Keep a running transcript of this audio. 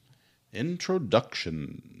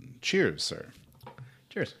Introduction. Cheers, sir.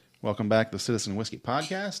 Cheers. Welcome back to the Citizen Whiskey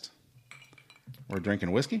Podcast. We're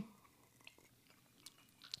drinking whiskey.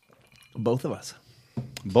 Both of us.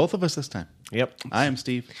 Both of us this time. Yep. I am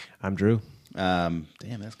Steve. I'm Drew. Damn,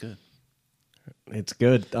 that's good. It's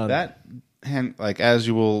good. As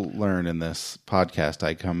you will learn in this podcast,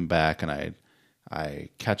 I come back and I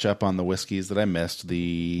catch up on the whiskeys that I missed.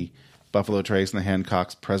 The Buffalo Trace and the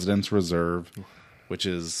Hancock's President's Reserve, which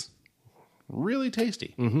is really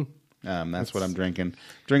tasty. Mm-hmm. That's what I'm drinking.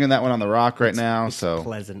 Drinking that one on the rock right now. It's so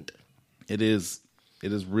pleasant. It is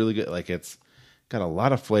really good. Like, it's got a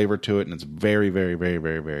lot of flavor to it, and it's very, very, very,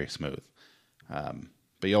 very, very smooth.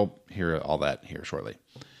 But you'll hear all that here shortly.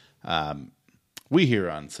 We here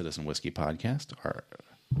on Citizen Whiskey Podcast are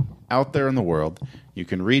out there in the world. You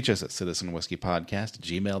can reach us at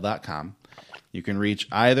citizenwhiskeypodcast@gmail.com. You can reach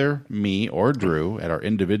either me or Drew at our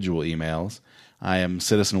individual emails. I am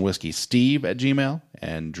citizenwhiskeysteve@gmail,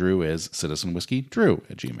 and Drew is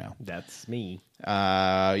citizenwhiskeydrew@gmail. That's me.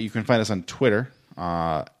 You can find us on Twitter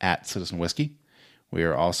at Citizen Whiskey. We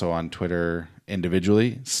are also on Twitter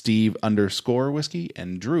individually, Steve_Whiskey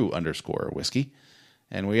and Drew_Whiskey.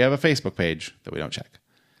 And we have a Facebook page that we don't check.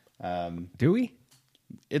 Do we?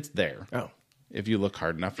 It's there. Oh. If you look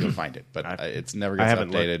hard enough, you'll find it. But it's never gets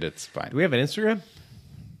updated. Looked. It's fine. Do we have an Instagram?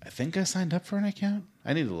 I think I signed up for an account.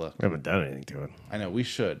 I need to look. We haven't done anything to it. I know, we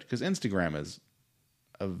should. Because Instagram is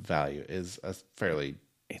of value. Is a fairly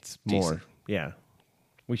It's decent. more. Yeah.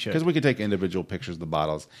 We should. Because we could take individual pictures of the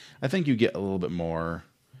bottles. I think you get a little bit more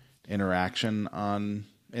interaction on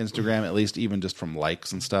Instagram, at least even just from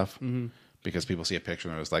likes and stuff. Mm-hmm. Because people see a picture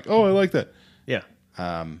and they're just like, oh, I like that. Yeah.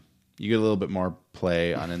 You get a little bit more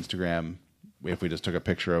play on Instagram if we just took a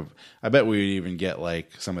picture of... I bet we would even get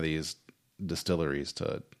like some of these distilleries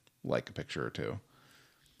to like a picture or two.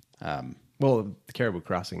 Well, the Caribou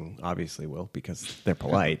Crossing obviously will because they're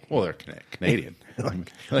polite. Well, they're Canadian.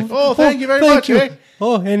 Oh, thank you very much. Hey.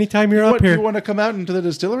 Oh, anytime you're up here. You want to come out into the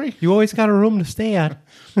distillery? You always got a room to stay at.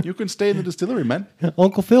 You can stay in the distillery, man.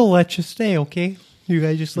 Uncle Phil let you stay, okay? You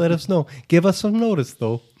guys just let us know. Give us some notice,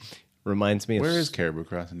 though. Reminds me of... Where is Caribou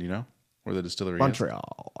Crossing? Do you know where the distillery is?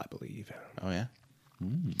 Montreal, I believe. Oh, yeah?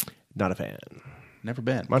 Not a fan. Never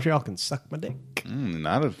been. Montreal can suck my dick.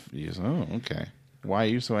 Not a... Oh, okay. Why are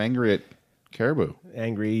you so angry at Caribou?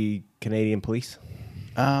 Angry Canadian police.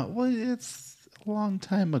 Well, it's a long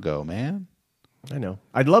time ago, man. I know.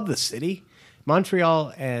 I love the city.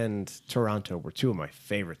 Montreal and Toronto were two of my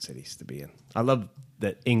favorite cities to be in. I love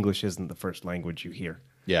that English isn't the first language you hear.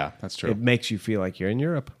 Yeah, that's true. It makes you feel like you're in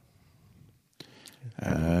Europe.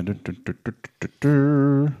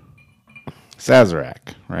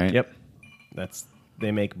 Sazerac, right? Yep.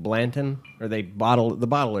 They make Blanton, or the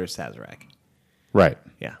bottler is Sazerac. Right.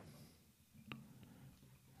 Yeah.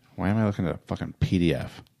 Why am I looking at a fucking PDF?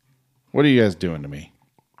 What are you guys doing to me?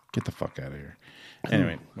 Get the fuck out of here.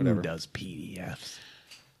 Anyway, whatever. Who does PDFs?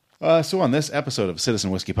 So on this episode of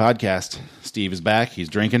Citizen Whiskey Podcast, Steve is back. He's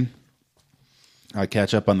drinking. I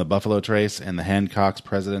catch up on the Buffalo Trace and the Hancock's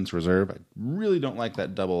President's Reserve. I really don't like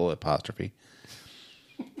that double apostrophe.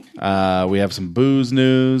 We have some booze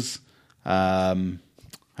news. I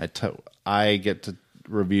get to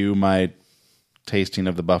review my tasting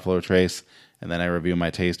of the Buffalo Trace, and then I review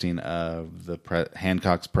my tasting of the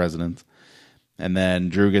Hancock's President. And then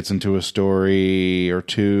Drew gets into a story or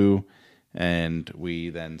two, and we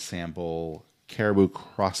then sample Caribou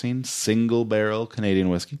Crossing single barrel Canadian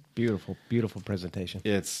whiskey. Beautiful, beautiful presentation.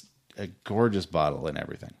 It's a gorgeous bottle and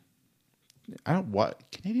everything.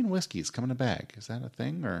 Canadian whiskey is coming in a bag. Is that a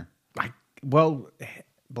thing or?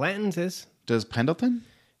 Blanton's is. Does Pendleton?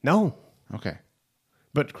 No. Okay.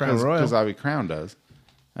 But Crown Royal. Because Crown does.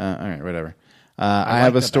 All right, whatever. I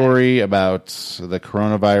have a story about the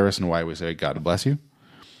coronavirus and why we say God bless you.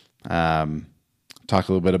 Talk a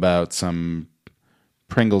little bit about some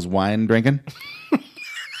Pringles wine drinking.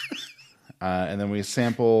 And then we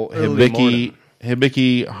sample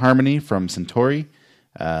Hibiki Harmony from Centauri,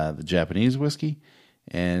 the Japanese whiskey.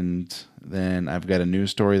 And then I've got a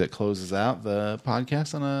news story that closes out the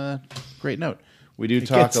podcast on a great note. We do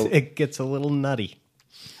talk... It gets a little nutty.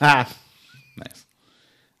 Nice.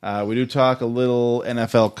 We do talk a little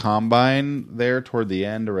NFL Combine there toward the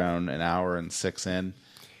end, around an hour and 6 in.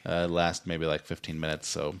 Last maybe like 15 minutes,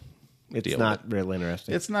 so... It's not real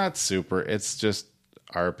interesting. It's not super. It's just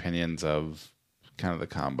our opinions of kind of the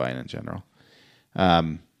Combine in general.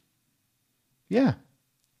 Yeah.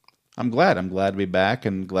 I'm glad. I'm glad to be back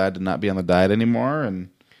and glad to not be on the diet anymore. And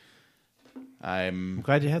I'm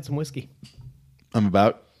glad you had some whiskey.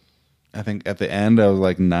 I think at the end I was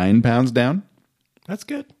like 9 pounds down. That's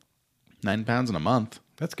good. 9 pounds in a month.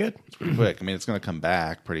 That's good. It's pretty quick. I mean, it's going to come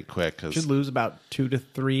back pretty quick. Should lose about 2 to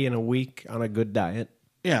 3 in a week on a good diet.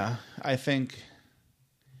 Yeah, I think.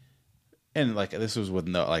 And like this was with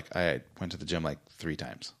I went to the gym like 3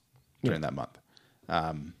 times during that month.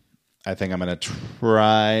 I think I'm going to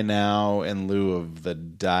try now in lieu of the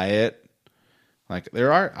diet. Like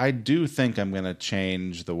I do think I'm going to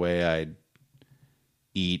change the way I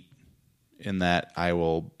eat in that I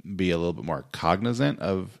will be a little bit more cognizant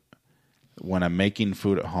of when I'm making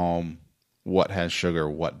food at home, what has sugar,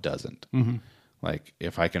 what doesn't. Mm-hmm. Like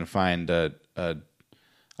if I can find a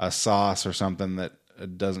sauce or something that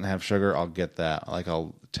doesn't have sugar, I'll get that. Like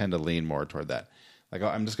I'll tend to lean more toward that. Like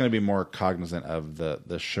I'm just going to be more cognizant of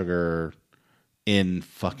the sugar in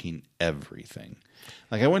fucking everything.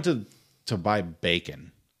 Like I went to buy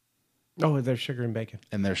bacon. Oh, there's sugar in bacon.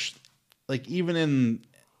 And there's like even in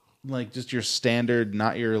like just your standard,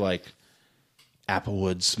 not your like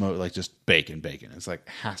applewood smoke, like just bacon. It's like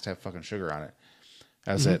has to have fucking sugar on it.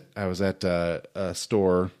 I was at a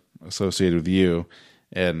store associated with you,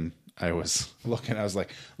 and I was looking at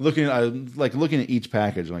each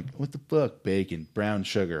package, like what the fuck, bacon, brown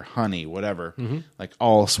sugar, honey, whatever, like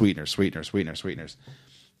all sweeteners.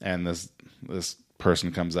 And this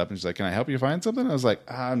person comes up and she's like, "Can I help you find something?" I was like,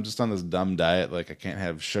 "I'm just on this dumb diet, like I can't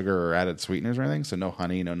have sugar or added sweeteners or anything, so no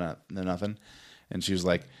honey, no nothing." And she was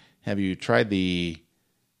like, "Have you tried the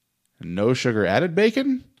no sugar added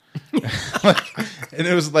bacon?" And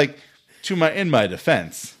it was like, in my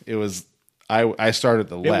defense, it was I started at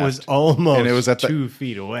the left. It was almost and it was at 2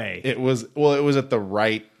 feet away. It was at the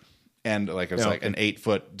right end, like it was like an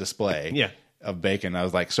 8-foot display of bacon. I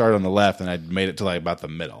was like started on the left, and I made it to like about the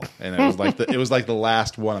middle, and it was like the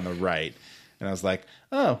last one on the right, and I was like,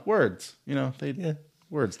 "Oh, words,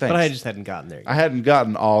 words." Thanks. But I just hadn't gotten there yet. I hadn't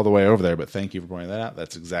gotten all the way over there, but thank you for pointing that out.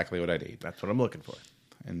 That's exactly what I need. That's what I'm looking for.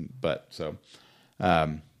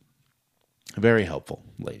 A very helpful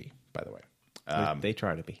lady, by the way. They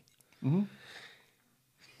try to be. Mm-hmm.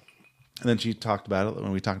 And then she talked about it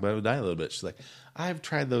when we talked about the diet a little bit. She's like, "I've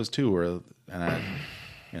tried those too," and I,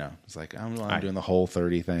 it's like I'm doing the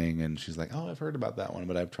Whole30 thing, and she's like, "Oh, I've heard about that one,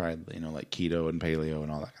 but I've tried like keto and paleo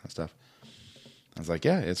and all that kind of stuff." I was like,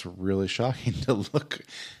 "Yeah, it's really shocking to look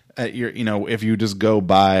at your, if you just go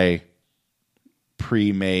buy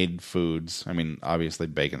pre-made foods. I mean, obviously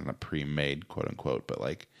bacon's not pre-made, quote unquote, but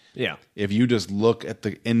like, if you just look at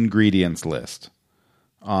the ingredients list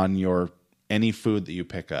on any food that you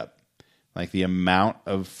pick up, like the amount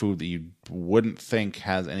of food that you wouldn't think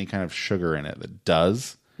has any kind of sugar in it that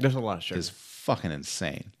does, there's a lot of sugar. Is fucking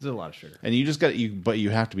insane. There's a lot of sugar, and you just but you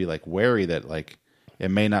have to be like wary that like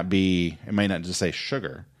it may not just say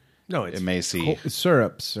sugar. No, it may see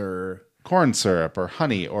syrups or corn syrup or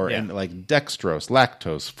honey or like dextrose,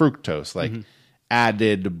 lactose, fructose, like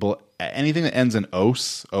added anything that ends in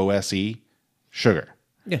OSE, sugar.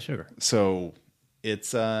 Yeah, sugar. So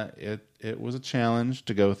it's it was a challenge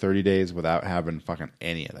to go 30 days without having fucking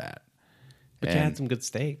any of that. But you had some good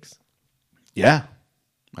steaks. Yeah.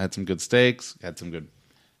 I had some good steaks, had some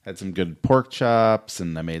good pork chops,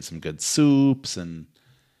 and I made some good soups, and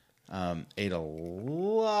ate a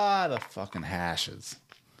lot of fucking hashes.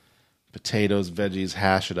 Potatoes, veggies,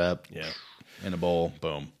 hash it up in a bowl,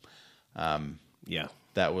 boom.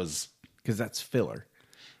 That was... Because that's filler.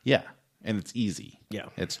 Yeah, and it's easy. Yeah.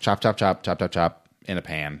 It's chop, chop, chop, chop, chop, chop in a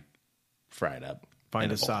pan, fry it up.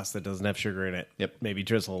 Find a sauce that doesn't have sugar in it. Yep. Maybe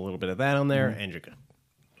drizzle a little bit of that on there, and you're good.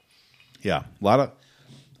 Yeah,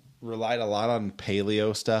 relied a lot on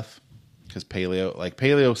paleo stuff, because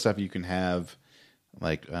paleo stuff you can have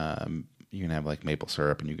like maple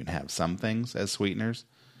syrup, and you can have some things as sweeteners,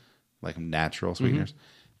 like natural sweeteners.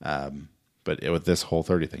 But with this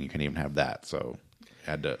Whole30 thing, you can't even have that. So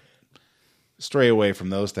I had to stray away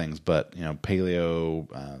from those things. But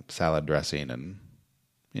paleo salad dressing, and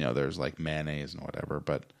there's like mayonnaise and whatever.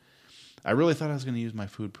 But I really thought I was going to use my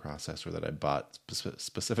food processor that I bought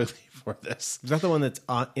specifically for this. Is that the one that's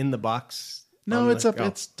in the box? No, it's up.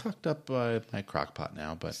 It's tucked up by my crock pot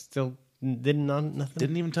now, but still nothing.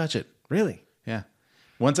 Didn't even touch it. Really? Yeah.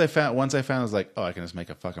 Once I found, I was like, oh, I can just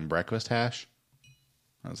make a fucking breakfast hash.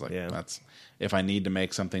 I was like, that's if I need to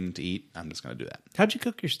make something to eat, I'm just going to do that. How'd you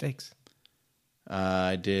cook your steaks?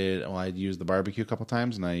 I did. Well, I used the barbecue a couple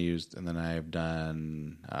times, and then I've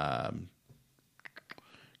done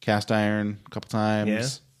cast iron a couple times. Yeah.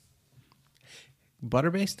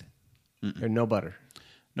 Butter based or no butter?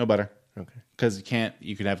 No butter. Okay. Because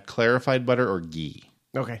you can have clarified butter or ghee.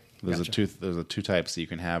 Okay. Those are two types that you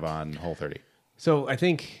can have on Whole30. So I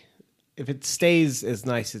think if it stays as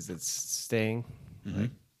nice as it's staying,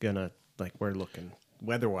 we're looking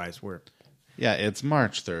weather-wise, we're Yeah, it's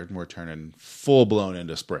March 3rd, and we're turning full blown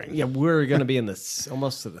into spring. Yeah, we're going to be in the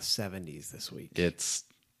almost to the 70s this week. It's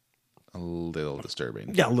a little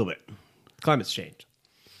disturbing. Yeah, a little bit. Climate's changed.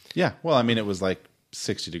 Yeah, well, I mean, it was like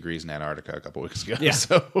 60 degrees in Antarctica a couple weeks ago. Yeah.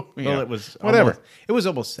 So, Well, it was whatever. It was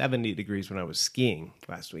almost 70 degrees when I was skiing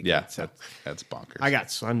last week. Yeah, So that's bonkers. I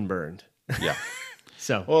got sunburned. Yeah.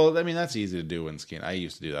 So, Well, I mean, that's easy to do when skiing. I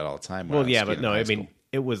used to do that all the time. When I was yeah, skiing but no, in high I mean, school.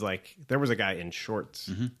 it was like there was a guy in shorts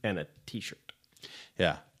and a t-shirt.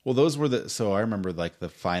 Yeah. Well, those were so I remember like the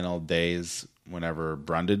final days whenever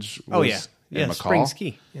Brundage was Oh, yeah. in Yeah, McCall. spring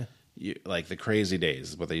ski. Yeah. Like the crazy days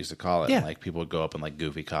is what they used to call it. Yeah. Like people would go up in like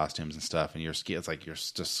goofy costumes and stuff, and you're skiing. It's like you're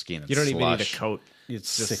just skiing in You don't even need a slush, coat.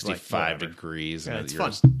 It's just 65 like whatever. degrees. Yeah, and it's you're fun.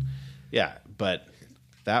 just- yeah, but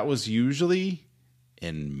that was usually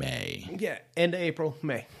in May. Yeah, end of April,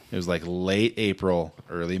 May. It was like late April,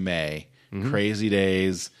 early May. Mm-hmm. Crazy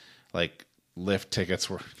days. Like lift tickets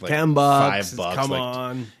were like $10. $5. Come like,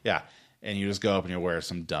 on. Yeah. And you just go up and you wear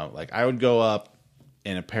some dumb. Like I would go up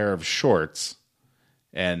in a pair of shorts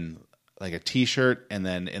and like a t-shirt, and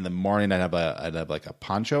then in the morning I'd have like a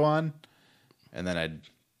poncho on, and then I'd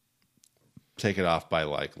take it off by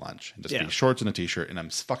like lunch and just Yeah. be shorts and a t-shirt, and I'm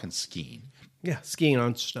fucking skiing. Yeah, skiing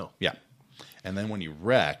on snow. Yeah. And then when you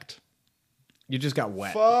wrecked, You just got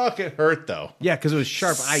wet. fuck, it hurt though. Yeah, because it was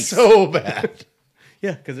sharp ice. So bad.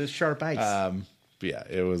 Yeah, because it's sharp ice. But yeah,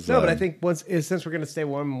 it was. No, but I think since we're going to stay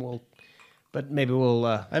warm, maybe we'll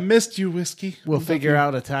I missed you, whiskey. we'll figure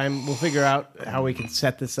out a time. We'll figure out how we can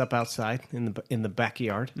set this up outside in the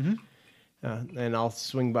backyard, and I'll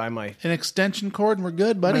swing by my an extension cord, and we're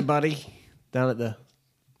good, buddy. buddy down at the.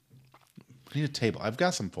 I need a table. I've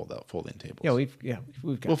got some folding tables. Yeah, we've got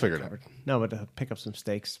We'll that figure it covered. No, but pick up some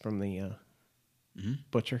steaks from the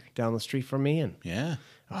butcher down the street from me, and Yeah.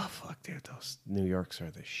 oh fuck, dude, those New Yorks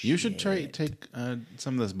are the shit. You should take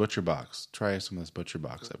some of this butcher box. Try some of this butcher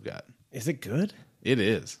box I've got. Is it good? It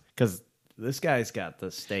is. Because this guy's got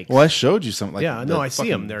the steaks. Well, I showed you some. Like, Yeah, no, I see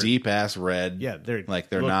fucking 'em. They're- deep ass red. Yeah, they're like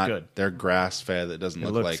they're look not. good. They're grass fed. It doesn't It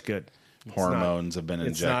look looks like good. It's hormones have been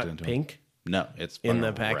It's injected not into pink them. No, it's in the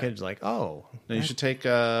fucking red. package. Like, oh, No, you should take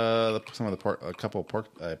some of the a couple of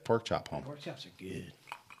pork chop home. pork chops are good.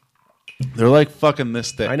 They're like fucking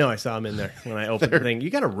this thick. I know. I saw them in there when I opened the thing. You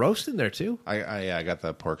got a roast in there too. I got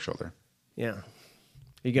the pork shoulder. Yeah.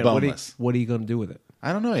 You got Boneless. What are you going to do with it?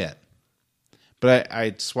 I don't know yet. But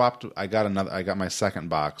I swapped. I got my second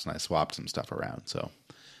box, and I swapped some stuff around. So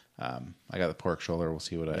I got the pork shoulder. We'll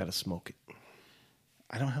see what You got to smoke it.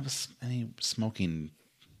 I don't have any smoking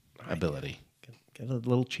ability. Get a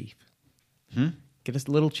little chief. Get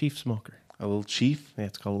a little chief smoker. A little chief. Yeah,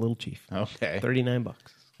 it's called a little chief. Okay. $39.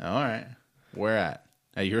 All right. Where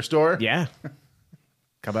at your store? Yeah.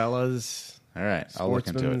 Cabela's. All right. I'll look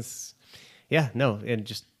into it. Sportsman's. Yeah, no,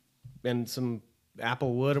 and some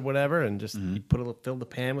apple wood or whatever, and just you fill the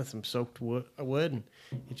pan with some soaked wood, and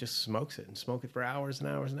it just smokes it and smoke it for hours and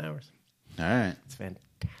hours and hours. All right. It's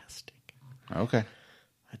fantastic. Okay.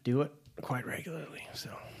 I do it quite regularly. So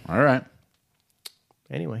All right.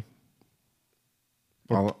 anyway,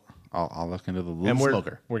 I'll look into the little and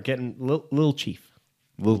smoker. we're getting little chief,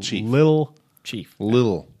 Little chief. little chief,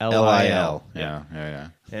 Little L-I-L. Yeah.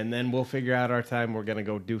 and then we'll figure out our time. We're gonna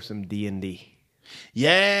go do some D&D.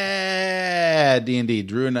 Yeah, D&D.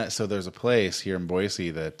 Drew and I, so there's a place here in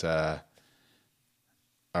Boise that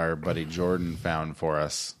our buddy Jordan found for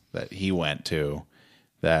us that he went to.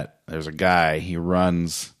 That there's a guy, he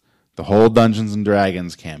runs the whole Dungeons and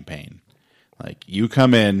Dragons campaign. Like you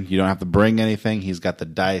come in, you don't have to bring anything. He's got the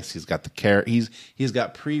dice, he's got the he's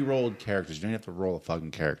got pre-rolled characters. You don't have to roll a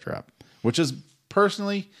fucking character up, which is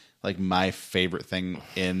personally like my favorite thing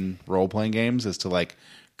in role-playing games is to like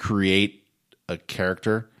create a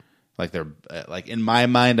character. Like they're like in my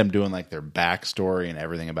mind, I'm doing like their backstory and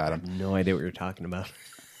everything about them. No idea what you're talking about.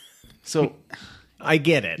 So I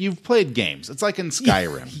get it. you've played games. It's like in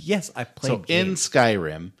Skyrim. Yes, I played. So in games.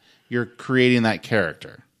 Skyrim, you're creating that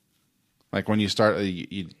character. Like when you start,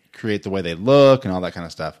 you create the way they look and all that kind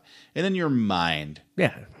of stuff. And in your mind,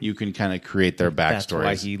 yeah, you can kind of create their backstories. that's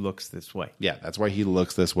why he looks this way. Yeah, that's why he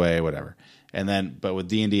looks this way, whatever. And then, but with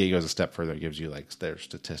D&D, it goes a step further. It gives you like their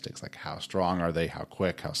statistics, like how strong are they, how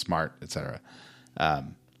quick, how smart, etc. But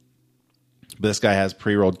this guy has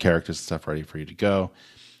pre-rolled characters and stuff ready for you to go.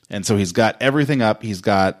 And so he's got everything up. He's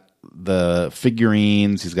got the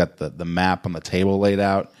figurines. He's got the map on the table laid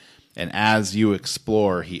out. And as you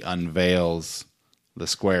explore, he unveils the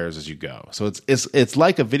squares as you go. So it's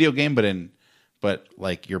like a video game, but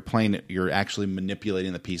like you're playing it, you're actually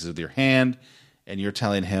manipulating the pieces with your hand, and you're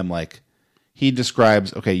telling him like he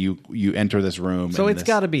describes. Okay, you enter this room. So and it's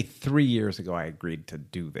got to be 3 years ago I agreed to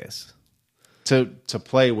do this. to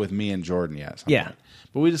play with me and Jordan, yes. Yeah.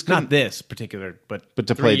 But we just couldn't. Not this particular, but to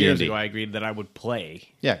 3 play years D&D. ago, I agreed that I would play.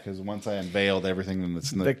 Yeah, because once I unveiled everything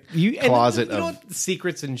that's in the And closet you know what?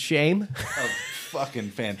 Secrets and shame. of fucking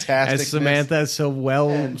fantastic. As Samantha so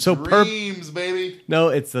dreams, baby. No,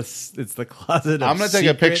 it's the closet. I'm gonna take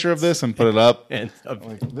a picture of this and put it up. And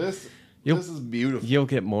Like, this is beautiful. You'll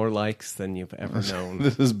get more likes than you've ever known.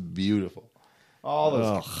 This is beautiful. All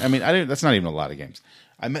those. I mean, that's not even a lot of games.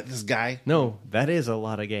 I met this guy. No, that is a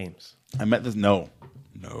lot of games. I met this. No.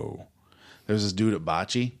 There's this dude at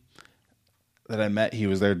Bocce that I met. He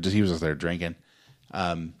was there. He was just there drinking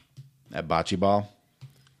at Bocce Ball.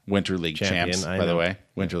 Winter League champs, by the way.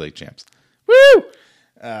 Winter League champs.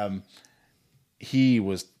 Woo! He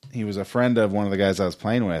was a friend of one of the guys I was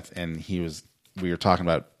playing with, and we were talking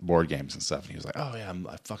about board games and stuff. And he was like, "Oh yeah,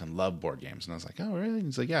 I fucking love board games." And I was like, "Oh really?" And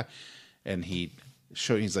he's like, "Yeah." And he's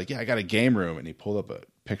like, "Yeah, I got a game room." And he pulled up a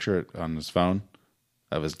picture on his phone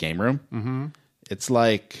of his game room. Mm-hmm. It's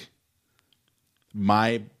like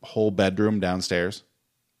my whole bedroom downstairs,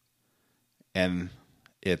 and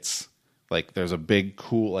it's like there's a big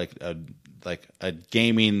cool like a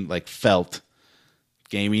gaming like felt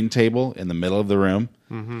gaming table in the middle of the room,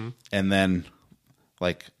 and then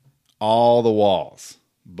like all the walls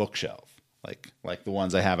bookshelf like the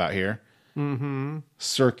ones I have out here,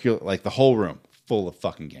 circular, like the whole room full of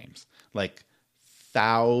fucking games, like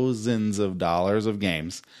thousands of dollars of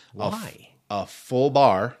games. Why? A full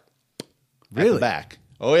bar. Really? At the back.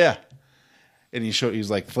 Oh yeah. And he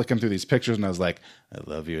was like flicking through these pictures, and I was like, "I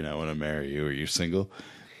love you, and I want to marry you. Are you single?"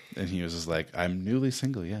 And he was just like, "I'm newly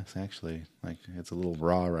single. Yes, actually. Like it's a little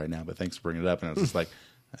raw right now, but thanks for bringing it up." And I was just like,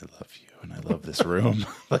 "I love you, and I love this room.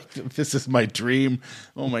 Like this is my dream.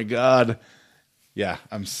 Oh my god." Yeah,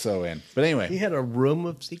 I'm so in. But anyway, He had a room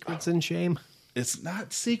of secrets and shame. it's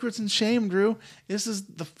not secrets and shame, Drew. This is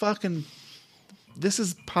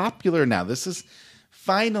popular now. This is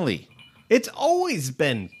finally. It's always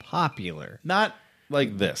been popular. Not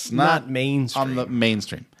like this. Not mainstream. On the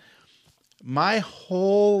mainstream. My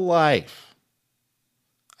whole life,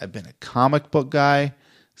 I've been a comic book guy,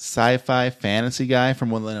 sci-fi, fantasy guy from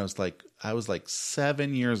when I was like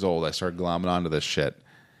 7 years old. I started glomming onto this shit.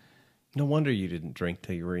 No wonder you didn't drink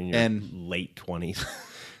till you were in your late 20s.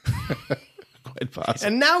 Quite possible.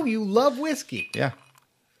 And now you love whiskey. Yeah.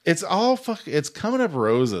 It's all it's coming up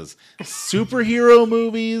roses. Superhero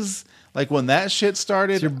movies. Like when that shit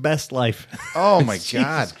started. It's your best life. Oh my Jesus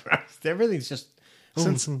God. Christ. Everything's just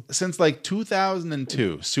Since like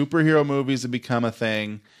 2002, superhero movies have become a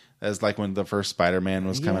thing. As like when the first Spider-Man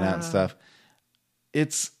was coming out and stuff.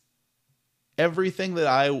 It's everything that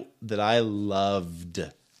I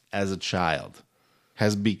loved as a child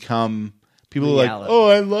has become. People are like, "Oh,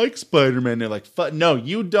 I like Spider-Man." They're like, "No,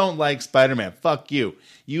 you don't like Spider-Man. Fuck you.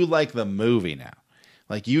 You like the movie now.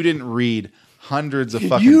 Like you didn't read hundreds of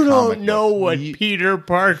fucking. You comic don't know books. what Peter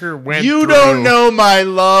Parker went. You through. don't know my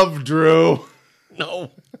love, Drew."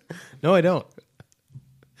 No, no, I don't.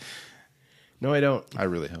 No, I don't. I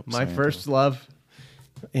really hope My so. first love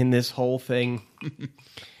in this whole thing,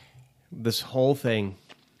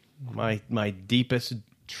 my deepest,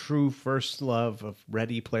 true first love of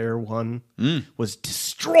Ready Player One was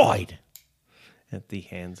destroyed at the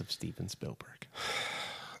hands of Steven Spielberg.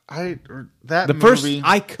 I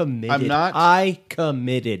committed. I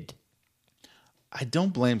committed. I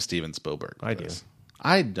don't blame Steven Spielberg. I do.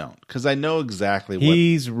 I don't, because I know exactly what.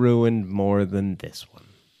 He's ruined more than this one.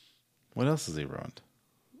 What else has he ruined?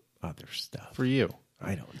 Other stuff. For you.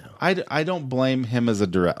 I don't know. I don't blame him as a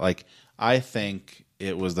direct. Like, I think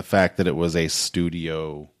it was the fact that it was a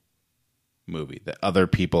studio movie, that other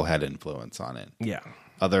people had influence on it. Yeah.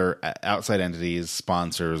 Other outside entities,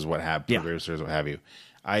 sponsors, producers, what have you.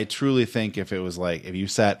 I truly think if it was like, if you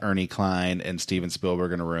sat Ernie Klein and Steven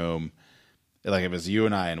Spielberg in a room, like if it was you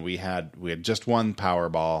and I, and we had just won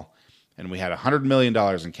Powerball, and we had $100 million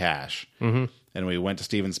in cash, and we went to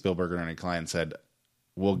Steven Spielberg and Ernie Klein and said,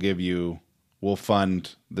 we'll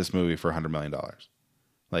fund this movie for $100 million.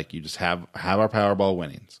 Like, you just have our Powerball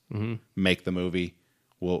winnings, make the movie.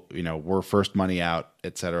 We're first money out,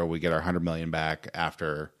 etc. We get our $100 million back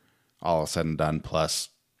after all is said and done, plus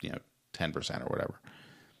 10% or whatever,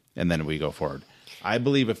 and then we go forward. I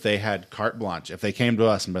believe if they had carte blanche, if they came to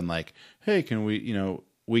us and been like, "Hey, can we,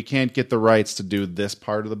 we can't get the rights to do this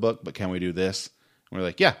part of the book, but can we do this?" And we're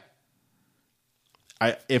like, "Yeah."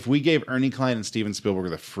 If we gave Ernie Klein and Steven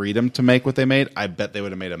Spielberg the freedom to make what they made, I bet they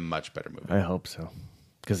would have made a much better movie. I hope so,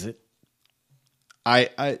 because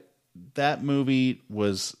that movie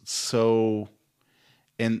was so,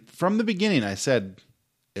 and from the beginning, I said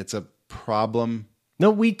it's a problem No,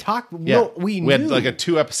 we talked. Yeah, No, we had knew. like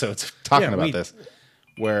 2 episodes talking about we- this,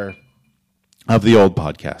 where of the old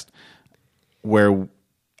podcast, where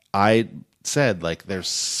I said like there's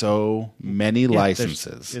so many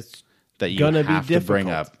licenses it's that you gonna have be to bring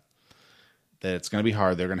difficult. up that it's going to be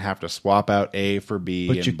hard. They're going to have to swap out A for B,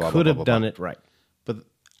 But and you blah, could blah, have blah, done blah. it right. But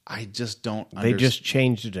I just don't. They just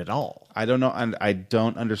changed it all. I don't know, and I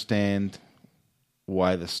don't understand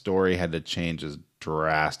why the story had to change as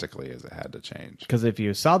drastically as it had to change. Because if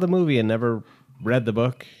you saw the movie and never read the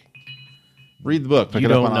book, Read the book, pick You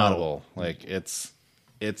it up don't on know. Audible. Like it's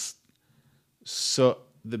so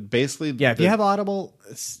basically. yeah, if you have Audible,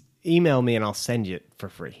 email me and I'll send you it for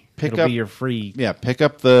free. Pick It'll up- be your free. Yeah, pick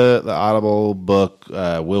up the Audible book.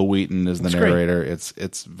 Will Wheaton is the It's great. narrator.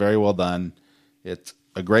 It's very well done. It's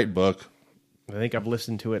a great book. I think I've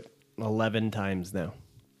listened to it 11 times now.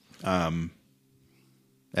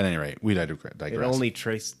 At any rate, we digress. It only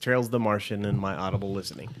trails The Martian in my Audible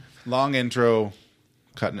listening. Long intro,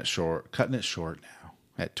 cutting it short now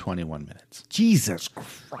at 21 minutes. Jesus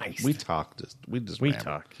Christ. We talked. We We rambled.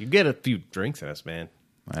 talk. You get a few drinks in us, man.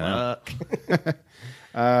 I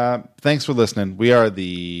know. Thanks for listening. We are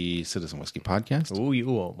the Citizen Whiskey Podcast. Oh,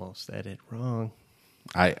 you almost said it wrong.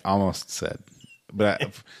 I almost said, but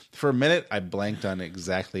for a minute I blanked on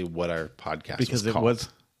exactly what our podcast Because was it called. was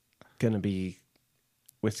going to be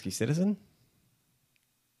Whiskey Citizen.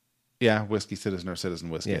 Yeah, Whiskey Citizen or Citizen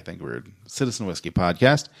Whiskey. Yeah. I think we were Citizen Whiskey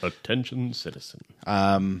Podcast. Attention, citizen.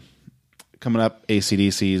 Coming up,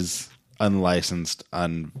 ACDC's unlicensed,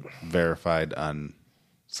 unverified,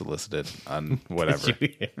 unsolicited, whatever.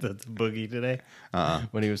 That's Boogie today.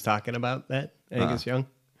 When he was talking about that, Angus Young.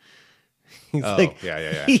 He's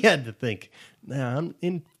yeah. He had to think, nah,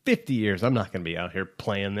 in 50 years, I'm not going to be out here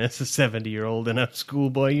playing this, a 70-year-old in a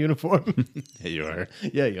schoolboy uniform. Yeah, you are.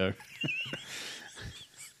 Yeah, you are.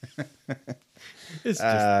 It's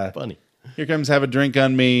just funny. Here comes Have a Drink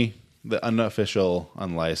on Me, the unofficial,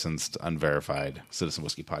 unlicensed, unverified Citizen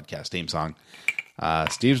Whiskey Podcast theme song.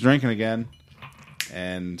 Steve's drinking again,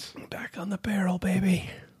 and Back on the barrel, baby.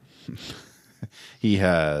 he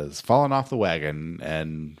has fallen off the wagon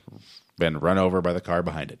and been run over by the car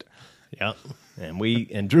behind it. Yep.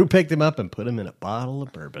 And Drew picked him up and put him in a bottle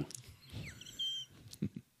of bourbon.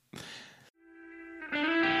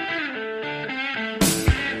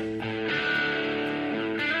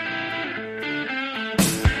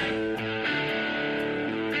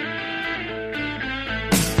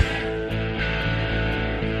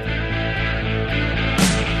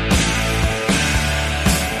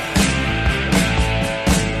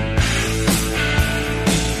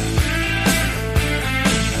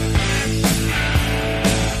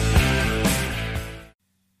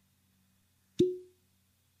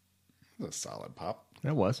 That's a solid pop.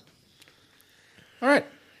 That was. All right,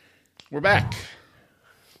 we're back.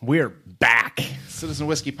 We're back. Citizen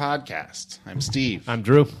Whiskey Podcast. I'm Steve. I'm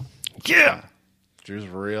Drew. Yeah. Drew's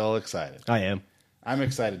real excited. I am. I'm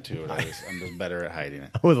excited too. I'm just better at hiding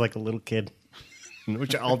it. I was like a little kid.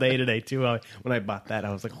 Which all day today, too. When I bought that,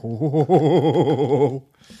 I was like, oh,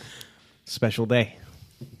 special day.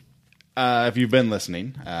 If you've been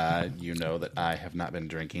listening, you know that I have not been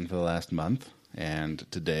drinking for the last month, and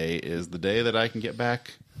today is the day that I can get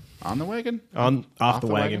back on the wagon. Off the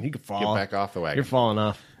wagon. You can fall. Get back off the wagon. You're falling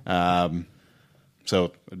off.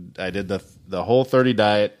 So I did the whole 30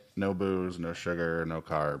 diet, no booze, no sugar, no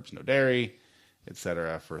carbs, no dairy,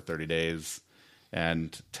 etc. for 30 days.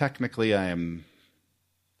 And technically I am,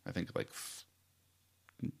 I think like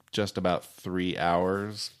just about 3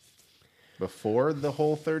 hours before the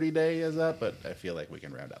whole 30 day is up, but I feel like we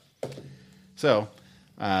can round up. So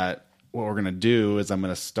what we're going to do is I'm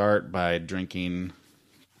going to start by drinking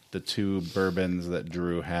the 2 bourbons that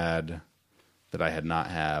Drew had that I have not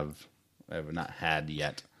had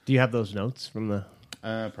yet. Do you have those notes from the...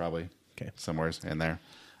 Probably. Okay. Somewhere's in there.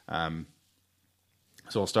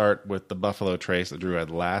 So we'll start with the Buffalo Trace that Drew had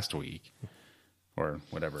last week, or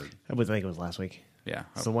whatever. I think it was last week. Yeah.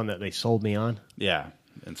 It's the one that they sold me on. Yeah.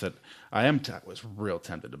 And said, I was real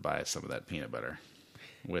tempted to buy some of that peanut butter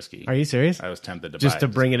whiskey. Are you serious? I was tempted to Just buy to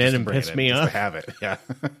it. bring it in to and bring piss it me just off? to have it, yeah.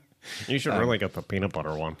 You should really get the peanut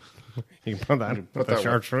butter one. You can put that with the that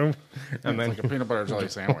chartreuse. And then It's like a peanut butter jelly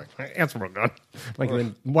sandwich. it's real good. Like,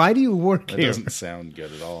 then, why do you work It here? doesn't sound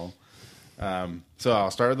good at all. So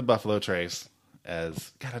I'll start with the Buffalo Trace. I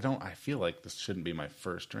feel like this shouldn't be my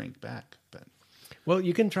first drink back, but Well,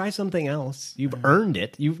 you can try something else. You've earned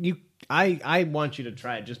it. I want you to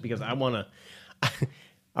try it just because I want to.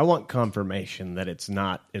 I want confirmation that it's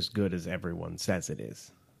not as good as everyone says it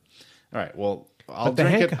is. all right. Well, But the I'll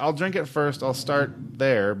Hancock- drink it first. I'll start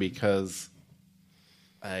there because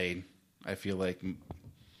I I feel like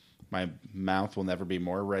my mouth will never be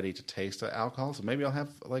more ready to taste alcohol. So maybe I'll have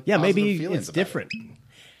like maybe feelings it's about different. it.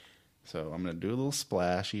 So I'm gonna do a little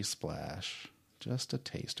splashy splash, just a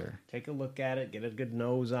taster. Take a look at it. Get a good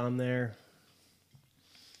nose on there.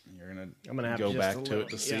 I'm gonna have go just back a to little, it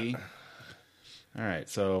to see. yeah. All right,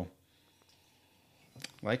 so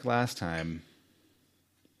like last time,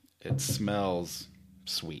 it smells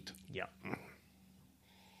sweet. Yeah.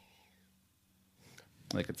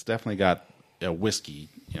 Like it's definitely got a whiskey.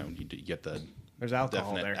 You know, you get the There's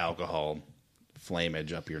alcohol definite there. alcohol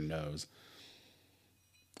flamage up your nose,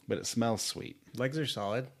 but it smells sweet. Legs are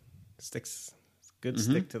solid. Sticks. Good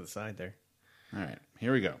stick to the side there. All right,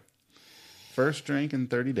 here we go. First drink in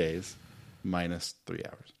 30 days, minus 3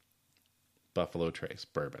 hours. Buffalo Trace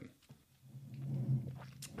bourbon.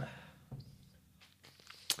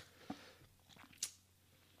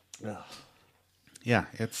 Ugh. Yeah,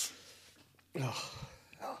 it's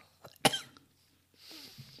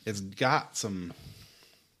got some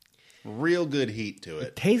real good heat to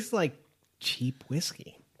it. Tastes like cheap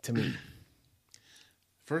whiskey to me.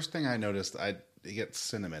 First thing I noticed, I get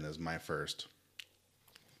cinnamon as my first.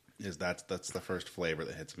 That's the first flavor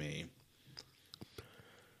that hits me.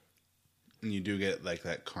 And you do get like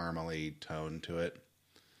that caramely tone to it.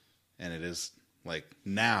 And it is like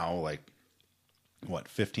now, like what,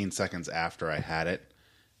 15 seconds after I had it,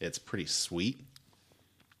 it's pretty sweet.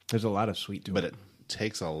 There's a lot of sweet to it. But it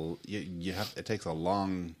takes it takes a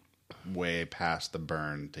long way past the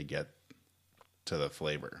burn to get to the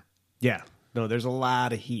flavor. Yeah. No, there's a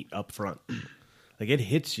lot of heat up front. Like it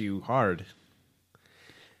hits you hard.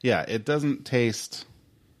 Yeah, it doesn't taste.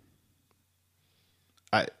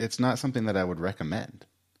 It's not something that I would recommend.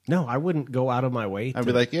 No, I wouldn't go out of my way. I'd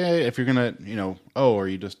be like, yeah, if you're gonna, are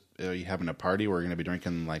you having a party where you're gonna be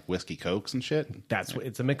drinking like whiskey cokes and shit? That's what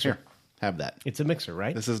it's a mixer. Here, have that. It's a mixer,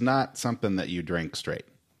 right? This is not something that you drink straight.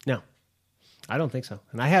 No, I don't think so.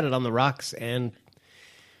 And I had it on the rocks,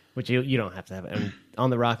 which you don't have to have it. And on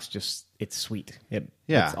the rocks, just it's sweet.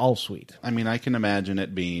 It's all sweet. I mean, I can imagine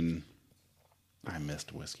it being. I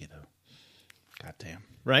missed whiskey though. God damn.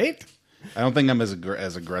 Right? I don't think I'm as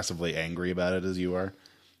aggressively angry about it as you are.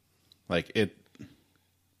 Like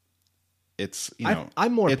it's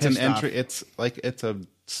I'm more it's pissed an entry. off. It's like it's a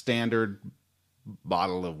standard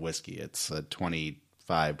bottle of whiskey. It's a $25,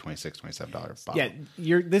 $26, $27 bottle.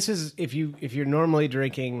 Yeah, this is if you're normally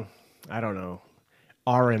drinking, I don't know,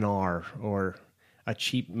 R&R or a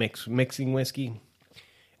cheap mixing whiskey,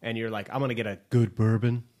 and you're like, I'm gonna get a good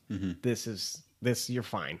bourbon. Mm-hmm. This you're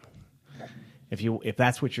fine. If you're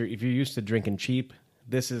used to drinking cheap,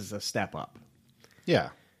 this is a step up. Yeah.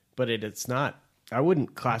 But it's not. I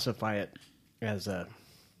wouldn't classify it as a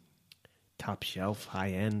top shelf, high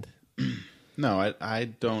end. No, I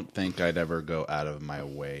don't think I'd ever go out of my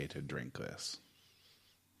way to drink this.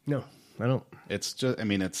 No, I don't. It's just, I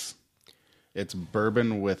mean, it's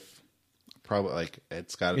bourbon with probably like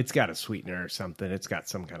it's got a sweetener or something. It's got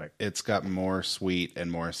some kind of. It's got more sweet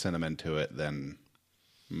and more cinnamon to it than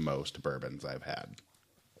most bourbons I've had.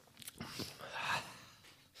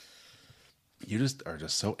 You just are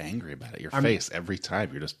just so angry about it. Your face every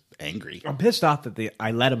time. You're just angry. I'm pissed off that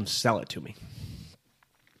I let him sell it to me.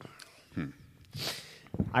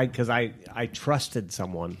 Because I trusted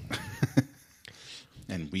someone.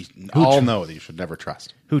 And we all know that you should never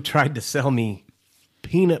trust. Who tried to sell me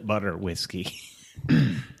peanut butter whiskey.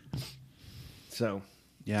 So.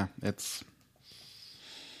 Yeah, it's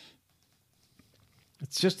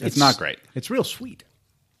not great. It's real sweet.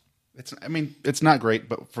 It's not great,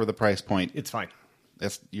 but for the price point, it's fine.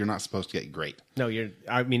 You're not supposed to get great. No,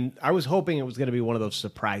 I was hoping it was going to be one of those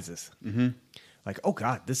surprises. Mm-hmm. Like, oh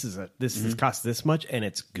God, this costs this much and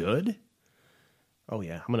it's good. Oh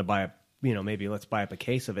yeah, I'm going to buy maybe let's buy up a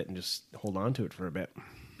case of it and just hold on to it for a bit.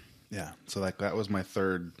 Yeah. So like that was my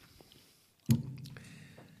third.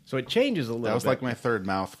 So it changes a little bit. That was like my third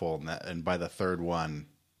mouthful, and by the third one,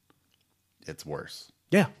 it's worse.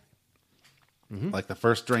 Yeah. Mm-hmm. Like the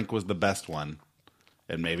first drink was the best one,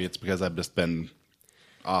 and maybe it's because I've just been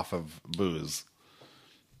off of booze.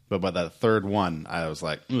 But by that third one, I was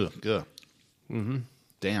like, ugh, good. Mm-hmm.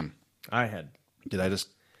 Damn. Did I just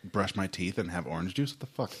brush my teeth and have orange juice? What the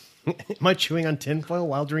fuck? Am I chewing on tinfoil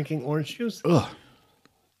while drinking orange juice? Ugh.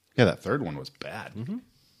 Yeah, that third one was bad. Mm-hmm.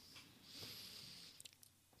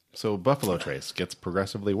 So Buffalo Trace gets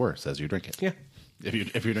progressively worse as you drink it. Yeah.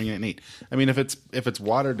 If you're drinking it neat. I mean, if it's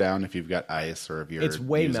watered down, if you've got ice or if you're it's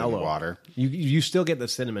way using mellow. Water, you still get the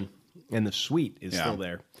cinnamon and the sweet is still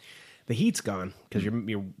there. The heat's gone because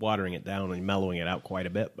you're watering it down and mellowing it out quite a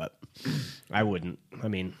bit. But I wouldn't. I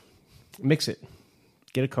mean, mix it.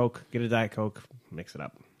 Get a Coke. Get a Diet Coke. Mix it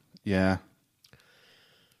up. Yeah.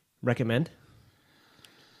 Recommend?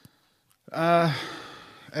 As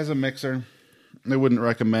a mixer, I wouldn't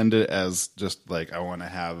recommend it as just like I want to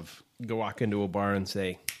have. Go walk into a bar and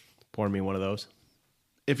say, pour me one of those.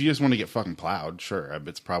 If you just want to get fucking plowed, sure.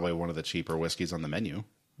 It's probably one of the cheaper whiskeys on the menu.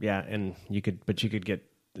 Yeah, and you could get,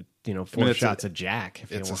 four shots of Jack.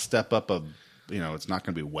 If It's you a want. step up of, it's not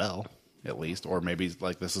going to be well, at least. Or maybe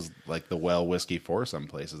like this is like the well whiskey for some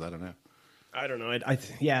places. I don't know. I don't know.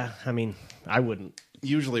 I wouldn't.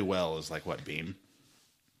 Usually well is like what, Beam?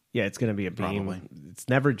 Yeah, it's going to be a Beam. Probably. It's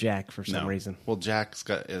never Jack for some reason. Well, Jack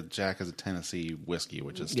is a Tennessee whiskey,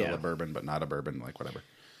 which is still a bourbon, but not a bourbon, like whatever.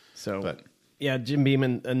 So, But yeah, Jim Beam,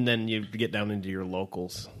 and then you get down into your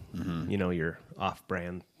locals, your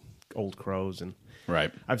off-brand Old Crows. And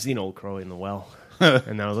right. I've seen Old Crow in the well.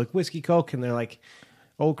 And I was like, Whiskey Coke, and they're like,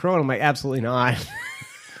 Old Crow, and I'm like, absolutely not.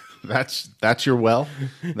 That's your well?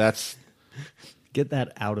 That's... Get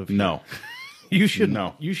that out of here. No. You shouldn't.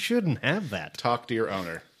 No. You shouldn't have that. Talk to your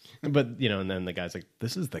owner. But, and then the guy's like,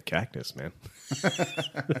 this is the cactus, man.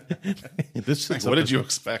 What did you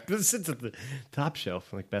expect? This sits at the top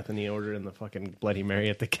shelf, like Bethany ordering the fucking Bloody Mary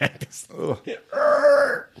at the cactus. Ugh.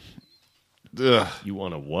 You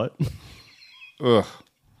want a what? Ugh.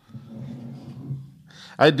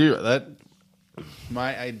 I do that.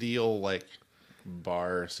 My ideal like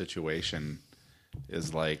bar situation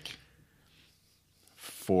is like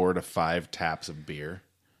 4 to 5 taps of beer,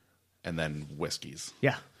 and then whiskeys.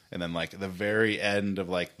 Yeah. And then like the very end of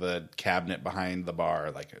like the cabinet behind the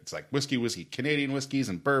bar, like it's like whiskey, Canadian whiskeys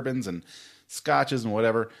and bourbons and scotches and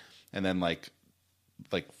whatever. And then like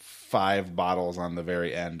 5 bottles on the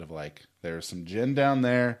very end of like, there's some gin down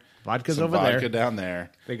there. Vodka's some over vodka there. Down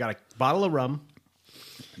there. They got a bottle of rum.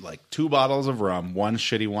 Like 2 bottles of rum, 1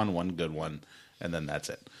 shitty one good one. And then that's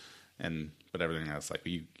it. But everything else, like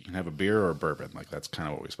you can have a beer or a bourbon. Like that's kind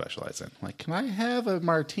of what we specialize in. Like, can I have a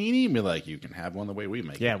martini? And be like, you can have one the way we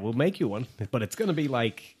make it. Yeah, we'll make you one, but it's going to be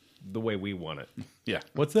like the way we want it. Yeah.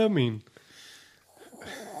 What's that mean?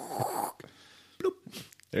 Bloop.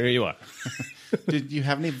 There you are. Did you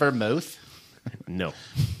have any vermouth? No.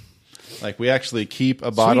 Like we actually keep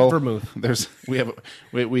a bottle. Sweet vermouth.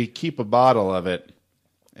 We keep a bottle of it,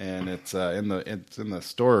 and it's in the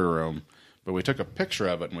storeroom. But we took a picture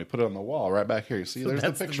of it and we put it on the wall right back here. You see, there's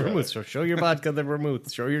the picture of it. So show your vodka the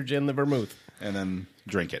vermouth. Show your gin the vermouth. And then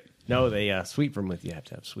drink it. No, sweet vermouth. You have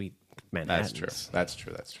to have sweet Manhattans. That's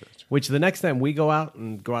true. Which the next time we go out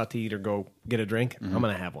to eat or go get a drink, I'm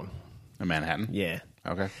going to have one. A Manhattan? Yeah.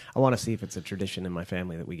 Okay. I want to see if it's a tradition in my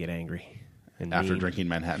family that we get angry. And After drinking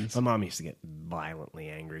Manhattans? My mom used to get violently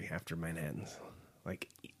angry after Manhattans. Like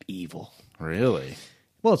evil. Really?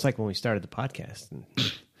 Well, it's like when we started the podcast and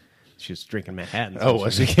she was drinking Manhattans. Oh,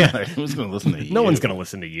 was she? Yeah. Who's going to listen to you? No one's going to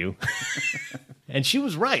listen to you. And she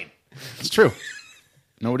was right. It's true.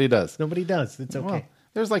 Nobody does. Nobody does. It's okay. Well,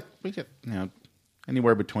 there's like, we get,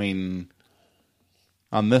 anywhere between,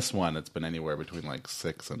 on this one, it's been anywhere between like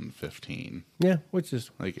 6 and 15. Yeah, which is...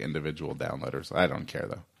 Like individual downloaders. I don't care,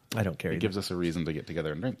 though. I don't care. It gives us a reason to get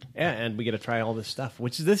together and drink. Yeah, and we get to try all this stuff,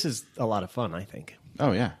 this is a lot of fun, I think.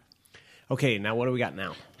 Oh, yeah. Okay, now what do we got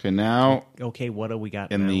now? Okay, now... Okay, what do we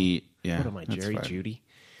got in now? Yeah. What am I, that's Jerry fine. Judy?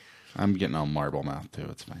 I'm getting all marble mouth, too.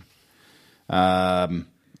 It's fine.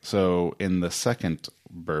 So in the second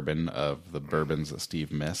bourbon of the bourbons that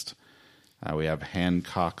Steve missed, we have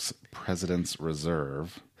Hancock's President's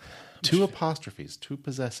Reserve. 2 apostrophes, 2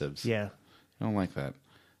 possessives. Yeah. I don't like that.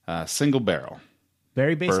 Single barrel.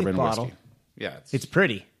 Very basic Bourbon bottle. whiskey. Yeah. It's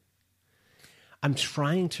pretty. I'm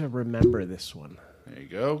trying to remember this one. There you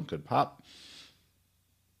go. Good pop.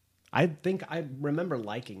 I think I remember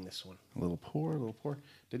liking this one. A little pour.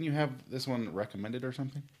 Didn't you have this one recommended or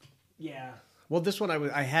something? Yeah. Well, this one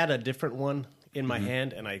I had a different one in my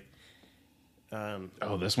hand, and I.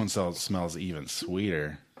 This one smells even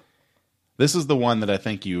sweeter. This is the one that I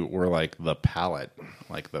think you were like the palate,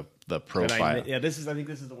 like the profile. I think this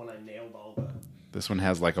is the one I nailed all the. This one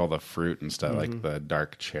has like all the fruit and stuff, like the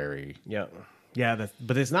dark cherry. Yeah. Yeah,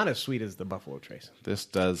 but it's not as sweet as the Buffalo Trace. This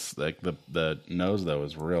does, like, the nose, though,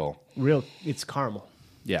 is real. It's caramel.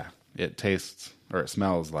 Yeah. It tastes, or it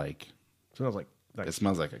smells like... It smells like it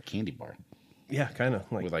smells like a candy bar. Yeah, kind of.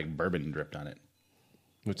 With, like, bourbon dripped on it.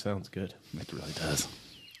 Which sounds good. It really does.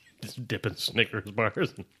 Just dipping Snickers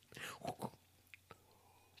bars.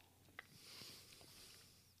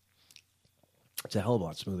 It's a hell of a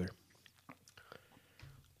lot smoother.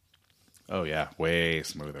 Oh, yeah. Way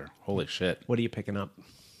smoother. Holy shit. What are you picking up?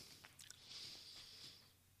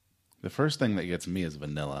 The first thing that gets me is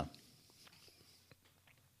vanilla.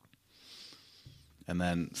 And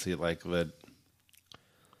then, see, like,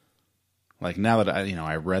 Like now that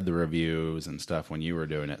I read the reviews and stuff when you were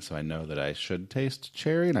doing it, so I know that I should taste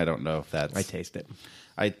cherry, and I don't know if that's. I taste it.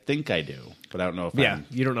 I think I do, but I don't know if.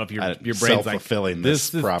 You don't know if your brain's self-fulfilling like this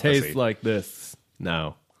prophecy. Tastes like this.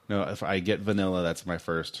 No, if I get vanilla, that's my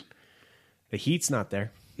first. The heat's not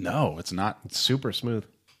there. No, it's not. It's super smooth.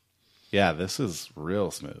 Yeah, this is real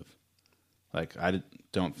smooth. Like I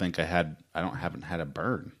don't think haven't had a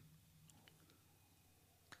burn.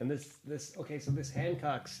 And so this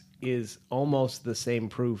Hancock's is almost the same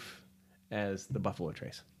proof as the Buffalo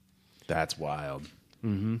Trace. That's wild.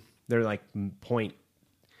 Mm-hmm. They're like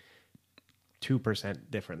 0.2%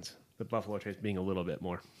 difference. The Buffalo Trace being a little bit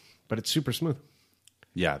more, but it's super smooth.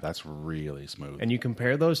 Yeah, that's really smooth. And you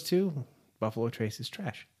compare those two, Buffalo Trace is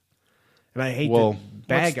trash. And I hate to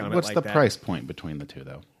bag on it. What's like the that. price point between the two,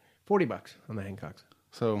 though? $40 on the Hancocks.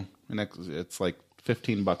 So it's like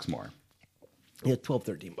 $15 more. Yeah,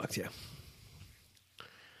 $12, $13, yeah.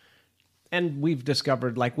 And we've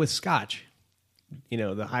discovered, like with Scotch,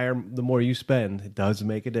 the more you spend, it does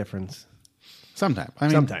make a difference.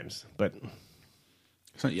 Sometimes, but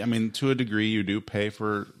so, to a degree, you do pay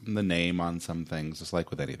for the name on some things, just like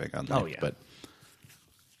with anything on life. Oh, yeah. But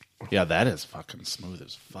yeah, that is fucking smooth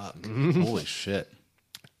as fuck. Mm-hmm. Holy shit!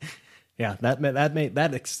 Yeah,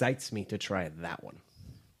 that excites me to try that one.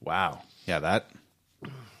 Wow. Yeah,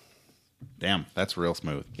 damn, that's real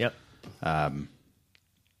smooth. Yep.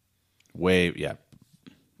 Way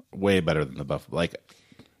better than the Buffalo. Like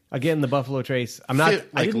again, the Buffalo Trace. I'm not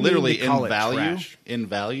like literally in value. Trash. In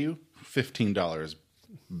value, $15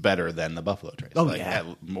 better than the Buffalo Trace. Oh, like, yeah.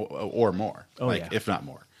 Or more. Oh, like yeah. if not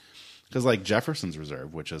more. Because like Jefferson's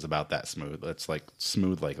Reserve, which is about that smooth, it's like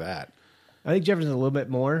smooth like that. I think Jefferson's a little bit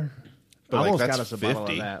more. But almost that's got us a bottle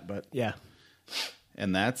 50. of that, but yeah.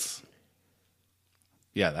 And that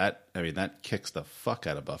kicks the fuck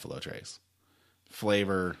out of Buffalo Trace.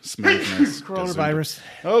 Flavor, smoothness, Coronavirus.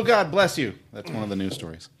 Oh God bless you. That's one of the news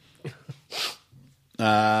stories. It's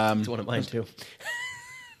one of mine too.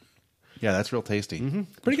 Yeah, that's real tasty. Mm-hmm.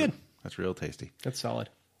 Pretty good. That's real tasty. That's solid.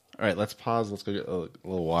 All right, let's pause. Let's go get a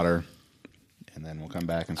little water, and then we'll come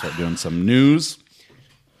back and start doing some news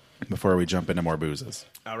before we jump into more boozes.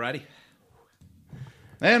 Alrighty.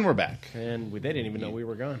 And we're back. And they didn't even know we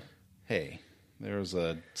were gone. Hey, there was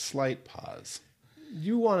a slight pause.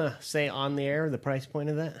 You want to say on the air the price point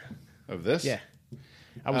of that? Of this? Yeah.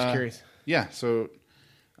 I was curious. Yeah, so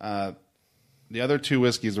the other two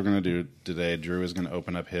whiskeys we're going to do today, Drew is going to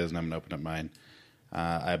open up his and I'm going to open up mine.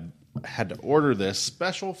 I had to order this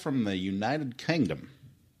special from the United Kingdom.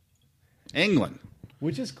 England.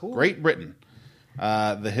 Which is cool. Great Britain.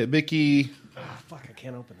 The Hibiki... fuck, I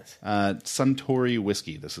can't open this. Suntory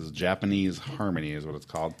whiskey. This is Japanese Harmony is what it's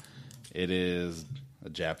called. It is a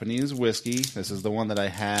Japanese whiskey. This is the one that I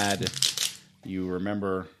had. You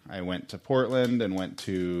remember I went to Portland and went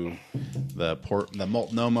to the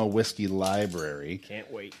Multnomah Whiskey Library.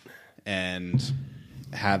 Can't wait. And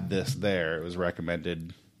had this there. It was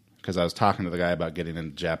recommended because I was talking to the guy about getting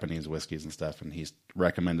into Japanese whiskeys and stuff, and he's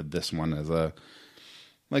recommended this one as a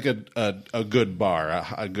good bar,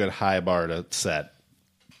 a good high bar to set.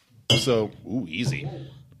 So, easy.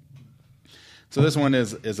 So this one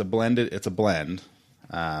is a blended. It's a blend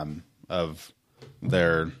of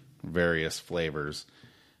their various flavors,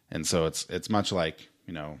 and so it's much like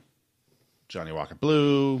Johnny Walker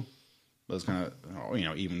Blue, those kind of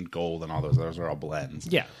even Gold and all those. Those are all blends.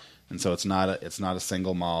 Yeah, and so it's not a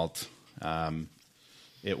single malt.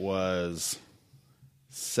 It was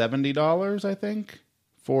 $70, I think,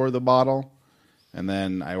 for the bottle, and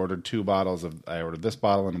then I ordered two bottles of. I ordered this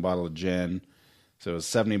bottle and a bottle of gin, so it was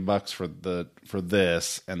 $70 for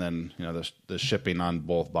this, and then the shipping on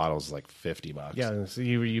both bottles is like $50. Yeah, so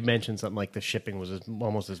you mentioned something like the shipping was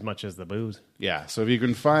almost as much as the booze. Yeah, so if you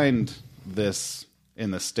can find this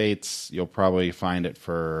in the States, you'll probably find it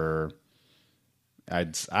for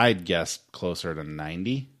I'd guess closer to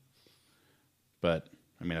 $90, but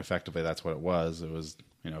effectively that's what it was. It was.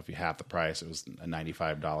 If you half the price, it was a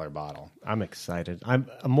 $95 bottle. I'm excited.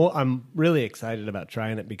 I'm really excited about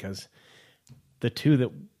trying it because the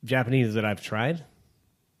two Japanese that I've tried,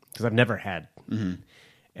 because I've never had,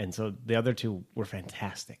 and so the other two were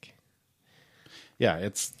fantastic. Yeah,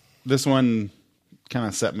 this one kind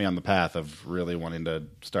of set me on the path of really wanting to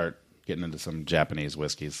start getting into some Japanese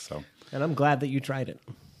whiskeys. So, and I'm glad that you tried it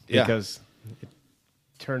because it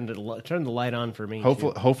turned the light on for me.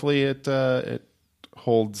 Hopefully it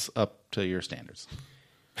holds up to your standards.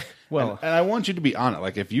 Well, and I want you to be on it.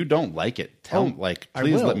 Like, if you don't like it,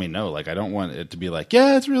 please let me know. Like, I don't want it to be like,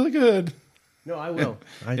 yeah, it's really good. No, I will.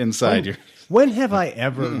 Inside your. When have I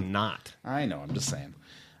ever not? I know. I'm just saying.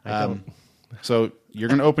 I don't. So you're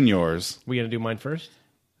going to open yours. We gonna do mine first,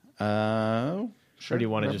 Sure. or do you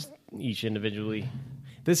want to just each individually?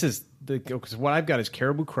 This is because what I've got is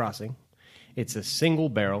Caribou Crossing. It's a single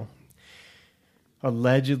barrel.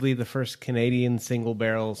 Allegedly, the first Canadian single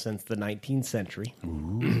barrel since the 19th century.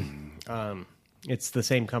 It's the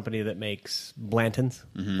same company that makes Blanton's.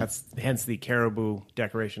 That's hence the caribou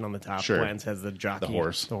decoration on the top. Sure. Blanton's has the jockey, The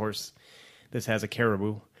horse. The horse. This has a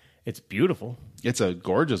caribou. It's beautiful. It's a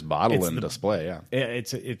gorgeous bottle and display, yeah.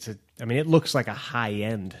 I mean, it looks like a high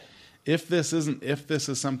end. If this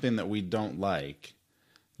is something that we don't like,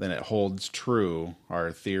 then it holds true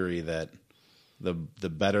our theory that the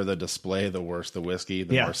better the display, the worse the whiskey.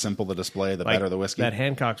 The more simple the display, the better the whiskey. That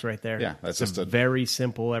Hancock's right there. Yeah, that's it's just a very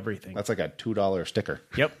simple everything. That's like a $2 sticker.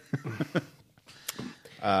 Yep.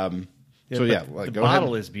 So the go bottle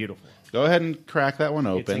ahead. is beautiful. Go ahead and crack that one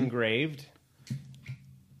It's open. engraved.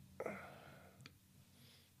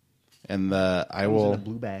 And I It was will in a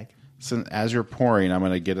blue bag. So as you're pouring, I'm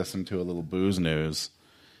going to get us into a little booze news.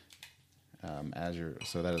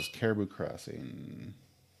 So that is Caribou Crossing.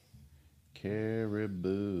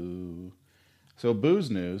 Caribou. So booze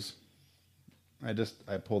news.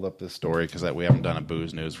 I pulled up this story because we haven't done a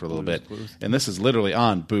booze news for a little bit, and this is literally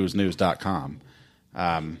on boozenews.com.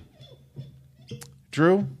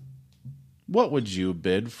 Drew, what would you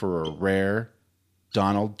bid for a rare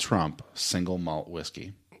Donald Trump single malt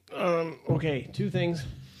whiskey? Okay, two things.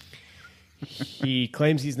 He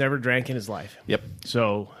claims he's never drank in his life. Yep.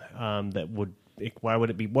 So why would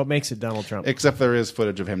it be? What makes it Donald Trump? Except there is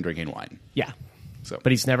footage of him drinking wine. Yeah. So,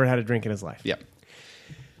 But he's never had a drink in his life. Yep.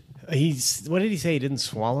 What did he say? He didn't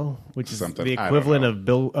swallow, which is Something. the I don't equivalent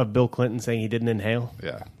know. of Bill Clinton saying he didn't inhale,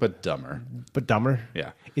 Yeah, but dumber. but dumber.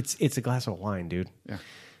 Yeah. It's a glass of wine, dude. Yeah.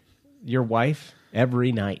 Your wife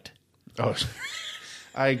every night. Oh,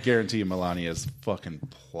 I guarantee you Melania's fucking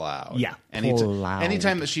plowed. Yeah, plowed.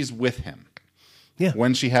 Anytime that she's with him. Yeah.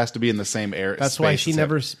 When she has to be in the same area. That's why she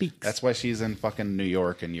never speaks. That's why she's in fucking New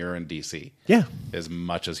York and you're in D.C. Yeah. As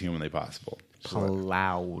much as humanly possible.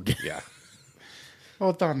 Plowed. Yeah.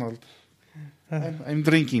 Oh, Donald. I'm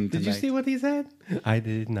drinking tonight. Did you see what he said? I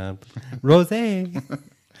did not. Rosé.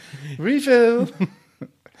 Refill.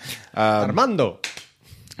 Armando.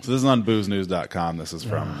 So this is on boozenews.com. This is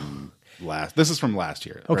from last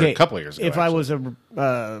year. Or Okay. a couple of years ago. If I was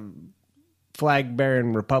a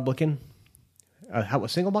flag-bearing Republican, how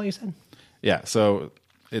single malt you said? Yeah, so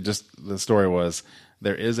the story was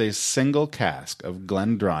there is a single cask of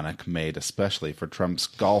Glendronach made especially for Trump's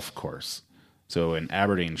golf course. So in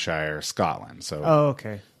Aberdeenshire, Scotland. So Oh,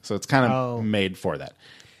 okay. so it's kind of made for that.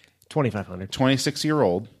 2,500.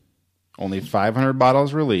 26-year-old, only 500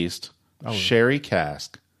 bottles released, sherry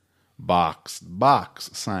cask, box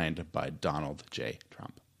signed by Donald J.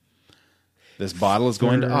 Trump. This bottle is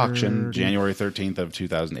going to auction January 13th of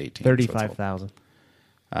 2018. 35,000.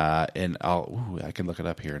 And I can look it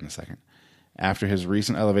up here in a second. After his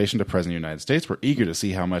recent elevation to President of the United States, we're eager to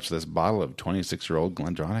see how much this bottle of 26-year-old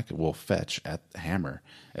Glendronach will fetch at the Hammer,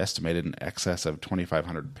 estimated in excess of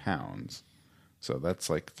 2,500 pounds. So that's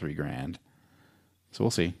like $3,000. So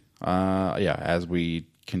we'll see. As we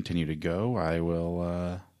continue to go, I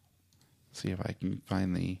will see if I can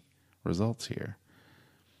find the results here.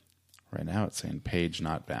 Right now it's saying page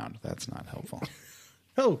not bound. That's not helpful.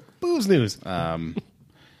 Oh, booze news.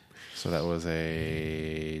 So that was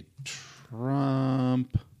a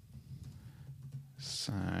Trump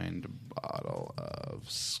signed bottle of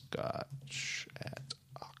scotch at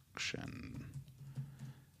auction.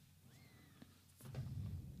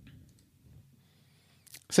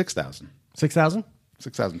 6,000. 6,000?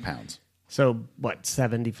 6,000 pounds. So, what,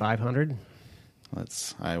 7,500?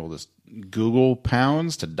 I will just Google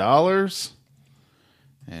pounds to dollars,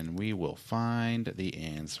 and we will find the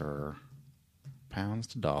answer. Pounds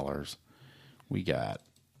to dollars. We got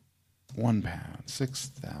 1 pound,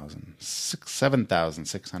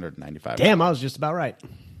 7,695. Damn, I was just about right.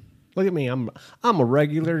 Look at me. I'm a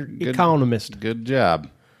regular economist. Good job.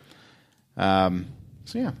 So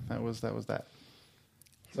yeah, that was that.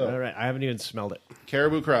 So All right, I haven't even smelled it.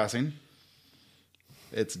 Caribou Crossing.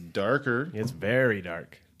 It's darker. It's very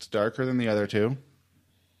dark. It's darker than the other two.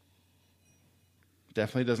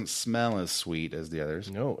 Definitely doesn't smell as sweet as the others.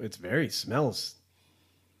 No, it's smells.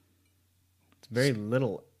 It's very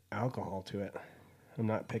little alcohol to it. I'm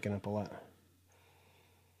not picking up a lot.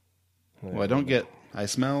 Well, I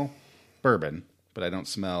smell bourbon, but I don't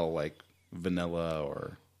smell like vanilla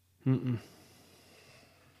or... Mm-mm.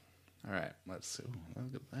 All right, let's see.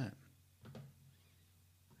 Look at that.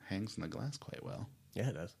 Hangs in the glass quite well. Yeah,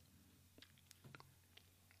 it does.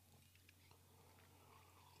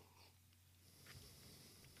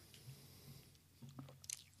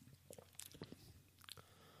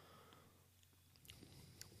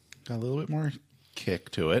 Got a little bit more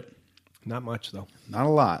kick to it. Not much, though. Not a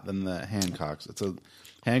lot than the Hancock's.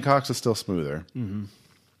 Hancock's is still smoother. Mm-hmm.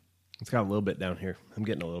 It's got a little bit down here. I'm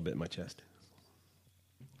getting a little bit in my chest.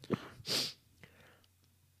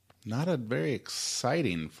 Not a very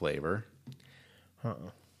exciting flavor.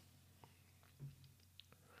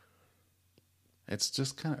 It's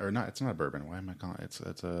just kind of, or not. It's not a bourbon. Why am I calling it?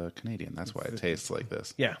 It's a Canadian. That's why it tastes like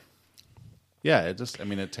this. Yeah. Yeah.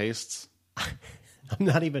 It tastes. I'm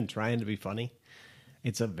not even trying to be funny.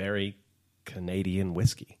 It's a very Canadian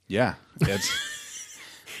whiskey. Yeah.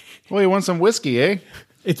 Well, you want some whiskey, eh?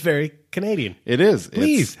 It's very Canadian. It is.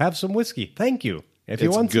 Please have some whiskey. Thank you. If you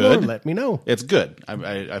It's want good. some more, let me know. It's good.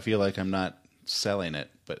 I feel like I'm not selling it,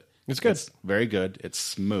 but it's good. It's very good. It's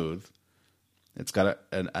smooth. It's got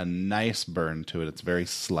a nice burn to it. It's very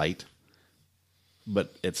slight,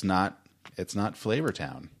 but it's not Flavor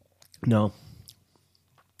Town. No.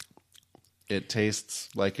 It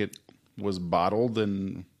tastes like it was bottled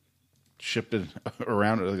and shipped it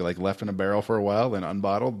around, like left in a barrel for a while, then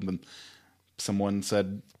unbottled, and someone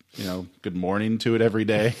said, good morning to it every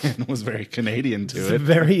day, and was very Canadian to it.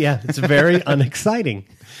 It's very unexciting.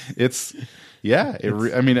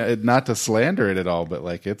 Not to slander it at all, but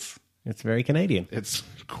It's very Canadian. it's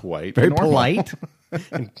quite Very normal. polite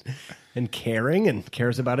and caring and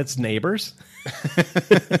cares about its neighbors.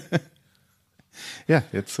 Yeah,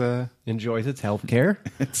 it's Enjoys its health care.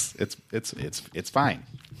 it's fine.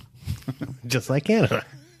 Just like Canada.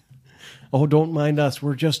 Oh, don't mind us.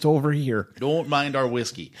 We're just over here. Don't mind our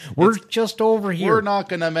whiskey. We're just over here. We're not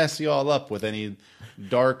going to mess you all up with any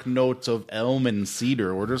dark notes of elm and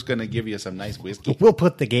cedar. We're just going to give you some nice whiskey. We'll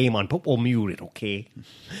put the game on, but we'll mute it, okay?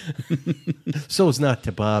 So as not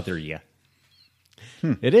to bother you.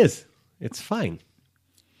 It is. It's fine.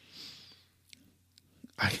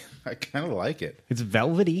 I kind of like it. It's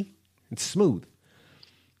velvety. It's smooth.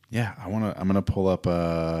 Yeah, I'm gonna pull up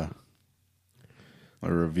a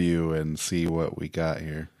review and see what we got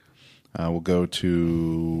here. We'll go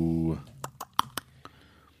to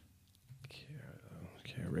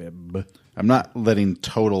Carib. I'm not letting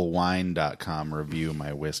TotalWine.com review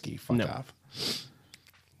my whiskey. Fuck off.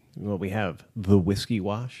 Well, we have the Whiskey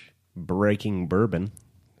Wash, Breaking Bourbon.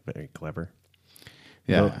 Very clever.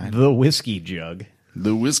 Yeah, The Whiskey Jug.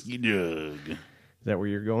 the whiskey jug. Is that where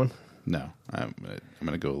you're going? No, I'm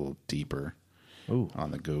gonna go a little deeper. Ooh.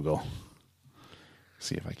 On the Google.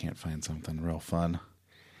 See if I can't find something real fun.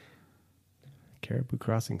 Caribou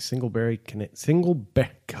Crossing single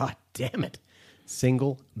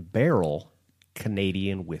barrel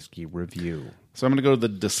Canadian whiskey review. So I'm going to go to the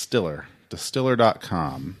distiller,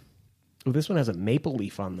 distiller.com. Oh, this one has a maple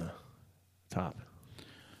leaf on the top.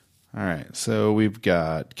 All right, so we've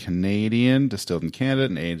got Canadian, distilled in Canada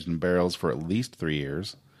and aged in barrels for at least 3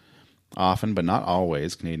 years. Often, but not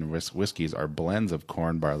always, Canadian whiskeys are blends of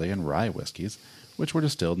corn, barley, and rye whiskeys, which were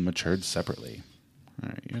distilled and matured separately. All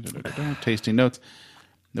right, tasting notes.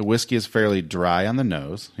 The whiskey is fairly dry on the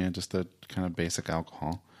nose, just the kind of basic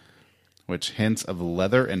alcohol, which hints of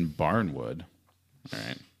leather and barnwood. All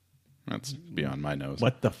right, that's beyond my nose.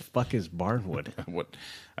 What the fuck is barnwood? What?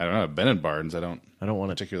 I don't know. I've been in barns. I don't want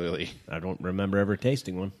to particularly. I don't remember ever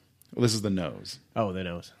tasting one. Well, this is the nose. Oh, the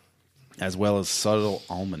nose. As well as subtle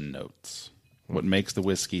almond notes. What makes the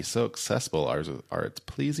whiskey so accessible are its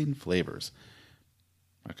pleasing flavors.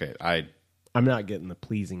 Okay, I'm not getting the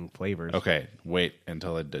pleasing flavors. Okay, wait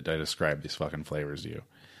until I describe these fucking flavors to you.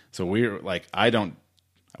 So we're like, I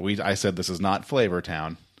said this is not Flavor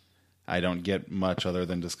Town. I don't get much other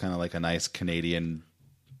than just kind of like a nice Canadian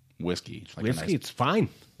whiskey. Whiskey, it's fine.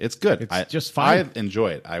 It's good. It's just fine. I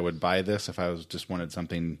enjoy it. I would buy this if I just wanted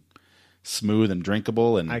something smooth and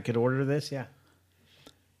drinkable. And I could order this, yeah.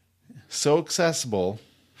 So accessible,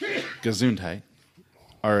 Gesundheit,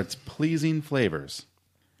 are its pleasing flavors.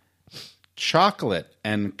 Chocolate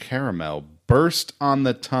and caramel burst on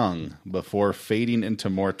the tongue before fading into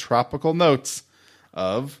more tropical notes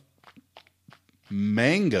of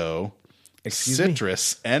mango,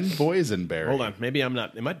 citrus, and boysenberry. Hold on. Maybe I'm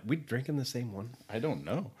not. We drinking the same one? I don't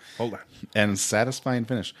know. Hold on. And satisfying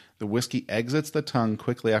finish. The whiskey exits the tongue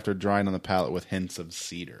quickly after drying on the palate with hints of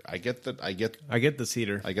cedar. I get the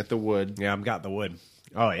cedar. I get the wood. Yeah, I've got the wood.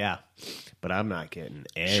 Oh, yeah. But I'm not getting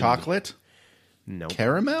any. Chocolate? No.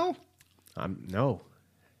 Caramel? No.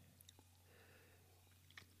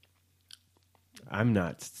 I'm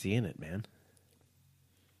not seeing it, man.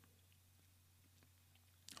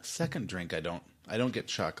 Second drink, I don't get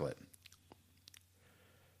chocolate.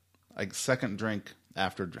 Like second drink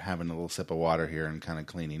after having a little sip of water here and kind of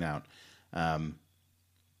cleaning out,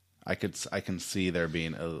 I can see there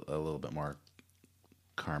being a little bit more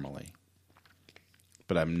caramely,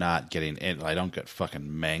 but I'm not getting it. I don't get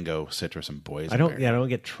fucking mango, citrus, and boysenberry. I don't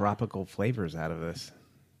get tropical flavors out of this.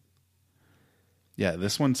 Yeah,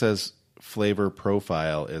 this one says flavor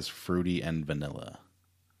profile is fruity and vanilla,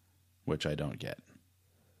 which I don't get.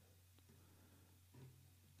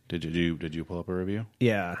 Did you pull up a review?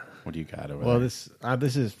 Yeah. What do you got over there? Well, this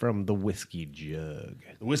is from the Whiskey Jug.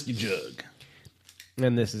 The Whiskey Jug.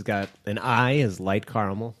 And this has got an I as light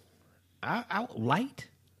caramel. Light?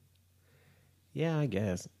 Yeah, I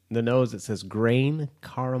guess. The nose, it says grain,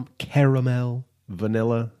 caramel,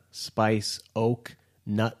 vanilla, spice, oak,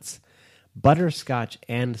 nuts, butterscotch,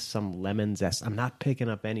 and some lemon zest. I'm not picking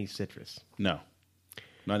up any citrus. No.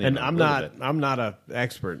 Not even And I'm not an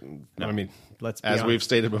expert. No. I mean, let's be As honest. we've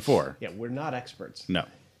stated before. Yeah, we're not experts. No.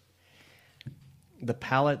 The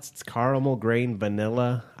palate's it's caramel, grain,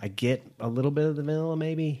 vanilla. I get a little bit of the vanilla,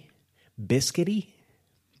 maybe. Biscuity.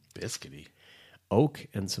 Oak,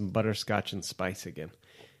 and some butterscotch and spice again.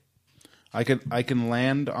 I can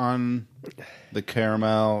land on the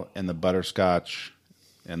caramel and the butterscotch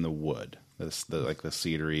and the wood. The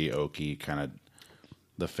cedary, oaky kind of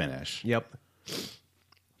the finish. Yep.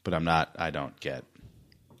 But I don't get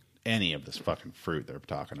any of this fucking fruit they're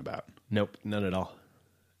talking about. Nope, none at all.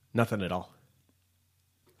 Nothing at all.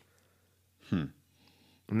 And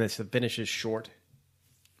the finish is short.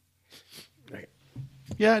 Right.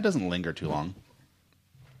 Yeah, it doesn't linger too long.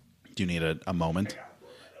 Do you need a moment?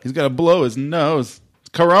 He's got to blow his nose. It's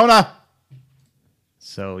Corona.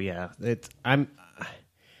 So yeah, it's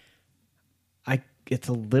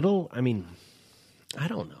a little. I mean, I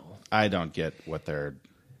don't know. I don't get what they're.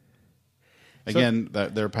 Again,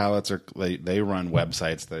 their palates are they run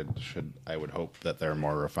websites that I would hope that they're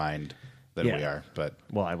more refined than we are. But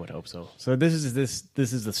well, I would hope so. So this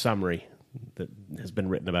is the summary that has been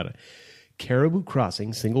written about it. Caribou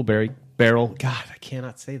Crossing single barrel. God, I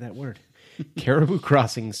cannot say that word. Caribou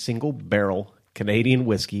Crossing single barrel Canadian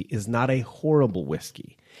whiskey is not a horrible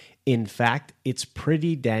whiskey. In fact, it's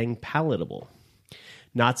pretty dang palatable.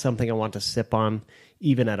 Not something I want to sip on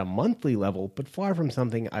even at a monthly level, but far from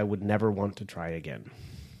something I would never want to try again.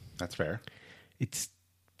 that's fair. It's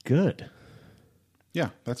good. Yeah,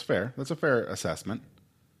 that's fair. That's a fair assessment.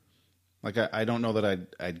 Like I don't know that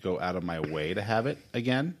I'd go out of my way to have it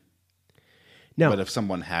again. No. But if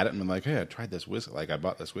someone had it and been like, "Hey, I tried this whiskey. Like I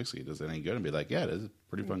bought this whiskey. Is it any good?" And be like, "Yeah, it is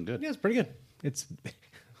pretty fun good." Yeah, it's pretty good. It's.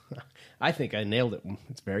 I think I nailed it.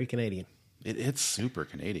 It's very Canadian. It's super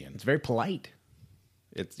Canadian. It's very polite.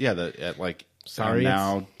 It's like Sorry, I'm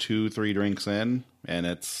now 2-3 drinks in, and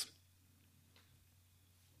it's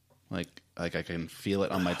like I can feel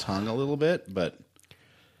it on my tongue a little bit, but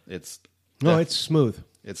it's it's smooth.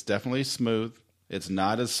 It's definitely smooth. It's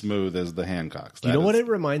not as smooth as the Hancocks. You know what it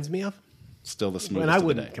reminds me of? Still the smoothest. And I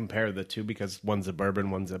wouldn't today. compare the two because one's a bourbon,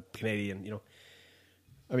 one's a Canadian. You know,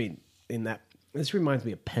 I mean, this reminds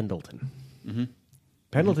me of Pendleton. Mm-hmm.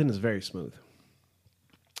 Pendleton is very smooth,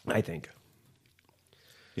 I think.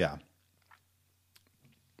 Yeah.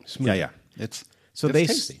 Smooth. Yeah. It's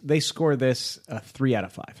tasty. they score this a 3 out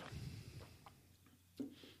of 5.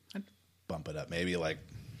 I'd bump it up maybe like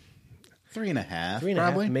 3.5. 3.5,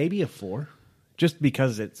 probably maybe a 4, just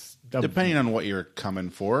because it's depending on what you're coming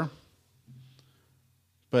for.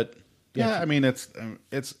 But yeah, I mean it's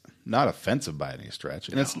not offensive by any stretch,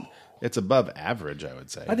 and it's above average, I would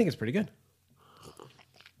say. I think it's pretty good.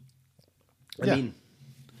 I mean,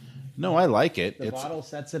 no, I like it. the bottle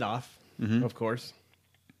sets it off, of course.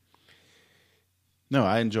 No,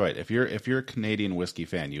 I enjoy it. If you're a Canadian whiskey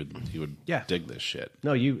fan, you would dig this shit.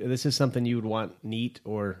 No, this is something you would want neat,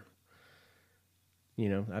 or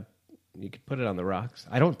you could put it on the rocks.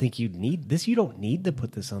 I don't think you'd need this. You don't need to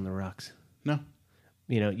put this on the rocks. No.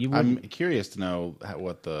 I'm curious to know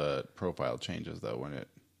what the profile changes though when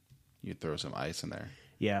you throw some ice in there.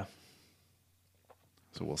 Yeah.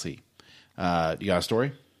 So we'll see. You got a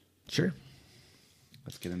story? Sure.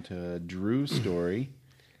 Let's get into Drew's story.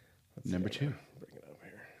 Number 2. Bring it over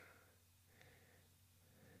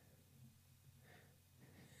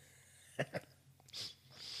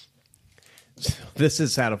here. This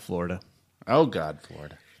is out of Florida. Oh God,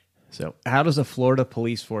 Florida. So, how does a Florida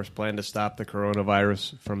police force plan to stop the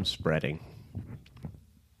coronavirus from spreading?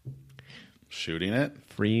 Shooting it?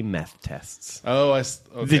 Free meth tests. Oh,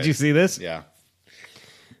 okay. Did you see this? Yeah.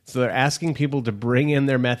 So they're asking people to bring in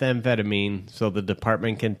their methamphetamine so the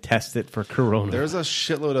department can test it for corona. There's a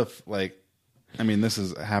shitload of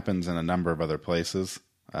this happens in a number of other places,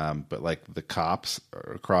 but like the cops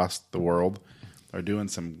across the world are doing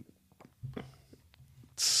some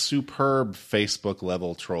superb Facebook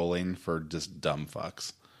level trolling for just dumb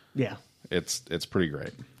fucks. Yeah. It's pretty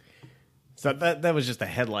great. So that was just a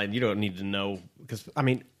headline. You don't need to know because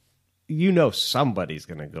somebody's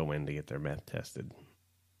going to go in to get their meth tested.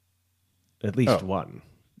 At least one.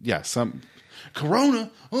 Yeah, some Corona.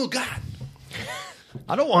 Oh God,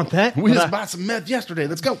 I don't want that. we just bought some meth yesterday.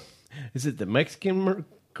 Let's go. Is it the Mexican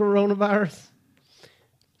coronavirus?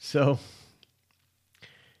 So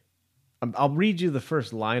I'll read you the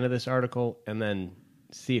first line of this article and then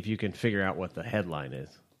see if you can figure out what the headline is.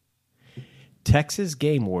 Texas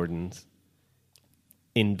game wardens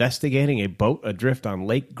investigating a boat adrift on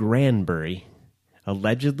Lake Granbury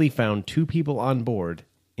allegedly found 2 people on board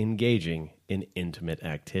engaging in intimate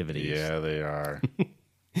activities. Yeah, they are.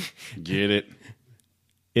 Get it?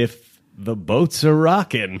 If the boats are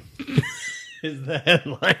rocking, is the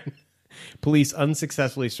headline. Police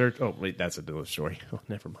unsuccessfully searched. Oh, wait, that's another story. Oh,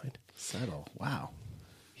 never mind. Settle. Wow.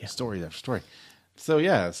 Yeah. Story after story. So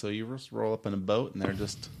you just roll up in a boat and they're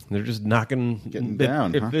just getting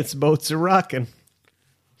down. If its boats are rocking,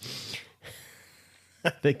 I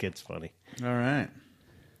think it's funny. All right.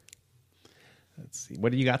 Let's see.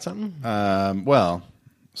 What do you got? Something? Well,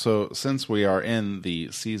 so since we are in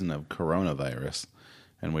the season of coronavirus,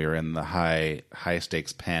 and we are in the high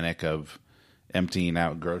stakes panic of emptying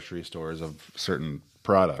out grocery stores of certain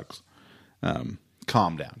products,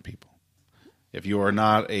 calm down, people. If you are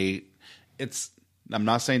not I'm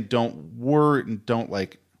not saying don't worry, don't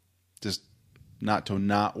just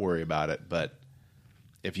not worry about it, but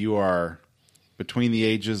if you are between the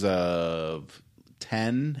ages of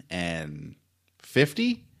 10 and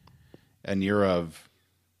 50 and you're of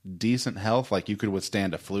decent health, like you could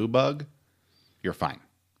withstand a flu bug, you're fine.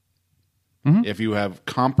 Mm-hmm. If you have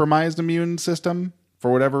compromised immune system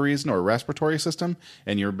for whatever reason or respiratory system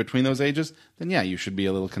and you're between those ages, then yeah, you should be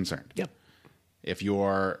a little concerned. Yep. If you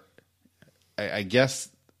are, I guess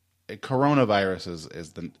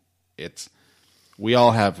coronavirus we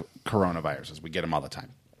all have coronaviruses. We get them all the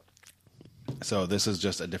time. So this is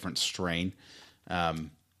just a different strain.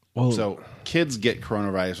 So kids get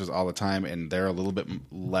coronaviruses all the time, and they're a little bit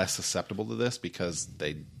less susceptible to this because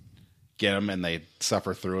they get them and they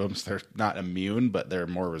suffer through them. So they're not immune, but they're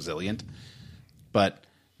more resilient. But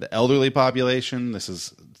the elderly population, this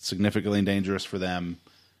is significantly dangerous for them.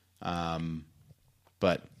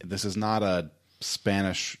 But this is not a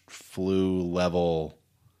Spanish flu level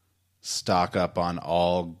stock up on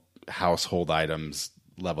all household items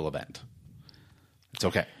level event. It's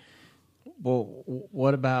okay. Well,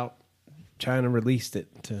 what about China released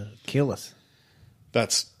it to kill us?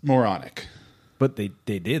 That's moronic. But they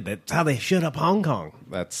did. That's how they shut up Hong Kong.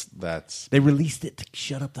 That's They released it to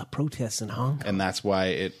shut up the protests in Hong Kong. And that's why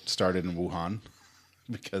it started in Wuhan,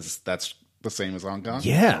 because that's the same as Hong Kong?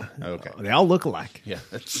 Yeah. Okay. They all look alike. Yeah.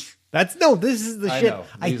 This is the shit.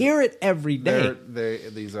 I hear it every day.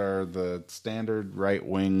 These are the standard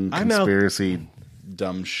right-wing conspiracy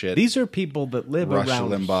dumb shit. These are people that live Rush around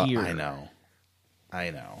Limbaugh. here. I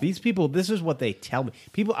know. These people, this is what they tell me.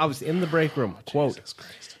 People, I was in the break room, quote, Jesus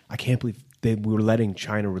Christ. I can't believe they were letting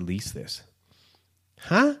China release this.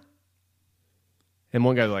 Huh? And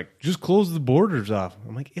one guy's like, just close the borders off.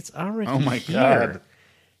 I'm like, it's already Oh my here. God.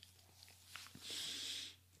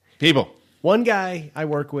 People. One guy I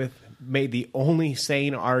work with made the only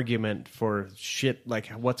sane argument for shit like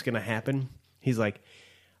what's going to happen. He's like,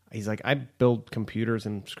 I build computers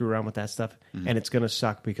and screw around with that stuff, and it's going to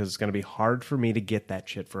suck because it's going to be hard for me to get that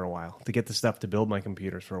shit for a while, to get the stuff to build my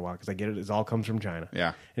computers for a while, because I get it. It all comes from China. Yeah.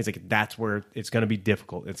 And he's like, that's where it's going to be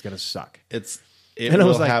difficult. It's going to suck. It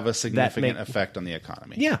will have a significant effect on the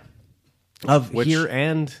economy. Yeah. Here,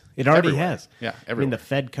 and it already everywhere. has. Yeah, everywhere. I mean, the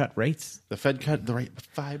Fed cut rates. The Fed cut the rate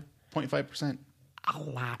 5.5%. A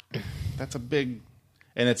lot. That's a big...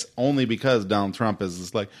 And it's only because Donald Trump is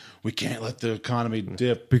just like, we can't let the economy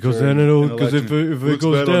dip. Because then because if it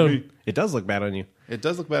goes down, it does look bad on you. It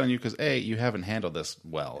does look bad on you because, A, you haven't handled this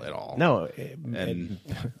well at all. No. And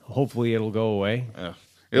hopefully it'll go away.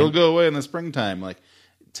 It'll go away in the springtime. Like,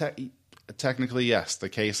 technically, yes,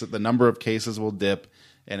 the number of cases will dip,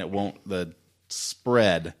 and it won't, the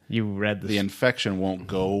spread, you read the infection won't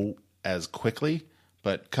go as quickly.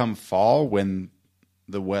 But come fall, when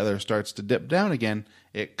the weather starts to dip down again,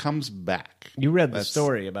 it comes back. You read the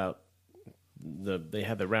story about they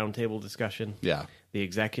had the roundtable discussion. Yeah. The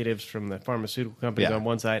executives from the pharmaceutical companies on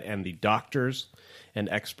one side and the doctors and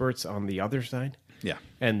experts on the other side. Yeah.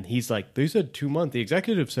 And he's like, they said 2 months. The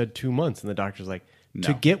executive said 2 months. And the doctor's like,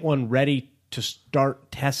 to get one ready to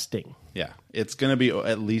start testing. Yeah. It's going to be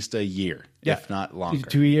at least a year, if not longer.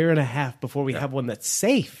 To a year and a half before we have one that's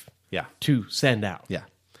safe to send out. Yeah.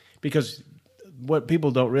 Because what people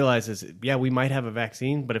don't realize is, we might have a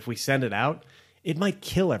vaccine, but if we send it out, it might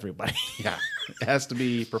kill everybody. Yeah. It has to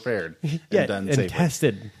be prepared and done and safely.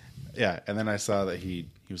 tested. Yeah, and then I saw that he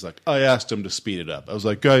was like, I asked him to speed it up. I was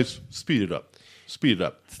like, guys, speed it up. Speed it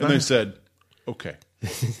up. And they said, okay.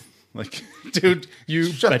 Like, dude,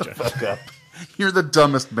 you shut the fuck up. You're the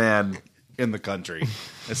dumbest man in the country.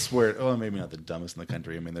 I swear. Oh, maybe not the dumbest in the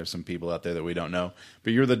country. I mean, there's some people out there that we don't know.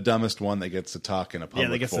 But you're the dumbest one that gets to talk in a public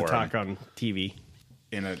forum. Yeah, that gets to talk on TV.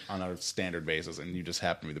 On a standard basis, and you just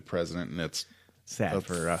happen to be the president, and it's sad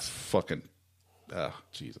for us. Fucking,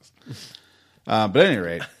 Jesus. But at any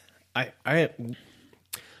rate, I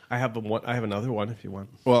have another one if you want.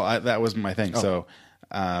 Well, that was my thing. So,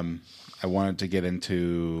 I wanted to get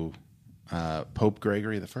into Pope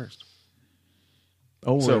Gregory the First.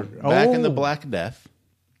 Back in the Black Death,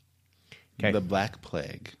 the Black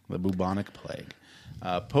Plague, the bubonic plague,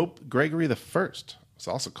 Pope Gregory the First. It's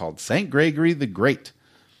also called Saint Gregory the Great.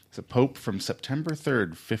 He's a pope from September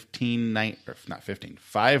 3rd,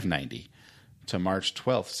 590 to March 12th,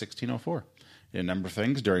 1604. He did a number of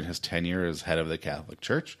things during his tenure as head of the Catholic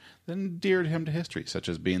Church that endeared him to history, such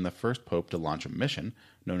as being the first pope to launch a mission,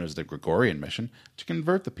 known as the Gregorian Mission, to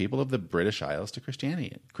convert the people of the British Isles to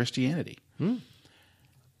Christianity.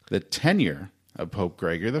 The tenure of Pope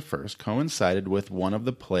Gregory I coincided with one of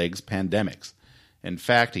the plague's pandemics. In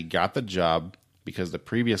fact, he got the job because the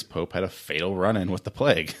previous pope had a fatal run-in with the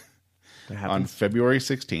plague. On February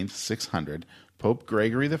 16th, 600, Pope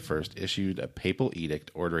Gregory I issued a papal edict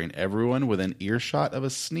ordering everyone within earshot of a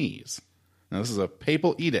sneeze. Now, this is a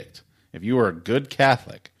papal edict. If you are a good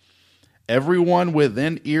Catholic, everyone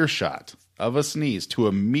within earshot of a sneeze to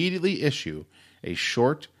immediately issue a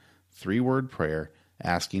short 3-word prayer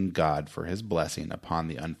asking God for his blessing upon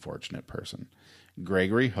the unfortunate person.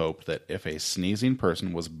 Gregory hoped that if a sneezing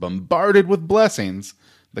person was bombarded with blessings,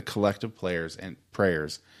 the collective prayers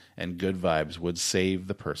and good vibes would save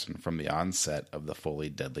the person from the onset of the fully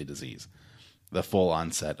deadly disease. The full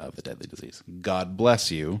onset of the deadly disease. God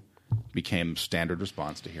bless you became standard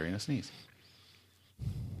response to hearing a sneeze.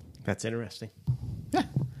 That's interesting. Yeah.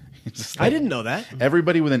 I didn't know that.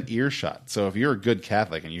 Everybody within earshot. So if you're a good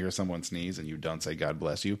Catholic and you hear someone sneeze and you don't say God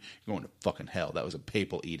bless you, you're going to fucking hell. That was a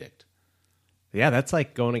papal edict. Yeah, that's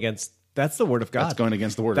like going against. That's the word of God. That's going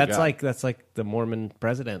against the word of God. That's like the Mormon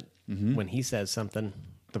president when he says something.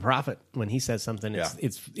 The prophet when he says something.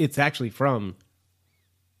 It's actually from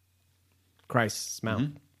Christ's mouth.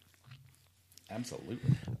 Absolutely.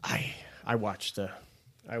 I watched the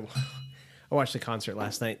concert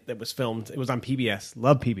last night that was filmed. It was on PBS.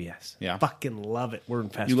 Love PBS. Yeah, fucking love it. We're in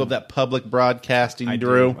festival. You love that public broadcasting,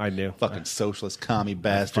 Drew? I do. Fucking socialist commie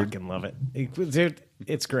bastard. I fucking love it.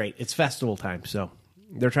 It's great. It's festival time, so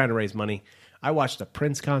they're trying to raise money. I watched a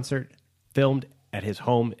Prince concert filmed at his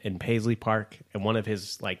home in Paisley Park and one of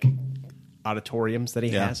his auditoriums that he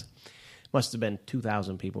has. Must have been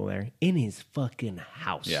 2,000 people there in his fucking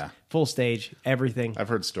house. Yeah. Full stage, everything. I've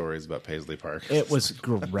heard stories about Paisley Park. It was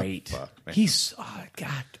great. Fuck, He's,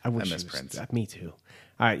 God, I miss Prince. Me too.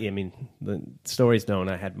 I mean, the story's known.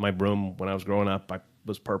 I had my room when I was growing up. I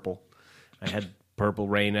was purple. I had Purple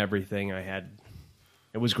Rain, everything.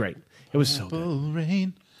 It was great. It was so good.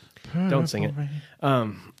 Rain, don't sing it.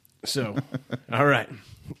 All right.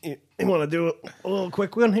 You want to do a little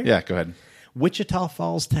quick one here? Yeah, go ahead. Wichita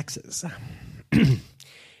Falls, Texas.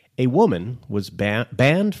 A woman was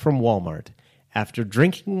banned from Walmart after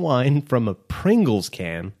drinking wine from a Pringles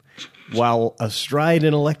can while astride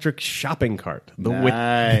an electric shopping cart.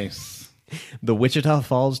 Nice. The Wichita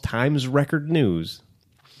Falls Times Record News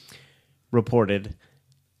reported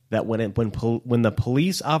that when the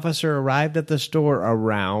police officer arrived at the store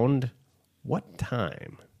around what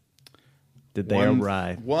time did they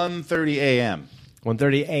arrive? 1:30 a.m.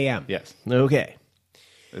 1:30 a.m. Yes. Okay.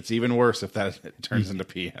 It's even worse if that turns into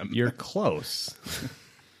p.m. You're close.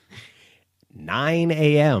 9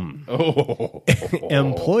 a.m. Oh.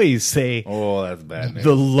 Employees say that's bad news.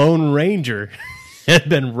 The Lone Ranger had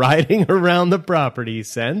been riding around the property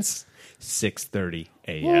since 6:30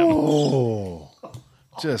 a.m. Oh.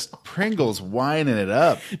 Just Pringles whining it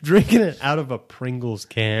up. Drinking it out of a Pringles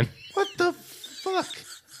can. What the fuck?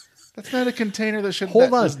 That's not a container that should hold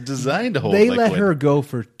on. Was designed to hold They liquid. let her go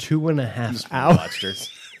for 2.5 hours.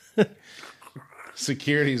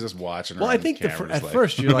 Security's just watching her. Well, I think at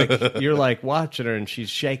first you're like watching her and she's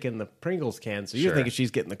shaking the Pringles can, so you're thinking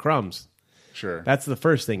she's getting the crumbs. Sure. That's the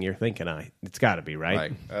first thing you're thinking. It's got to be, right?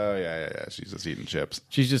 Like, oh yeah. She's just eating chips.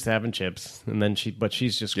 She's just having chips, and then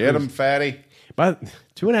she's just get them, fatty. But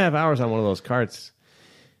 2.5 hours on one of those carts,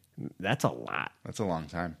 that's a lot. That's a long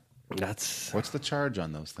time. What's the charge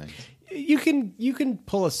on those things? You can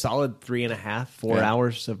pull a solid 3.5, 4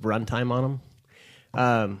 hours of runtime on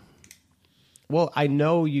them. Well, I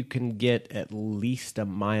know you can get at least 1.5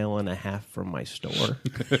 miles from my store.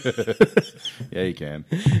 Yeah, you can.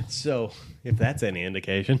 So, if that's any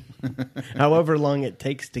indication. However long it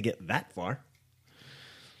takes to get that far.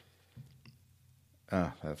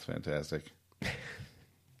 Oh, that's fantastic.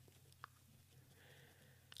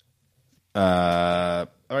 All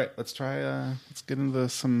right, let's try. Let's get into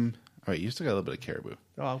some. All right, you still got a little bit of caribou.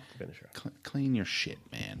 Oh, I'll finish her. Clean your shit,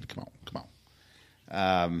 man. Come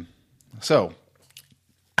on. So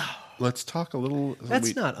let's talk a little.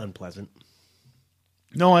 That's not unpleasant.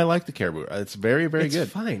 No, I like the caribou. It's very, very good.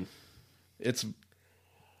 It's fine. It's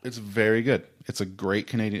very good. It's a great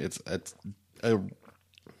Canadian. It's a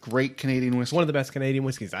great Canadian whiskey. One of the best Canadian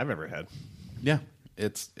whiskeys I've ever had. Yeah,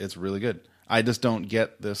 it's really good. I just don't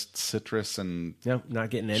get this citrus and not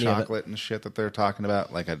getting any chocolate of it. and shit that they're talking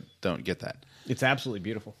about. Like, I don't get that. It's absolutely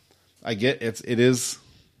beautiful. I get it is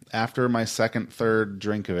after my second, third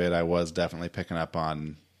drink of it, I was definitely picking up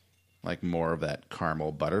on like more of that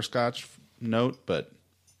caramel butterscotch note, but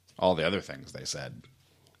all the other things they said,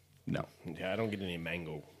 no. Yeah, I don't get any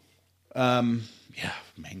mango. Yeah,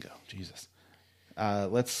 mango, Jesus.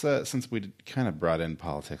 Let's since we kind of brought in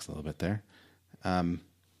politics a little bit there.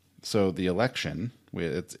 So the election,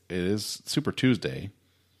 it is Super Tuesday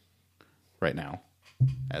right now,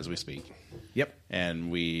 as we speak. Yep.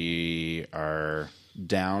 And we are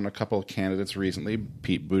down a couple of candidates recently.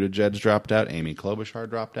 Pete Buttigieg dropped out. Amy Klobuchar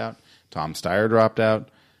dropped out. Tom Steyer dropped out.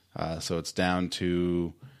 So it's down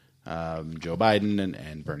to Joe Biden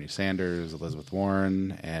and Bernie Sanders, Elizabeth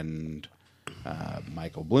Warren, and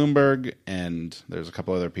Michael Bloomberg. And there's a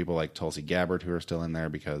couple other people like Tulsi Gabbard who are still in there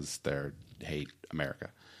because they hate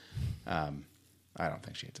America. I don't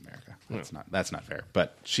think she hates America. That's not fair.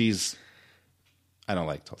 But I don't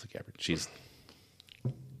like Tulsi Gabbard. She's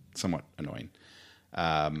somewhat annoying.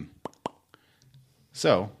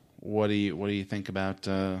 So what do you think about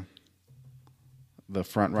the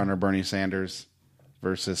front runner Bernie Sanders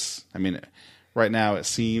versus? I mean, right now it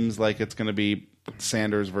seems like it's going to be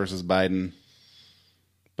Sanders versus Biden,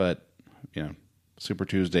 but Super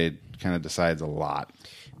Tuesday kind of decides a lot.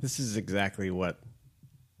 This is exactly what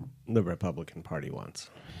the Republican Party wants.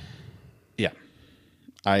 Yeah.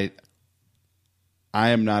 I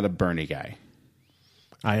am not a Bernie guy.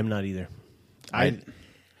 I am not either. I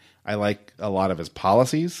like a lot of his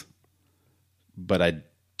policies, but I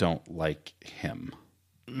don't like him.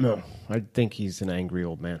 No, I think he's an angry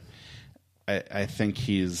old man. I think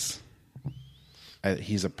he's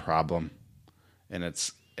a problem, and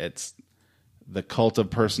it's the cult of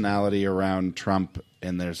personality around Trump,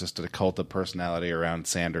 and there's just a cult of personality around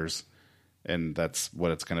Sanders, and that's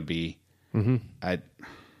what it's going to be. Mm-hmm.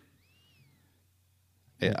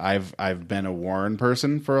 I've been a Warren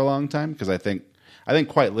person for a long time because I think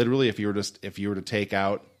quite literally if you were to take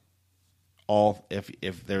out all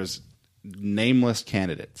if there's nameless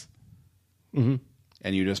candidates, mm-hmm.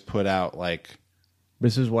 and you just put out like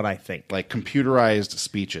this is what I think, like computerized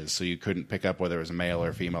speeches, so you couldn't pick up whether it was a male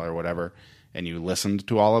or female or whatever, and you listened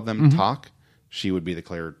to all of them mm-hmm. talk, she would be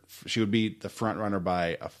the front runner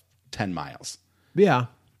by 10 miles. Yeah.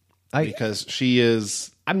 Because she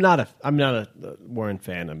is. I'm not a Warren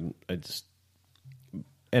fan. And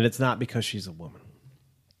it's not because she's a woman.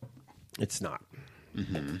 It's not.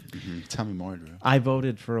 Mm-hmm, mm-hmm. Tell me more, Drew. I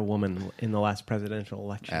voted for a woman in the last presidential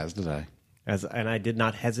election. As did I. And I did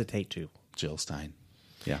not hesitate to. Jill Stein.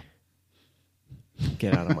 Yeah.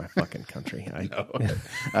 Get out of my fucking country.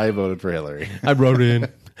 I voted for Hillary. I wrote in.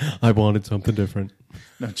 I wanted something different.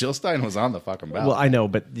 No, Jill Stein was on the fucking ballot. Well, I know,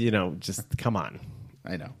 but just come on.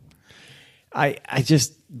 I know. I'm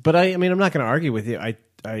not going to argue with you. I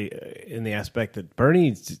in the aspect that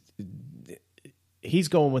he's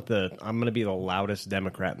going with I'm going to be the loudest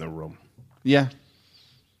Democrat in the room. Yeah.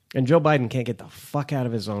 And Joe Biden can't get the fuck out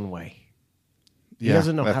of his own way. He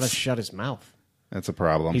doesn't know how to shut his mouth. That's a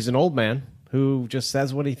problem. He's an old man who just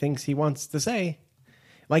says what he thinks he wants to say.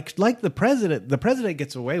 Like the president. The president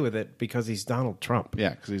gets away with it because he's Donald Trump. Yeah,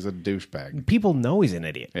 because he's a douchebag. People know he's an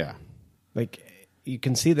idiot. Yeah. Like, you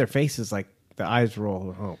can see their faces, like, the eyes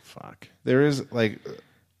roll. Oh, fuck. There is, like,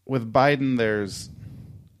 with Biden,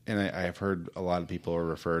 and I've heard a lot of people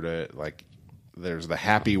refer to it, like, there's the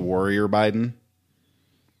happy warrior Biden.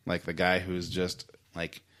 Like, the guy who's just,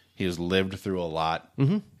 like, he's lived through a lot,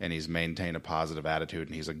 mm-hmm. and he's maintained a positive attitude,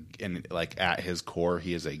 and at his core,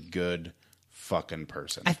 he is a good fucking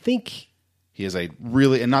person. I think he is a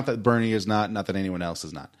really, and not that Bernie is not that anyone else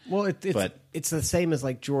is not. Well, it's the same as,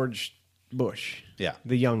 like, George Bush. Yeah.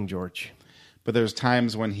 The young George. But there's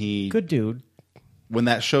times when good dude. When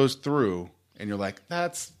that shows through, and you're like,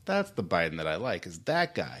 that's the Biden that I like, is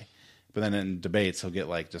that guy. But then in debates, he'll get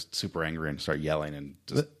like just super angry and start yelling and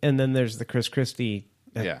just. And then there's the Chris Christie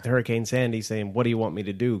at Yeah. Hurricane Sandy saying, "What do you want me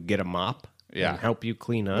to do? Get a mop? Yeah. And help you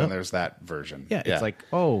clean up?" And there's that version. Yeah, it's like,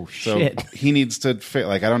 oh So shit. he needs to fit.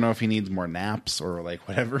 Like I don't know if he needs more naps or like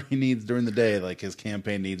whatever he needs during the day. Like his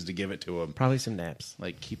campaign needs to give it to him. Probably some naps.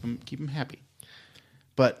 Like keep him happy.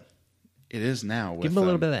 But it is now. With, Give him a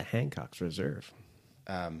little bit of that Hancock's Reserve.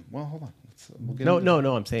 Well, hold on. We'll get No, into no,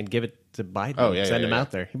 no. I'm saying give it to Biden. Oh, yeah, Send yeah, him yeah.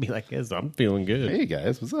 out there. He'd be like, yes, I'm feeling good. Hey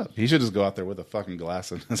guys, what's up? He should just go out there with a fucking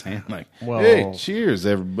glass in his hand, like, Well- hey, cheers,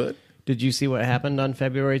 everybody. Did you see what happened on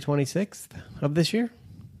February 26th of this year?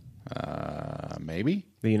 Maybe.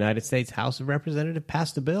 The United States House of Representatives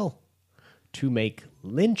passed a bill to make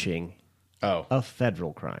lynching Oh, a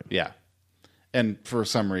federal crime. yeah. And for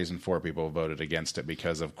some reason, 4 people voted against it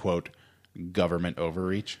because of quote government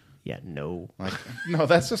overreach. Yeah, no. Like, no,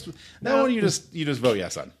 that's just that one. You just vote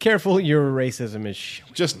yes on. Careful, your racism is.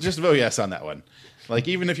 Just vote yes on that one. Like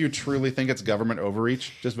even if you truly think it's government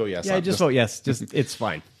overreach, just vote yes. Yeah, on. just vote yes. Just it's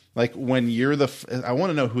fine. Like when you're I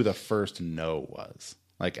want to know who the first no was.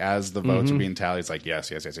 Like as the votes are being tallied, it's like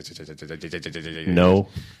yes. No.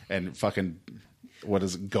 And fucking what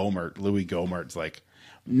is it? Louis Gohmert's like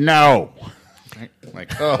no.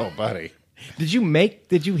 Like oh buddy. Did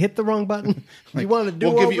you hit the wrong button? You want to do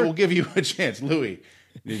We'll give you a chance, Louis.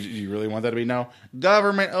 Did you really want that to be no?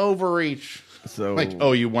 Government overreach. So Like,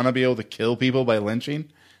 oh, you want to be able to kill people by lynching?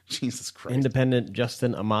 Jesus Christ. Independent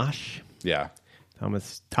Justin Amash, Yeah.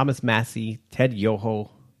 Thomas Massey, Ted Yoho.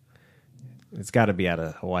 It's got to be out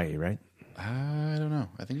of Hawaii, right? I don't know.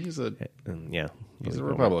 I think he's a Yeah,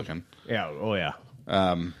 Republican. Yeah. Oh yeah.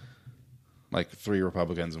 Like 3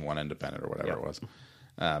 Republicans and 1 independent or whatever it was.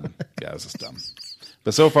 Yeah, it was just dumb.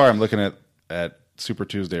 But so far, I'm looking at Super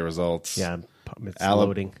Tuesday results. Yeah, it's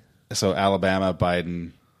loading. So Alabama,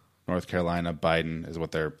 Biden. North Carolina, Biden is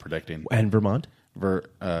what they're predicting. And Vermont?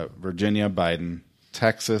 Virginia, Biden.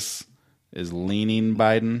 Texas is leaning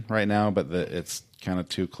Biden right now, but it's kind of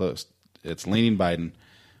too close. It's leaning Biden.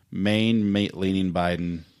 Maine, leaning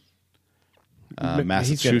Biden.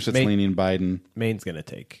 Massachusetts, leaning Biden. Maine's going to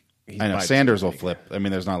take. I know. Sanders will flip. I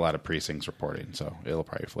mean, there's not a lot of precincts reporting, so it'll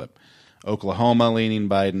probably flip. Oklahoma, leaning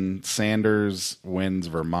Biden. Sanders wins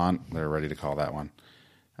Vermont. They're ready to call that one.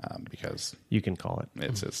 Because you can call it.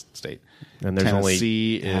 It's his state. And there's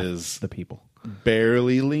Tennessee only is the people.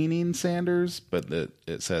 Barely leaning Sanders, but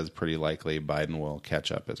it says pretty likely Biden will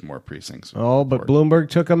catch up as more precincts. Oh, but Bloomberg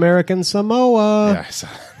took American Samoa. Yeah, I saw.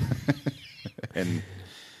 And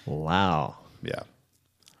wow. Yeah.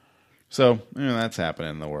 So that's happening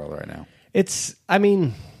in the world right now. I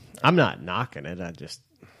mean, I'm not knocking it.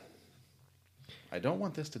 I don't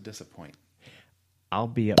want this to disappoint. I'll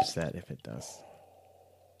be upset if it does.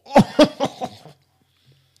 Did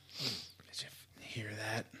you hear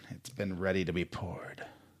that? It's been ready to be poured.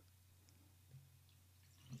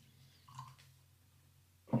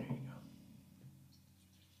 There you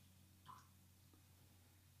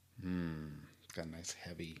go. It's got a nice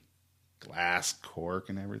heavy glass cork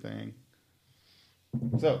and everything.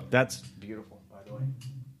 So That's beautiful, by the way.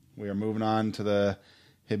 we are moving on to the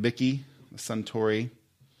Hibiki, the Suntory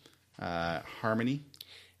Harmony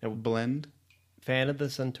blend. Fan of the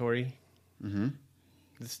Suntory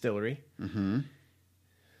distillery.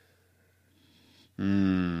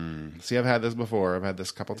 See, I've had this before. I've had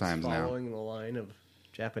this a couple times now. Following the line of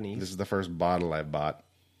Japanese. This is the first bottle I've bought.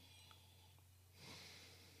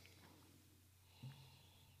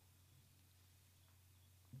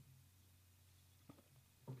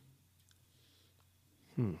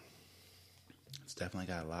 It's definitely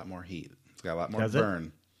got a lot more heat. It's got a lot more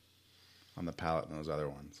burn on the palate than those other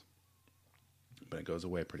ones. But it goes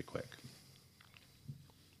away pretty quick.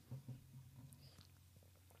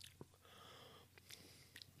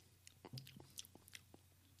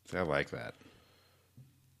 See, I like that.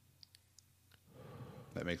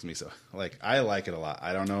 That makes me so... I like it a lot.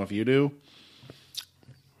 I don't know if you do.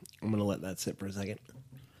 I'm going to let that sit for a second.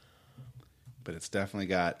 But it's definitely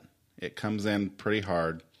got... It comes in pretty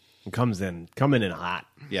hard. It coming in hot.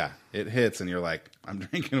 Yeah, it hits and you're like, I'm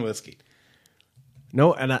drinking whiskey.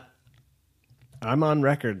 No, and I'm on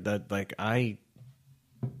record that I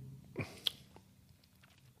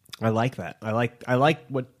like that. I like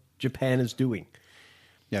what Japan is doing.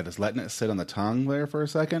 Yeah, just letting it sit on the tongue there for a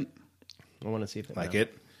second. I want to see if it Like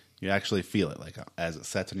it, you actually feel it. Like as it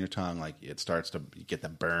sets on your tongue, like it starts to you get the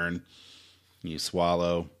burn. You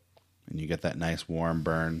swallow, and you get that nice warm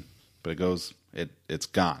burn. But it's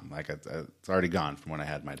gone. Like it's already gone from when I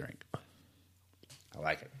had my drink. I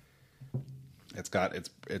like it.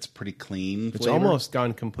 It's pretty clean. It's flavor. almost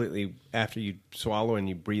gone completely after you swallow and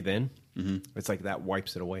you breathe in. Mm-hmm. It's like that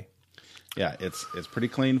wipes it away. Yeah, it's pretty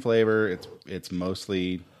clean flavor. It's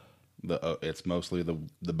mostly the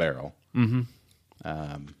barrel. Mm-hmm.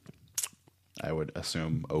 I would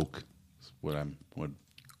assume oak is what would.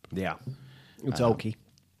 Yeah, it's oaky.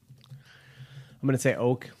 I'm going to say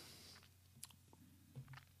oak.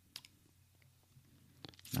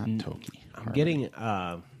 Not Toki. I'm getting.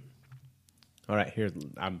 All right, here.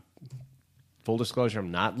 I'm full disclosure.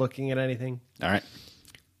 I'm not looking at anything. All right.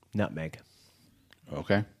 Nutmeg.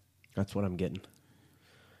 Okay. That's what I'm getting.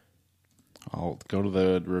 I'll go to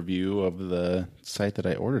the review of the site that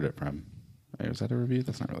I ordered it from. Wait, was that a review?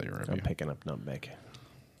 That's not really a review. I'm picking up nutmeg.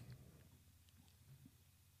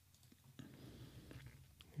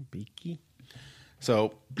 Hibiki.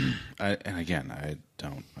 So, and again, I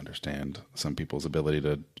don't understand some people's ability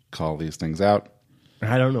to call these things out.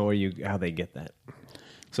 I don't know how they get that.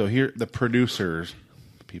 So here, the producers,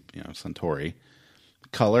 people, Suntory,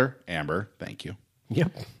 color amber. Thank you.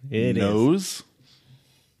 Yep, it is. Nose.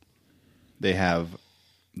 They have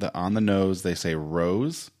on the nose. They say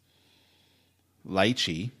rose,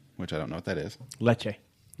 lychee, which I don't know what that is. Leche.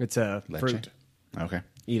 It's a Leche. fruit. Okay,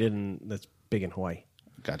 Eat it that's big in Hawaii.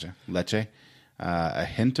 gotcha. Leche. A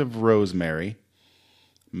hint of rosemary,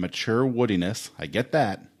 mature woodiness. I get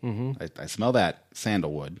that. Mm-hmm. I smell that.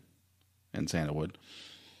 Sandalwood.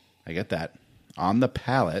 I get that. On the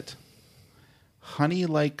palate,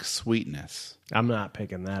 honey-like sweetness. I'm not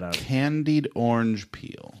picking that up. Candied orange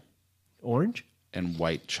peel. Orange? And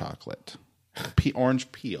white chocolate.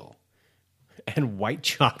 Orange peel. And white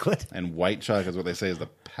chocolate? And white chocolate is what they say is the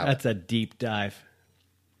palate. That's a deep dive.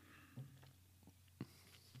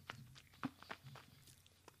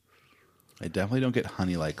 I definitely don't get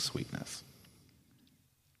honey-like sweetness.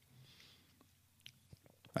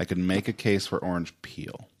 I could make a case for orange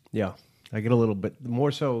peel. Yeah. I get a little bit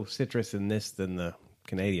more so citrus in this than the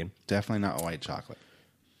Canadian. Definitely not white chocolate.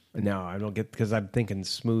 No, I don't get, because I'm thinking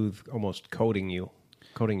smooth, almost coating your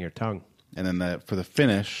tongue. And then for the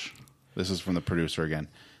finish, this is from the producer again.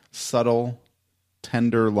 Subtle,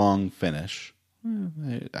 tender, long finish.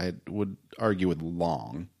 I would argue with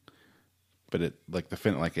long, but it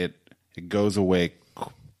goes away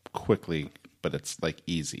quickly, but it's like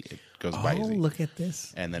easy. It goes by easy. Oh, look at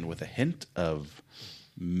this! And then with a hint of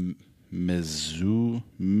Mizunara,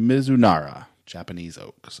 Japanese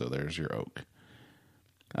oak. So there's your oak.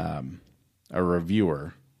 A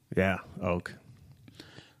reviewer. Yeah, oak.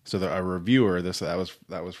 So a reviewer, that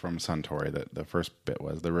was from Suntory. The first bit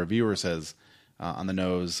was the reviewer says on the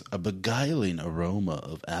nose, a beguiling aroma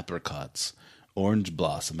of apricots, orange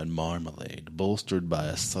blossom, and marmalade, bolstered by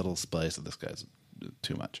a subtle spice. This guy's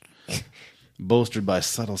too much. Bolstered by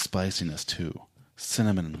subtle spiciness too.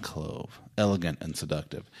 Cinnamon and clove, elegant and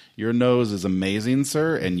seductive. Your nose is amazing,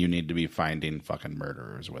 sir, and you need to be finding fucking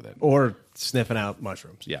murderers with it, or sniffing out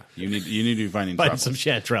mushrooms. Yeah, you need to be finding some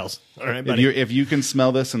chanterelles. All right, buddy. If you can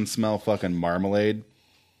smell this and smell fucking marmalade,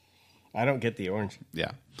 I don't get the orange.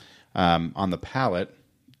 Yeah. On the palate,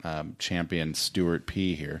 champion Stuart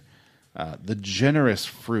P here. The generous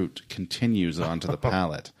fruit continues onto the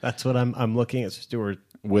palate. That's what I'm looking at, Stuart.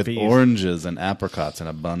 With P's. Oranges and apricots in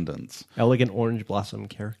abundance. Elegant orange blossom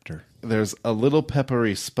character. There's a little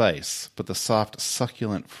peppery spice, but the soft,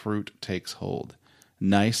 succulent fruit takes hold.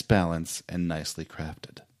 Nice balance and nicely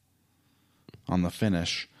crafted. On the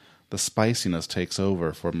finish, the spiciness takes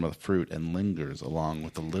over from the fruit and lingers along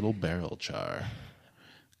with a little barrel char.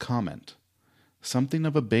 Comment. Something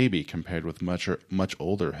of a baby compared with much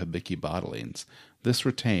older Hibiki bottlings. This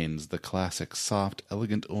retains the classic soft,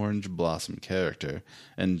 elegant orange blossom character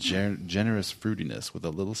and generous fruitiness with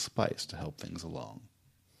a little spice to help things along.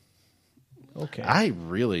 Okay. I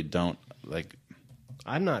really don't like.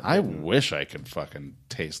 I'm not. I wish I could fucking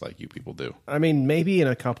taste like you people do. I mean, maybe in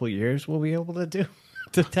a couple of years we'll be able to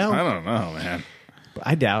tell. I don't know, man. But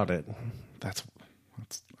I doubt it. That's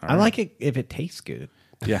I like it if it tastes good.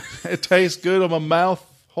 Yeah, it tastes good on my mouth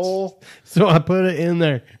hole. So I put it in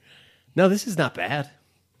there. No, this is not bad.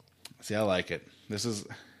 See, I like it. This is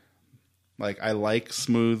I like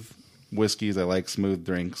smooth whiskeys. I like smooth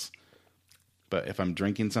drinks. But if I'm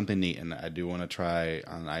drinking something neat, and I do want to try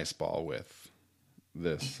on an ice ball with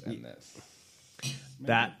this and this.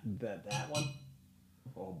 That one?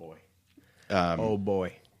 Oh, boy. Oh,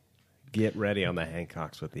 boy. Get ready on the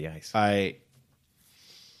Hancocks with the ice. I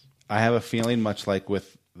have a feeling much like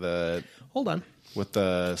with the... Hold on. With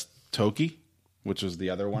the Toki, which was the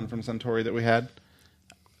other one from Suntory that we had,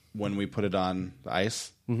 when we put it on the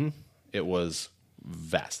ice, it was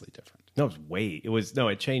vastly different. No,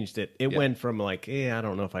 it changed it. It went from I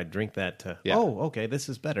don't know if I drink that to, oh, okay, this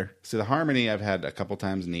is better. See, the Harmony I've had a couple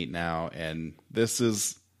times neat now, and this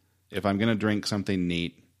is, if I'm going to drink something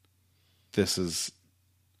neat, this is,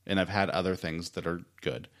 and I've had other things that are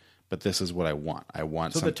good, but this is what I want. I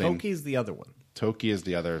want something. So the Toki is the other one. Toki is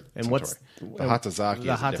the other. And what's the Hatazaki?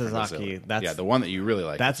 The is a different Hatazaki. distillery. That's, yeah, the one that you really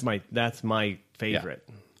like. That's my favorite.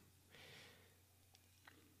 Yeah.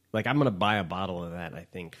 Like I'm gonna buy a bottle of that. I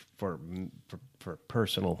think for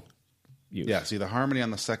personal use. Yeah. See the Harmony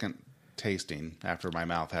on the second tasting after my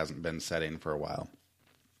mouth hasn't been setting for a while.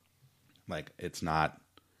 Like it's not.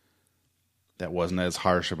 That wasn't as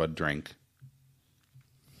harsh of a drink.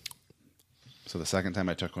 So the second time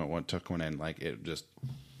I took one in, like it just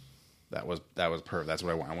that was perfect. That's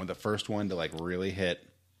what I want. I want the first one to like really hit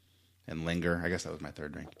and linger. I guess that was my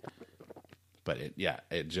third drink. But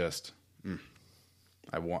it just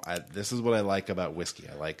this is what I like about whiskey.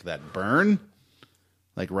 I like that burn.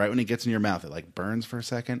 Like right when it gets in your mouth, it like burns for a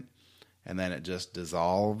second and then it just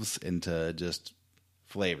dissolves into just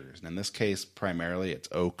flavors. And in this case, primarily it's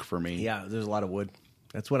oak for me. Yeah, there's a lot of wood.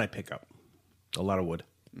 That's what I pick up. A lot of wood.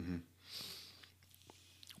 Mm-hmm.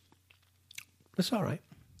 It's all right.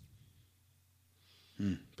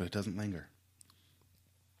 But it doesn't linger.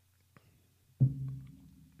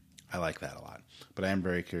 I like that a lot. But I am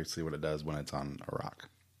very curious to see what it does when it's on a rock.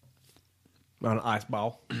 On an ice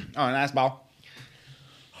ball. Oh, an ice ball.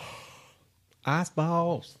 Ice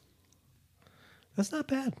balls. That's not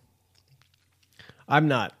bad. I'm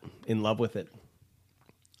not in love with it.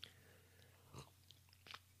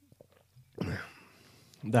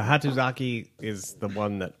 The Hatazaki is the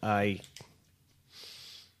one that I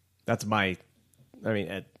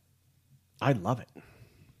love it.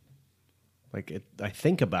 Like I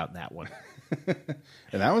think about that one.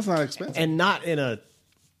 And that was not expensive. And not in a,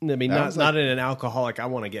 not in an alcoholic, I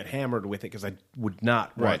want to get hammered with it because I would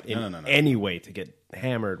not want in any way to get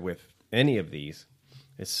hammered with any of these.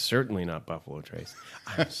 It's certainly not Buffalo Trace.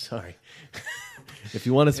 I'm sorry. If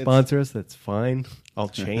you want to sponsor us, that's fine. I'll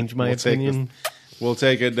change my opinion. We'll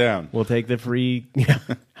take it down. We'll take the free. Yeah.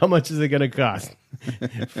 How much is it going to cost?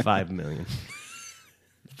 $5 million.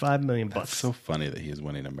 $5 million bucks. That's so funny that he's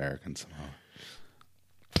winning American somehow.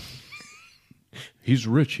 He's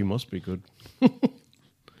rich. He must be good.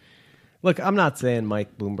 Look, I'm not saying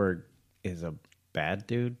Mike Bloomberg is a bad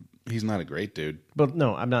dude. He's not a great dude. But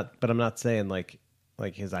no, I'm not. But I'm not saying like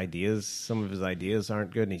his ideas. Some of his ideas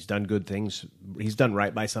aren't good, and he's done good things. He's done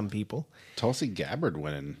right by some people. Tulsi Gabbard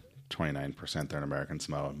winning 29% there in American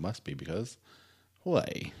Samoa. It must be because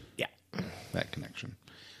Hawaii. Yeah, that connection.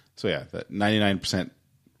 So yeah, that 99%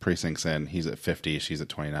 precincts in. He's at 50. She's at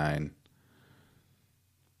 29.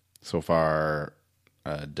 So far,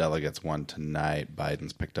 delegates won tonight.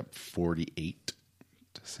 Biden's picked up 48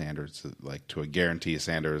 to Sanders, like to a guarantee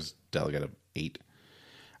Sanders delegate of 8.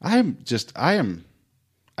 I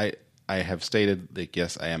have stated that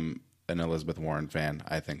yes, I am an Elizabeth Warren fan.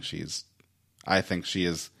 I think she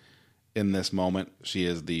is in this moment. She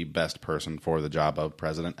is the best person for the job of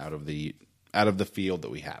president out of the field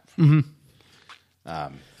that we have. Mm-hmm.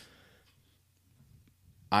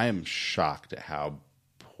 I am shocked at how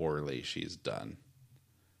poorly she's done.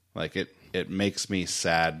 Like it makes me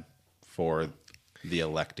sad for the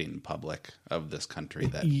electing public of this country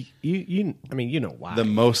that you why.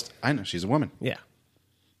 I know she's a woman. Yeah.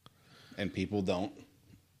 And people don't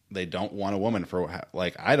want a woman for,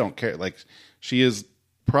 like, I don't care. Like, she is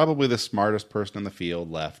probably the smartest person in the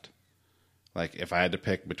field left. Like, if I had to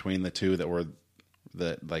pick between the two that were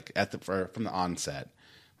from the onset,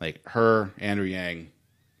 like her, Andrew Yang,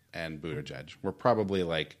 and Buttigieg were probably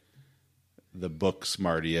like the book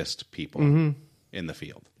smartest people in the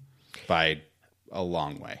field by a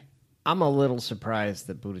long way. I'm a little surprised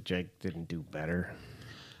that Buttigieg didn't do better.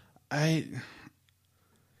 I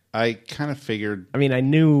kind of figured. I mean,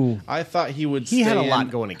 I thought he would. He had a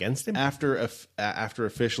lot going against him after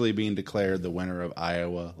officially being declared the winner of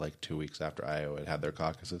Iowa, like 2 weeks after Iowa had their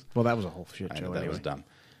caucuses. Well, that was a whole shit show. That was dumb.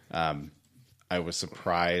 I was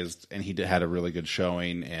surprised, and he had a really good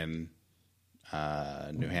showing in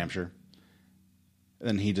New Hampshire.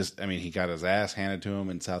 And then he got his ass handed to him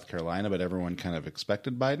in South Carolina, but everyone kind of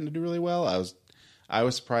expected Biden to do really well. I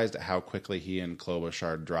was surprised at how quickly he and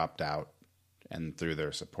Klobuchar dropped out and threw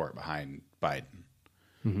their support behind Biden.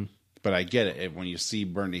 Mm-hmm. But I get it. When you see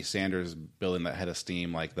Bernie Sanders building that head of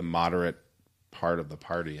steam, like the moderate part of the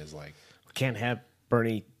party is like... Can't have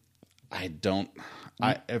Bernie...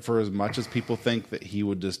 For as much as people think that he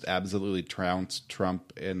would just absolutely trounce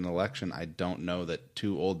Trump in an election, I don't know that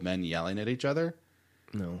two old men yelling at each other...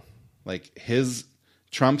 No. Like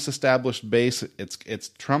Trump's established base, it's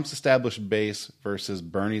Trump's established base versus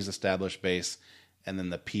Bernie's established base, and then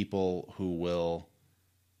the people who will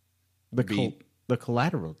the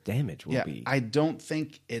collateral damage will be. I don't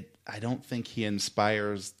think he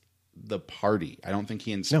inspires the party. I don't think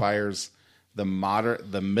he inspires the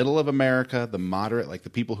middle of America, the moderate, like the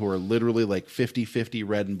people who are literally like 50-50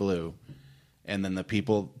 red and blue, and then the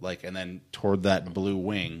people and then toward that blue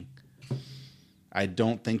wing. I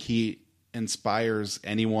don't think he inspires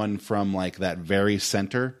anyone from like that very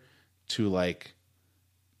center to like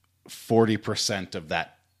 40% of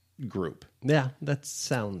that group. Yeah, that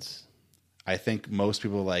sounds. I think most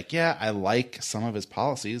people are like, yeah, I like some of his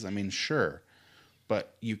policies. I mean, sure.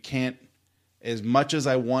 But you can't, as much as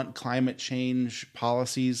I want climate change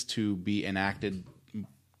policies to be enacted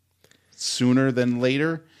sooner than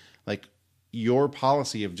later, like your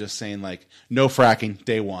policy of just saying like, no fracking,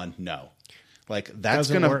 day one, no. Like that's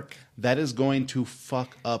going to work. That is going to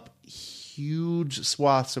fuck up huge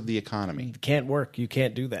swaths of the economy. It can't work. You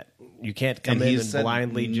can't do that. You can't come in and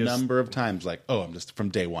blindly just... number of times like, oh, I'm just from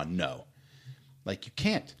day one, no. Like you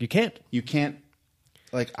can't. You can't. You can't.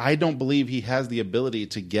 Like I don't believe he has the ability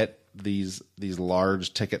to get these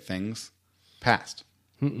large ticket things passed.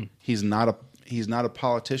 Mm-mm. He's not a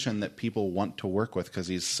politician that people want to work with because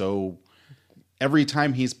he's so. Every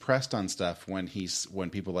time he's pressed on stuff, when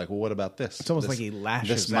people are like, well, what about this? It's almost like he lashes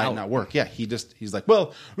out. This might not work. Yeah, he's like,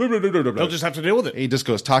 well, they'll just have to deal with it. He just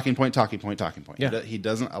goes talking point. Yeah. He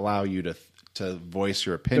doesn't allow you to voice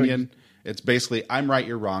your opinion. It's basically, I'm right,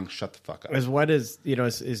 you're wrong, shut the fuck up. As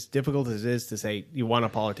difficult as it is to say you want a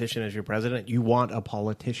politician as your president, you want a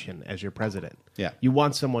politician as your president. Yeah. You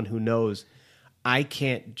want someone who knows I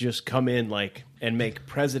can't just come in and make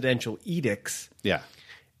presidential edicts. Yeah.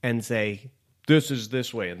 And say, this is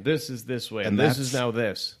this way, and this is this way, and this is now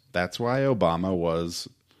this. That's why Obama was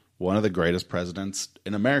one of the greatest presidents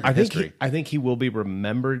in American history. I think he will be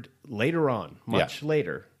remembered later on, much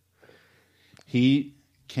later. He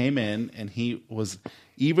came in and he was,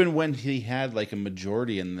 even when he had like a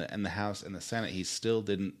majority in the House and the Senate, he still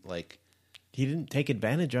didn't he didn't take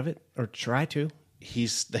advantage of it or try to.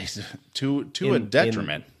 To a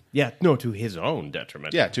detriment. To his own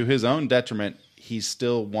detriment. Yeah, to his own detriment, he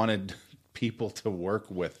still wanted people to work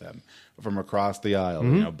with him from across the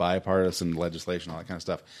aisle, bipartisan legislation, all that kind of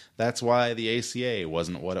stuff. That's why the ACA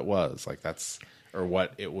wasn't what it was. Or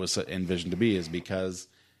what it was envisioned to be, is because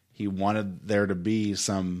he wanted there to be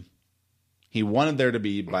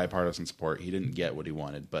bipartisan support. He didn't get what he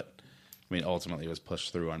wanted, but I mean, ultimately it was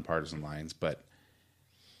pushed through on partisan lines, but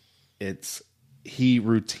he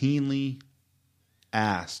routinely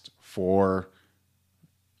asked for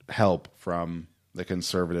help from the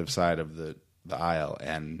conservative side of the aisle,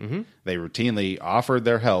 and they routinely offered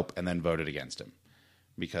their help and then voted against him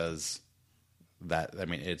because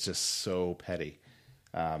it's just so petty.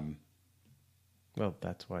 Well,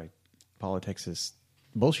 that's why politics is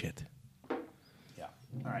bullshit. Yeah.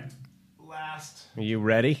 All right. Are you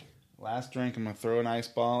ready? Last drink. I'm going to throw an ice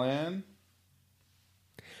ball in.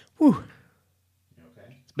 Whew. You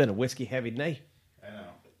okay? It's been a whiskey heavy night. I know.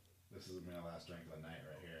 This is my last drink of the night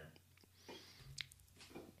right here.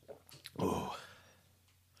 Oh.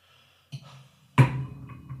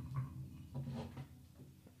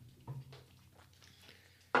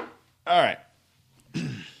 All right.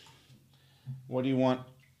 What do you want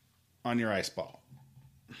on your ice ball?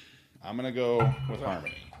 I'm going to go with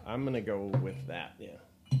Harmony. I'm going to go with that, yeah.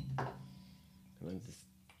 And then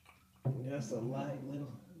just a light little...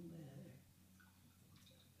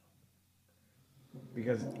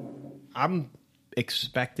 Because I'm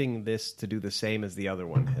expecting this to do the same as the other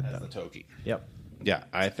one had done. As the Toki. Yep. Yeah,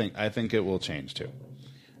 I think it will change too.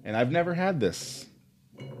 And I've never had this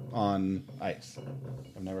on ice.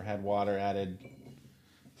 I've never had water added,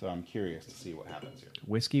 so I'm curious to see what happens here.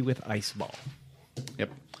 Whiskey with ice ball.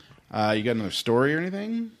 Yep. You got another story or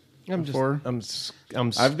anything?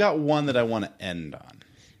 I've got one that I want to end on.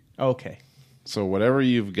 Okay. So whatever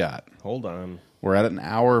you've got. Hold on. We're at an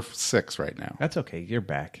hour 6 right now. That's okay. You're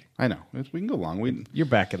back. I know. We can go long. You're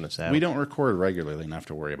back in the saddle. We don't record regularly enough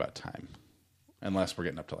to worry about time. Unless we're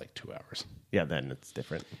getting up to 2 hours. Yeah, then it's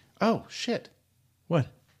different. Oh, shit. What?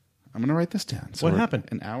 I'm going to write this down. So what happened?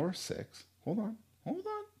 An hour 6. Hold on.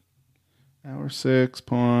 Hour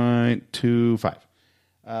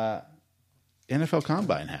 6.25. NFL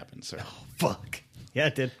Combine happened, sir. Oh, fuck. Yeah,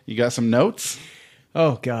 it did. You got some notes?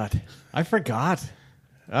 Oh, God. I forgot.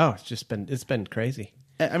 Oh, it's been crazy.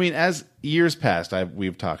 I mean, as years passed,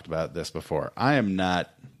 we've talked about this before. I am not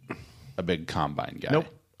a big Combine guy. Nope.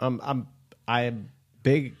 I am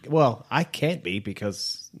big. Well, I can't be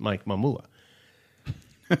because Mike Mamula.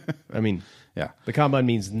 I mean, yeah, the Combine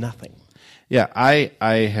means nothing. Yeah,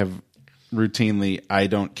 I have routinely. I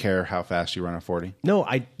don't care how fast you run a 40. No,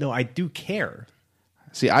 I do care.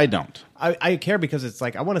 See, I don't. I care because it's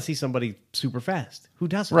like I want to see somebody super fast. Who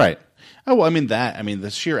doesn't? Right. Oh well, the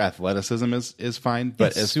sheer athleticism is fine,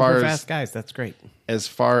 but as super far as fast guys, that's great. As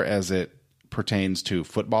far as it pertains to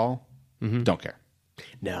football, don't care.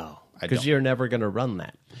 No, because you're never going to run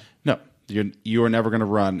that. No, you are never going to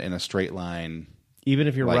run in a straight line. Even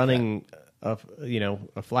if you're running a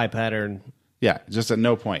fly pattern. Yeah, just at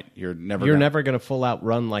no point you're never going to full out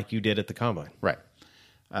run like you did at the combine. Right.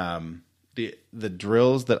 The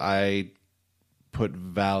drills that I put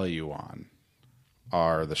value on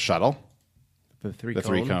are the shuttle, the three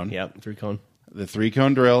cone. Yep, 3-cone. The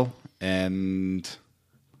 3-cone drill, and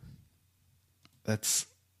that's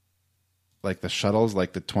like the shuttles,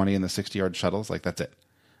 like the 20 and the 60-yard shuttles. Like that's it.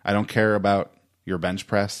 I don't care about your bench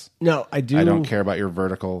press. No, I do. I don't care about your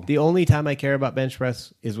vertical. The only time I care about bench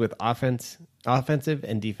press is with offensive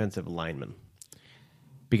and defensive linemen.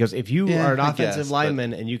 Because if you are an offensive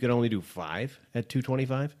lineman and you can only do 5 at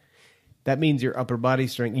 225, that means your upper body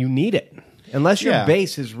strength, you need it. Unless your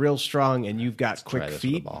base is real strong and you've got quick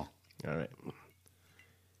feet. All right.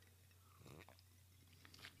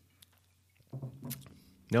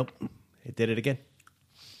 Nope. It did it again.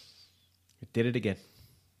 Good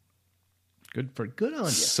on you.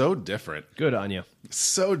 So different. Good on you.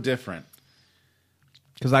 So different.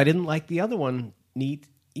 Because I didn't like the other one neat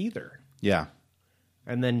either. Yeah.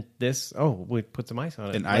 And then this, we put some ice on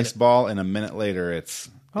it. An ice ball, and a minute later, it's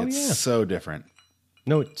so different.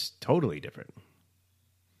 No, it's totally different.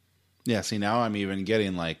 Yeah, see, now I'm even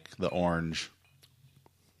getting like the orange.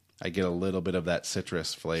 I get a little bit of that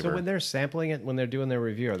citrus flavor. So when they're sampling it, when they're doing their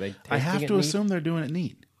review, are they tasting I have to assume they're doing it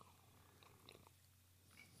neat.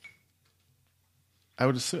 I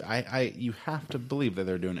would assume, you have to believe that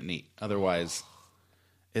they're doing it neat. Otherwise,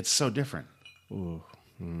 it's so different. Ooh.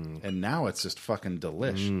 And now it's just fucking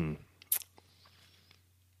delish.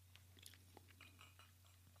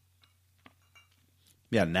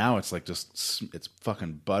 Yeah, now it's like it's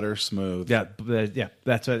fucking butter smooth. Yeah,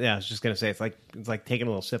 that's what. Yeah, I was just gonna say it's like taking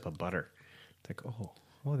a little sip of butter. It's like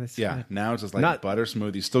this. Yeah, now it's just like butter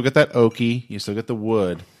smooth. You still get that oaky, you still get the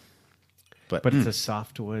wood, but it's a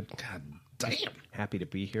soft wood. God damn! Happy to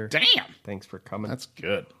be here. Damn! Thanks for coming. That's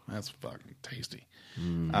good. That's fucking tasty.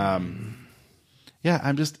 Yeah,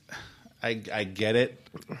 I'm just, I get it,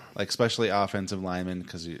 like especially offensive linemen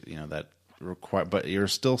because you know that require, but you're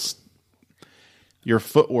still, your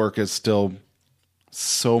footwork is still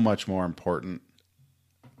so much more important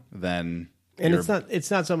than. And it's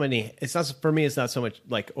not so many. It's not for me. It's not so much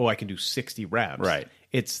like I can do 60 reps. Right.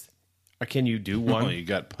 It's can you do one? Well, you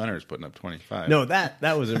got punters putting up 25. No,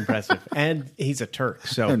 that was impressive, and he's a Turk,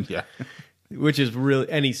 so yeah. Which is really,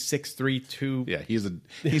 and he's 6'3", 2. Yeah, he's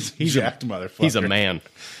jacked motherfucker. He's a man.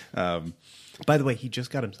 By the way, he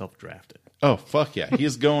just got himself drafted. Oh fuck yeah,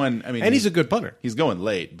 he's going. I mean, and he's a good punter. He's going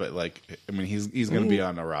late, but he's going to be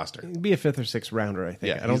on a roster. He'll be a 5th or 6th rounder, I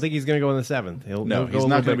think. Yeah, I don't think he's going to go in the 7th. He's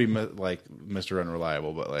not going to be like Mr.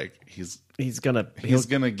 Unreliable, but like he's gonna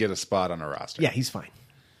get a spot on a roster. Yeah, he's fine.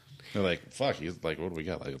 They're like, fuck. He's like, what do we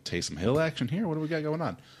got? Like Taysom Hill action here? What do we got going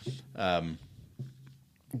on?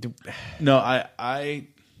 No,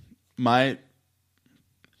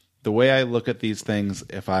 the way I look at these things,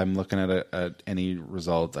 if I'm looking at any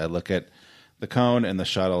results, I look at the cone and the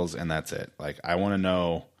shuttles, and that's it. Like, I want to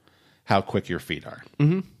know how quick your feet are,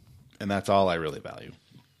 and that's all I really value.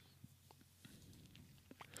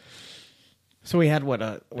 So we had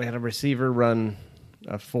a receiver run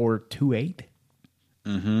a 4.28.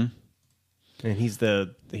 Mm-hmm. And he's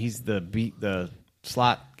the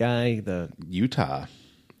slot guy. The Utah.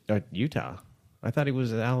 Utah. I thought he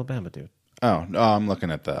was an Alabama dude. Oh, no, I'm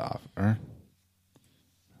looking at the offer.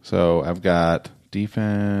 So I've got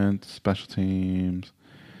defense, special teams.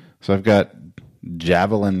 So I've got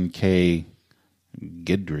Javelin K.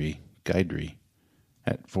 Guidry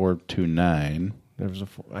at 4.29.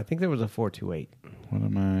 I think there was a 4.28. What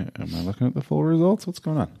am I looking at the full results? What's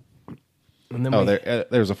going on? And then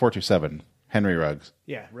there's a 4.27. Henry Ruggs.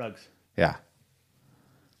 Yeah, Ruggs. Yeah.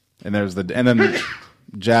 And then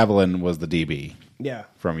Javelin was the DB. Yeah.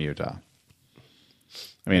 From Utah.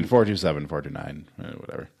 I mean, 4.27, 4.29,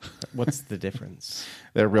 whatever. What's the difference?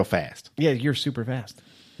 They're real fast. Yeah, you're super fast.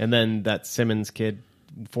 And then that Simmons kid,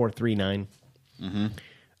 4.39.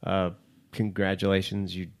 Mm-hmm.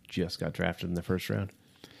 Congratulations, you just got drafted in the first round.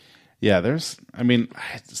 Yeah,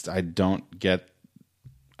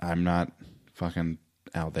 I'm not fucking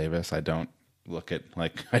Al Davis. I don't look at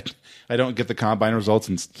I don't get the combine results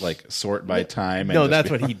and like sort by time. And no, that's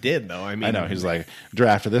what he did though. I mean, I know he's like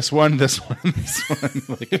draft this one. Like, do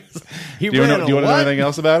you ran want to know anything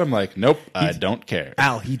else about him? Like, nope, I don't care.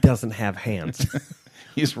 Al, he doesn't have hands.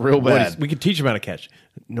 He's real bad. We could teach him how to catch.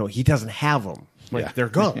 No, he doesn't have them. Like, they're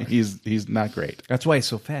gone. He's not great. That's why he's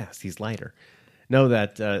so fast. He's lighter. Know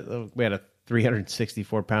that we had a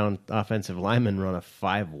 364-pound offensive lineman run a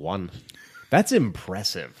 5.1. That's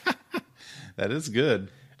impressive. That is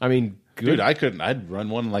good. I mean, good. Dude, I couldn't. I'd run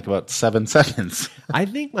one in like about 7 seconds. I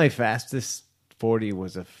think my fastest 40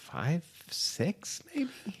 was a 5.6, maybe?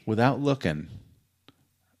 Without looking,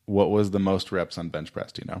 what was the most reps on bench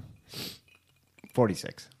press? Do you know?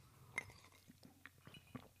 46.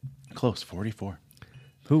 Close, 44.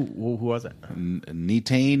 Who was it?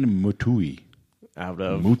 Nitain Mutui. Out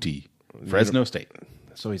of Muti. Fresno State.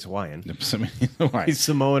 So he's Hawaiian. He's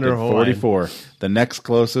Samoan or Hawaiian. 44. The next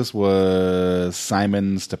closest was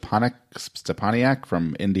Simon Stepaniak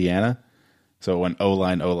from Indiana. So it went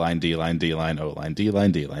O-line, O-line, D-line, D-line, O-line,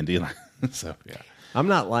 D-line, D-line, D-line. So, yeah. I'm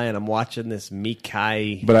not lying. I'm watching this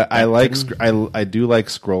Mikai. But I do like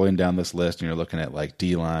scrolling down this list, and you're looking at like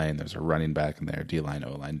D-line. There's a running back in there. D-line,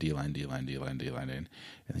 O-line, D-line, D-line, D-line, D-line. And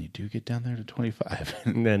then you do get down there to 25.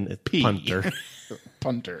 And then it's punter.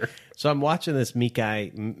 Punter. So I'm watching this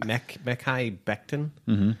Mekai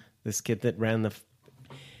Becton, this kid that ran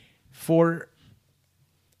for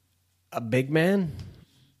a big man.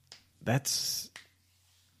 That's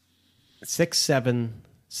 6'7" and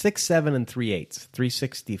 3/8,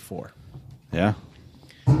 364. Yeah.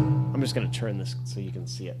 I'm just gonna turn this so you can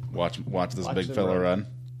see it. Watch this big fella run.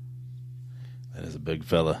 That is a big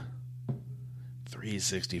fella.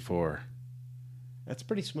 364. That's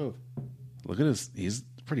pretty smooth. Look at he's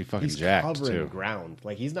pretty fucking He's jacked covering too. ground.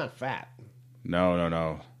 Like, he's not fat.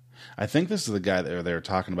 No. I think this is the guy that they were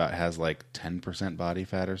talking about has like 10% body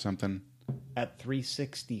fat or something. At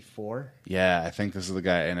 364? Yeah, I think this is the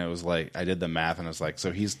guy, and it was like, I did the math, and it's like,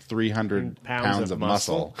 so he's 300 pounds of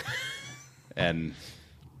muscle. And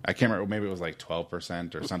I can't remember, maybe it was like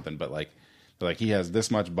 12% or something, but like he has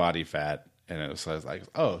this much body fat, and it was like,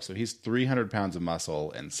 oh, so he's 300 pounds of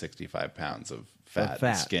muscle and 65 pounds of fat.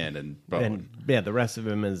 And skin and bone. And, yeah, the rest of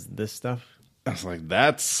him is this stuff. I was like,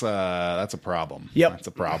 that's a problem. Yep. That's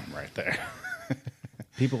a problem right there.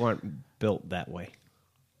 People aren't built that way.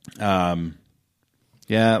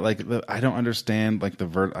 Yeah, like I don't understand like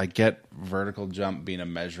I get vertical jump being a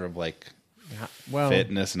measure of like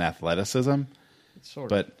fitness and athleticism.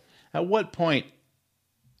 Sort of. But at what point,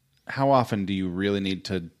 how often do you really need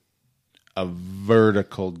a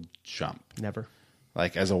vertical jump? Never.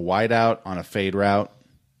 Like as a wideout on a fade route?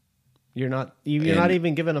 You're not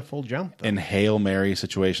even given a full jump, though. In Hail Mary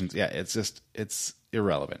situations. Yeah, it's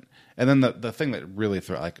irrelevant. And then the thing that really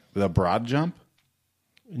like the broad jump?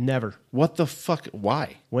 Never. What the fuck?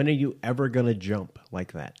 Why? When are you ever going to jump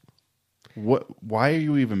like that? Why are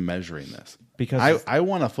you even measuring this? Because I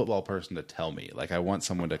want a football person to tell me. Like I want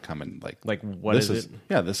someone to come and like what is it?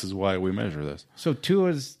 Yeah, this is why we measure this. So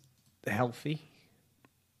Tua's healthy.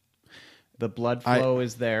 The blood flow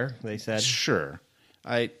is there, they said. Sure.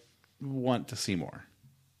 I want to see more.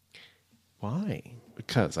 Why?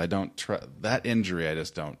 Because I don't trust that injury. I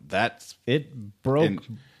just don't. It broke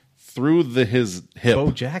through his hip.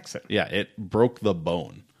 Bo Jackson. Yeah, it broke the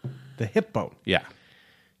bone. The hip bone. Yeah.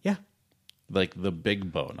 Yeah. Like the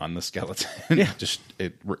big bone on the skeleton. Yeah. Just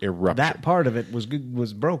it ruptured. That part of it was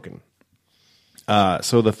broken.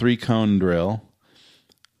 So the 3-cone drill.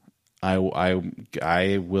 I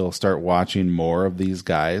will start watching more of these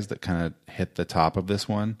guys that kind of hit the top of this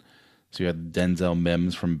one. So you had Denzel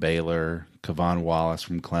Mims from Baylor, Kevon Wallace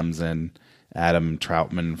from Clemson, Adam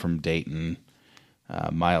Troutman from Dayton,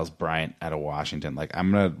 Miles Bryant out of Washington. Like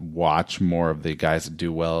I'm gonna watch more of the guys that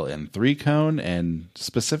do well in 3-cone and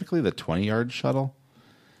specifically the 20-yard shuttle,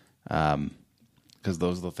 because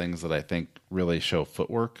those are the things that I think really show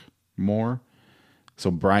footwork more.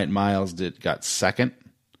 So Bryant Miles got second.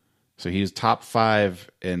 So he was top 5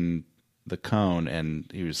 in the cone, and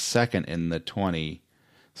he was second in the 20.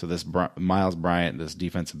 So this Miles Bryant, this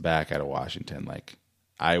defensive back out of Washington, like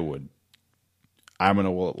I'm going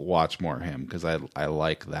to watch more of him because I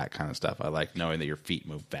like that kind of stuff. I like knowing that your feet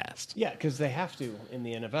move fast. Yeah, because they have to in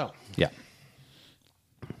the NFL. Yeah.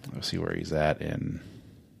 Let's see where he's at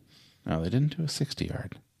no, they didn't do a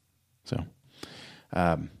 60-yard. So,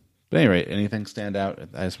 but anyway, anything stand out?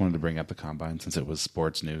 I just wanted to bring up the combine since it was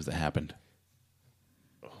sports news that happened.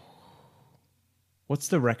 What's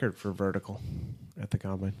the record for vertical at the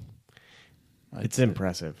combine? It's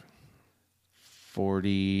impressive.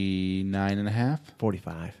 49 and a half?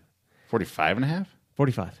 45. 45 and a half?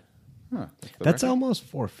 45. Huh, that's almost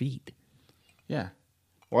 4 feet. Yeah.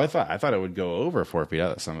 Well, I thought it would go over 4 feet.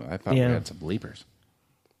 I thought we had some bleepers.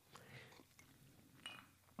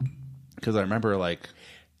 Because I remember, like,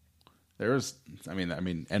 There's, I mean,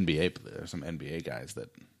 NBA. There's some NBA guys that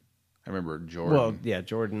I remember Jordan. Well, yeah,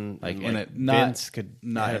 Jordan. Like and, in like, it, not Vince could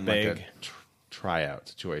not had in a big. like a tryout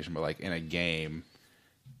situation, but like in a game.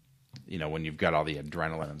 You know, when you've got all the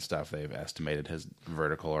adrenaline and stuff, they've estimated his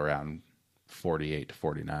vertical around 48 to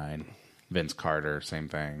 49. Vince Carter, same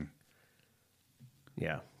thing.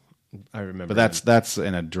 Yeah, I remember. But that's that's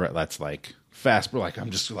like fast. But like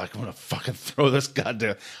I'm just like I'm gonna fucking throw this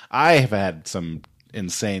goddamn. I have had some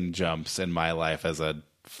insane jumps in my life as a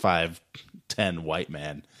 5'10" white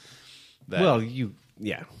man. Well,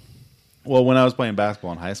 Well, when I was playing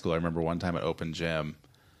basketball in high school, I remember one time at open gym,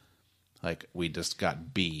 like we just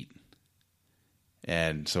got beat.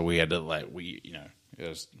 And so we had to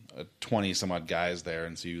there's 20 some odd guys there,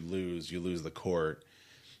 and so you lose the court,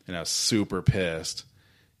 and I was super pissed,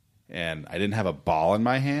 and I didn't have a ball in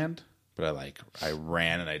my hand, but I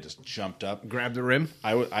ran and I just jumped up, grabbed the rim.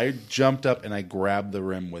 I jumped up and I grabbed the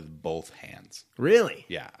rim with both hands. Really?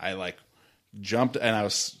 Yeah, I jumped, and I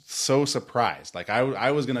was so surprised. Like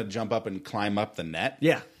I was gonna jump up and climb up the net.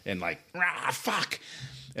 Yeah, and fuck.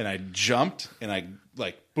 And I jumped, and I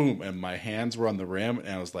boom, and my hands were on the rim, and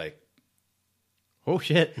I was like, "Oh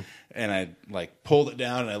shit!" And I pulled it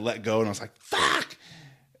down, and I let go, and I was like, "Fuck!"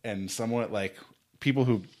 And somewhat people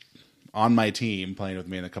who on my team playing with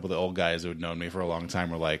me, and a couple of the old guys who had known me for a long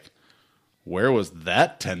time were like, "Where was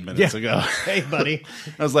that 10 minutes ago?" Hey, buddy.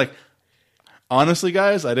 I was like, honestly,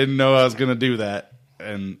 guys, I didn't know I was gonna do that.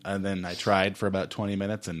 And then I tried for about 20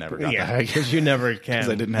 minutes and never got that. Because you never can. Because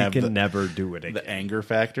I didn't have never do it again. The anger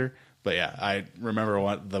factor. But yeah, I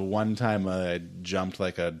remember the one time I jumped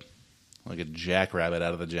like a jackrabbit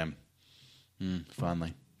out of the gym.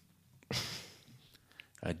 Fondly.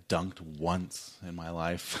 I dunked once in my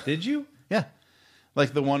life. Did you? Yeah.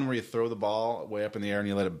 Like the one where you throw the ball way up in the air and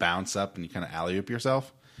you let it bounce up and you kind of alley-oop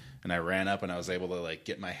yourself. And I ran up and I was able to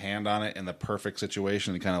get my hand on it in the perfect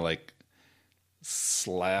situation and kind of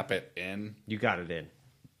slap it in. You got it in.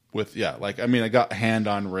 I got hand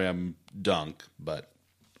on rim dunk, but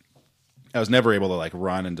I was never able to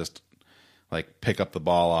run and just pick up the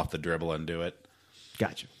ball off the dribble and do it.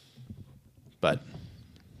 Gotcha. But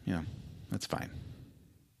yeah, that's fine.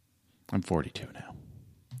 I'm 42 now.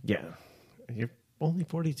 Yeah. You're only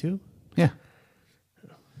 42? Yeah.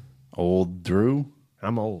 Old Drew.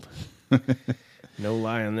 I'm old. No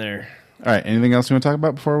lying there. All right. Anything else you want to talk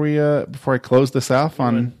about before I close this off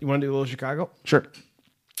on? You want to do a little Chicago? Sure.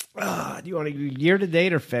 Do you want to do year to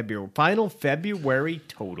date or February? Final February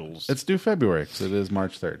totals. Let's do February because it is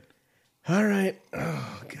March 3rd. All right.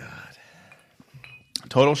 Oh God.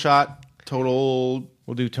 Total shot. Total.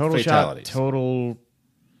 We'll do total fatalities. Shot. Total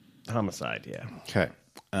homicide. Yeah. Okay.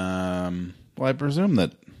 Well, I presume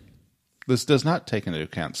that this does not take into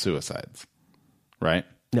account suicides, right?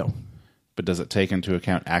 No. But does it take into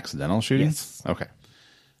account accidental shootings? Yes. Okay.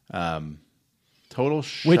 Total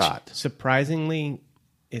shot. Which, surprisingly,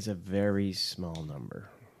 is a very small number.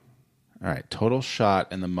 All right. Total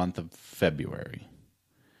shot in the month of February.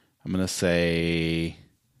 I'm going to say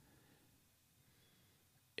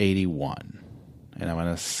 81. And I'm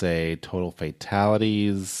going to say total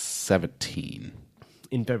fatalities 17.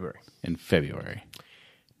 In February. In February.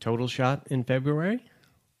 Total shot in February?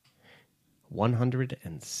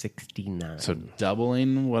 169. So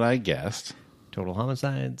doubling what I guessed. Total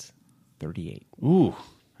homicides, 38. Ooh.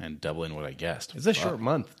 And doubling what I guessed. It's a short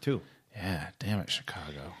month, too. Yeah, damn it,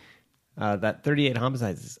 Chicago. That 38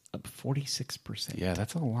 homicides is up 46%. Yeah,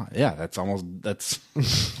 that's a lot. Yeah, that's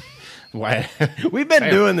why we've been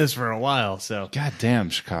doing this for a while, so. God damn,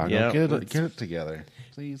 Chicago. Yep. Get it together,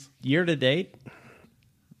 please. Year to date,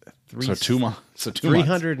 2 months.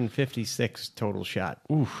 356 total shot.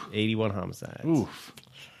 Oof. 81 homicides. Oof.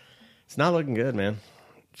 It's not looking good, man.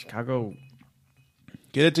 Chicago.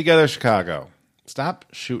 Get it together, Chicago. Stop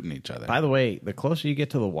shooting each other. By the way, the closer you get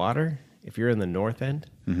to the water, if you're in the north end,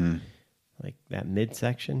 mm-hmm. like that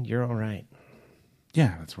midsection, you're all right.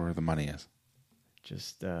 Yeah, that's where the money is.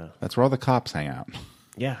 Just that's where all the cops hang out.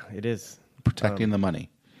 Yeah, it is. Protecting the money.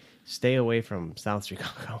 Stay away from South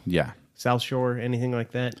Chicago. Yeah. South Shore, anything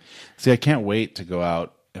like that. See, I can't wait to go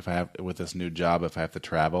out if I have with this new job, if I have to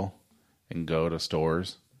travel and go to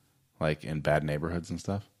stores like in bad neighborhoods and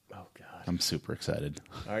stuff. Oh God. I'm super excited.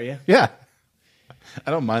 Are you? Yeah.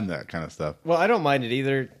 I don't mind that kind of stuff. Well, I don't mind it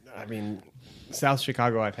either. I mean, South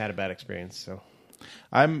Chicago, I've had a bad experience, so.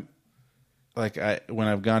 I'm like when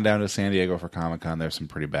I've gone down to San Diego for Comic-Con, there's some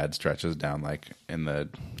pretty bad stretches down like in the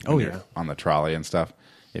on the trolley and stuff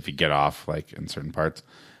if you get off like in certain parts.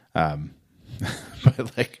 But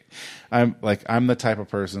I'm the type of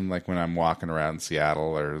person like when I'm walking around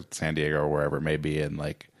Seattle or San Diego or wherever it may be, and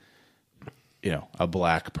like a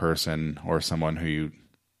black person or someone who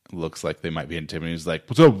looks like they might be intimidating. He's like,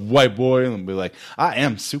 "What's up, white boy?" And be like, "I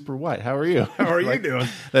am super white. How are you? How are you doing?"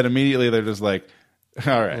 Then immediately they're just like,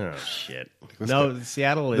 "All right." Oh shit!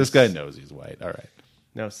 Seattle is. This guy knows he's white. All right.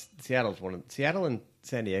 No, Seattle and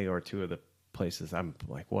San Diego are two of the places I'm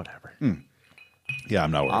like, whatever. Yeah,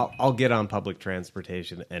 I'm not worried. I'll get on public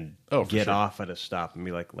transportation and get sure. off at a stop and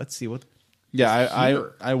be like, let's see what. Yeah,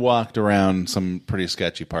 I walked around some pretty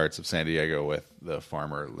sketchy parts of San Diego with the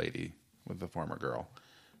farmer girl,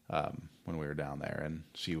 when we were down there, and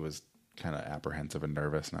she was kind of apprehensive and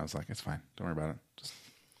nervous, and I was like, "It's fine, don't worry about it. Just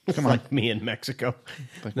come on." Like me in Mexico,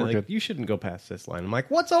 We're good. You shouldn't go past this line. I'm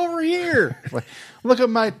like, what's over here? Like, look at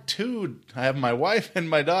my two. I have my wife and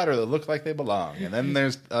my daughter that look like they belong, and then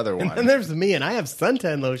there's the other one. And there's me, and I have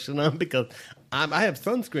suntan lotion on because I have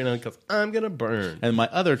sunscreen on because I'm gonna burn. And my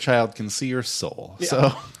other child can see your soul. Yeah.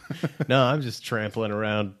 So no, I'm just trampling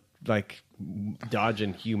around like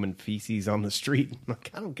dodging human feces on the street. I'm like,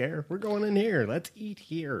 I don't care. We're going in here. Let's eat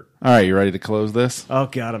here. All right, you ready to close this? Oh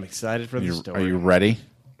God, I'm excited for the story. Are you ready?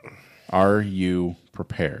 Are you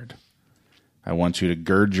prepared? I want you to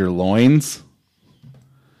gird your loins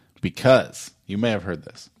because you may have heard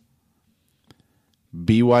this.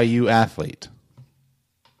 BYU athlete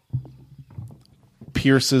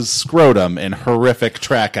pierces scrotum in horrific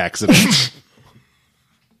track accident.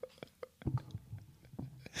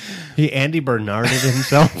 He Andy Bernarded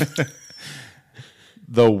himself.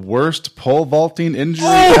 The worst pole vaulting injury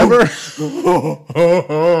ever?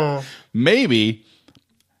 Maybe.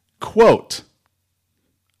 Quote,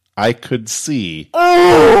 I could see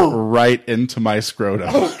right into my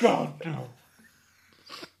scrotum. Oh, God, no.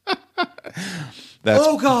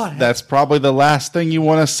 God. That's probably the last thing you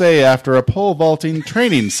want to say after a pole vaulting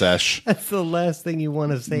training sesh. That's the last thing you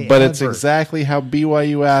want to say But ever. it's exactly how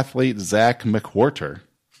BYU athlete Zach McWhorter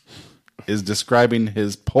is describing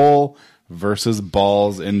his pole versus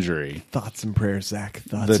balls injury. Thoughts and prayers, Zach.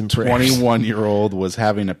 Thoughts The and prayers. 21-year-old was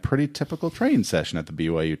having a pretty typical training session at the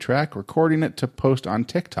BYU track, recording it to post on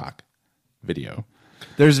TikTok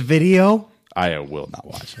There's video? I will not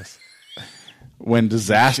watch this. When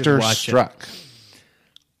disaster struck.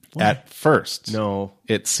 At first,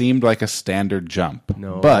 it seemed like a standard jump.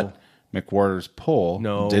 But McWhorter's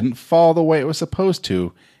pole didn't fall the way it was supposed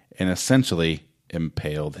to and essentially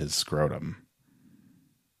impaled his scrotum.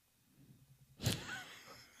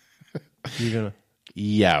 You're gonna...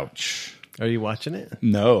 Youch. Are you watching it?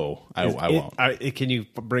 No, I won't. Can you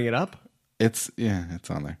bring it up? It's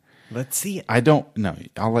on there. Let's see it.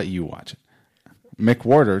 I'll let you watch it.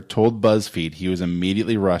 McWhorter told BuzzFeed he was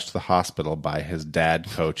immediately rushed to the hospital by his dad,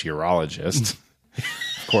 coach, urologist.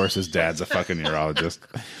 Of course, his dad's a fucking urologist.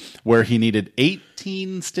 Where he needed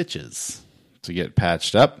 18 stitches to get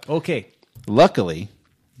patched up. Okay. Luckily,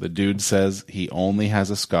 the dude says he only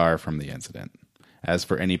has a scar from the incident. As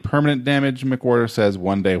for any permanent damage, McWhorter says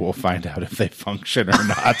one day we'll find out if they function or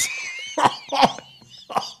not.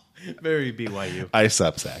 Very BYU. Ice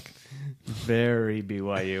up, Zach. Very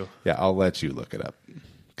BYU. Yeah, I'll let you look it up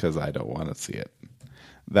because I don't want to see it.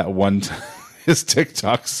 That one time, his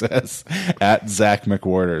TikTok says, at Zach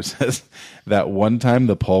McWhorter says, that one time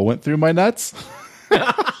the pole went through my nuts.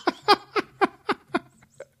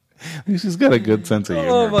 She's got a good sense of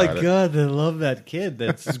humor. Oh my God, I love that kid.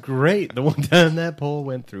 That's great. The one time that pole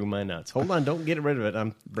went through my nuts. Hold on, don't get rid of it.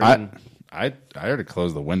 I'm bringing... I already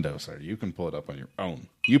closed the window, sir. You can pull it up on your own.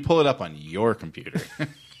 You pull it up on your computer.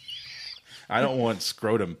 I don't want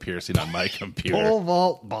scrotum piercing on my computer. Pole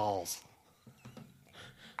vault balls.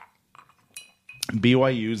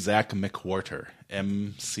 BYU Zach McWhorter.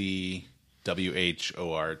 McWhorter.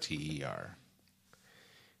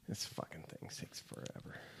 This fucking thing takes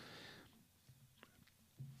forever.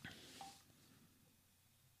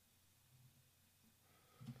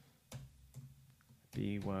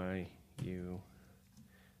 BYU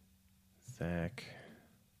Zach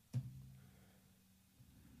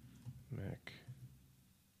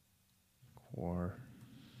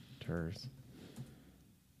McWhorter's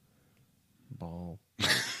ball.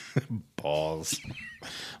 Balls. I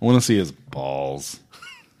want to see his balls.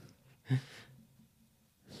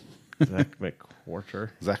 Zach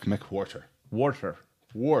McWhorter. Zach McWhorter. Warter.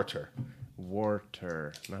 Warter.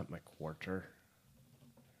 Warter. Not McWhorter.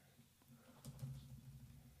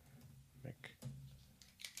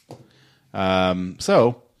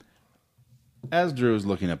 So, as Drew is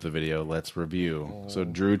looking up the video, let's review. So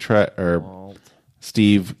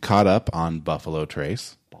Steve caught up on Buffalo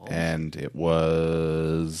Trace, and it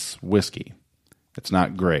was whiskey. It's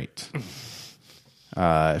not great.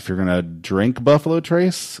 If you're gonna drink Buffalo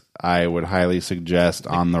Trace, I would highly suggest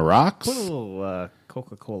On the Rocks. Put a little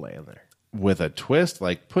Coca-Cola in there. with a twist.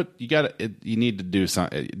 Like you need to do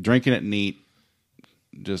something. Drinking it neat.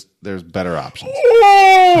 Just there's better options.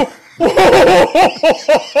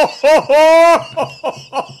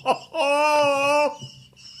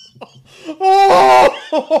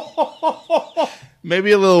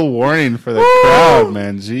 Maybe a little warning for the crowd,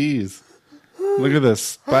 man. Jeez. Look at the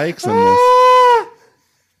spikes in this.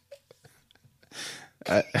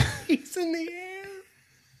 He's in the air.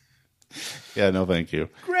 Yeah, no thank you.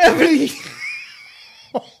 Gravity.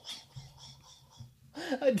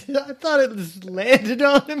 I thought it just landed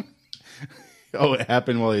on him. Oh, it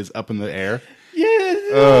happened while he's up in the air?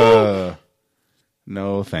 Yes.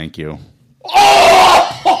 No thank you.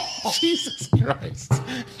 Oh! Jesus Christ.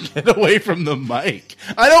 Get away from the mic.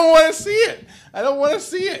 I don't want to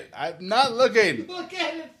see it. I'm not looking. Look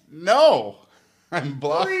at it. No. I'm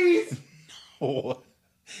blocking. Please. No.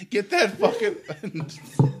 Get that fucking...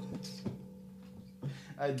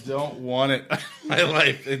 I don't want it. My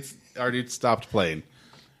life, it's already stopped playing.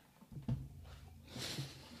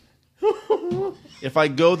 If I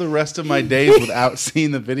go the rest of my days without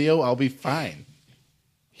seeing the video, I'll be fine.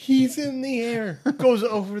 He's in the air. Goes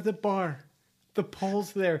over the bar. The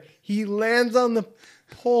pole's there. He lands on the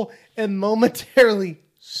pole and momentarily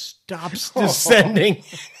stops descending.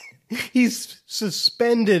 He's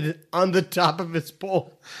suspended on the top of his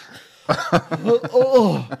pole.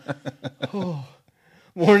 Oh.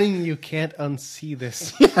 Warning, you can't unsee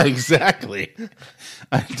this. Yeah, exactly.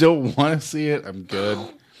 I don't want to see it. I'm good.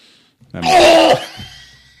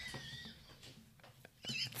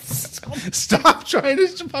 Stop trying to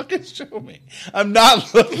fucking show me. I'm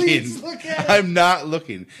not looking. Please look at it. I'm not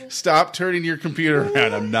looking. Stop turning your computer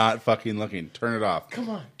around. I'm not fucking looking. Turn it off. Come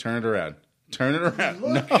on. Turn it around. Turn it around.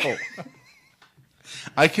 Look. No.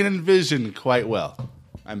 I can envision quite well.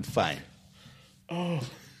 I'm fine. Oh.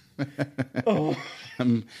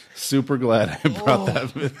 I'm super glad I brought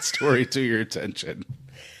that story to your attention.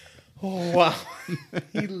 Oh, wow.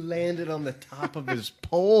 He landed on the top of his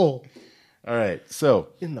pole. All right, so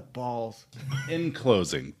In the balls. in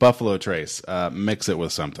closing, Buffalo Trace, mix it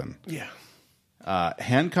with something. Yeah.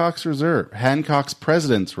 Hancock's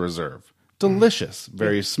President's Reserve, delicious,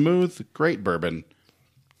 very smooth, great bourbon.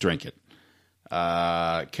 Drink it.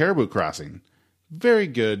 Caribou Crossing, very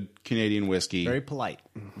good Canadian whiskey, Very polite.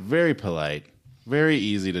 very polite, very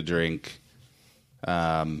easy to drink.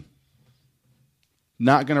 Not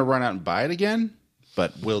gonna run out and buy it again,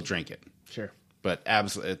 but we'll drink it. Sure. But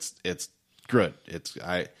absolutely, it's good. If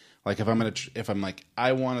I'm like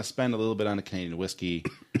I want to spend a little bit on a Canadian whiskey,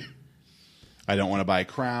 I don't want to buy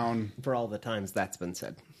Crown. For all the times that's been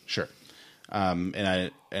said. Sure. I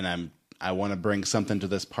want to bring something to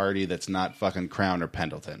this party that's not fucking Crown or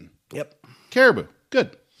Pendleton. Yep. Caribou,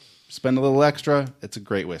 good. Spend a little extra. It's a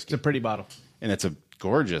great whiskey. It's a pretty bottle. And it's a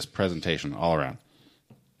gorgeous presentation all around.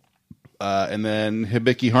 And then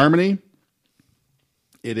Hibiki Harmony.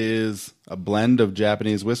 It is a blend of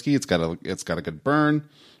Japanese whiskey. It's got a good burn.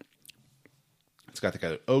 It's got the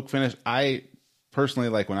kind of oak finish. I personally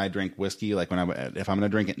like when I drink whiskey. Like if I'm going to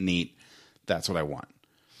drink it neat, that's what I want.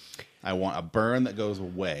 I want a burn that goes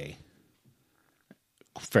away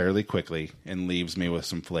fairly quickly and leaves me with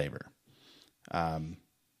some flavor.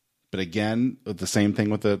 But again, the same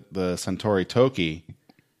thing with the Suntory Toki.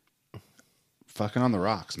 Fucking on the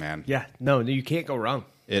rocks, man. Yeah. No, you can't go wrong.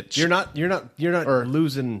 You're You're not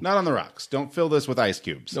losing. Not on the rocks. Don't fill this with ice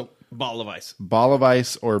cubes. No, ball of ice. Ball of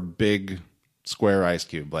ice or big square ice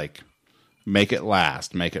cube. Like, make it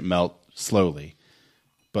last. Make it melt slowly.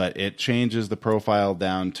 But it changes the profile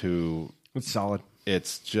down to... It's solid.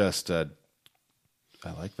 It's just I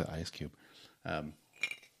like the ice cube.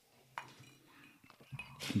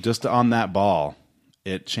 Just on that ball,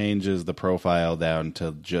 it changes the profile down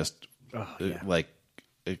to just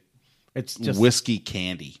It's just whiskey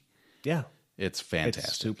candy. Yeah. It's fantastic.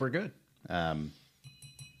 It's super good.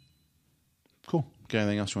 Cool. Got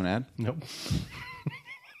anything else you want to add? Nope.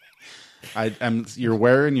 You're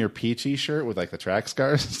wearing your peachy shirt with like the track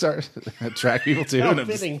track people too. How and I'm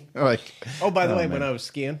fitting. like, By the way, man. when I was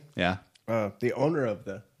skiing, yeah, the owner of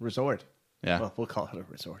the resort, yeah, well, we'll call it a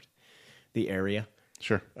resort, the area.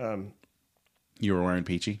 sure. You were wearing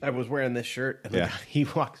peachy. I was wearing this shirt, and the Yeah. guy, he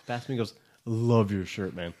walks past me and goes, "Love your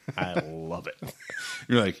shirt, man. I love it."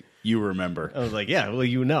 You're like, you remember. I was like, "Yeah, well,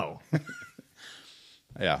 you know."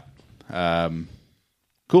 Yeah.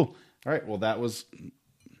 Cool. All right. Well, that was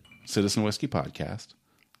Citizen Whiskey Podcast.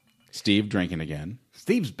 Steve drinking again.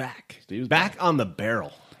 Steve's back. Steve's back on the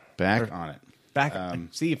barrel. Back on it. Back.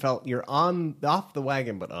 See, you're off the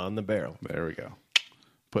wagon, but on the barrel, There we go.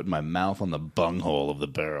 Putting my mouth on the bunghole of the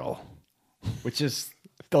barrel. which is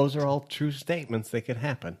Those are all true statements that could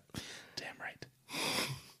happen. Damn right.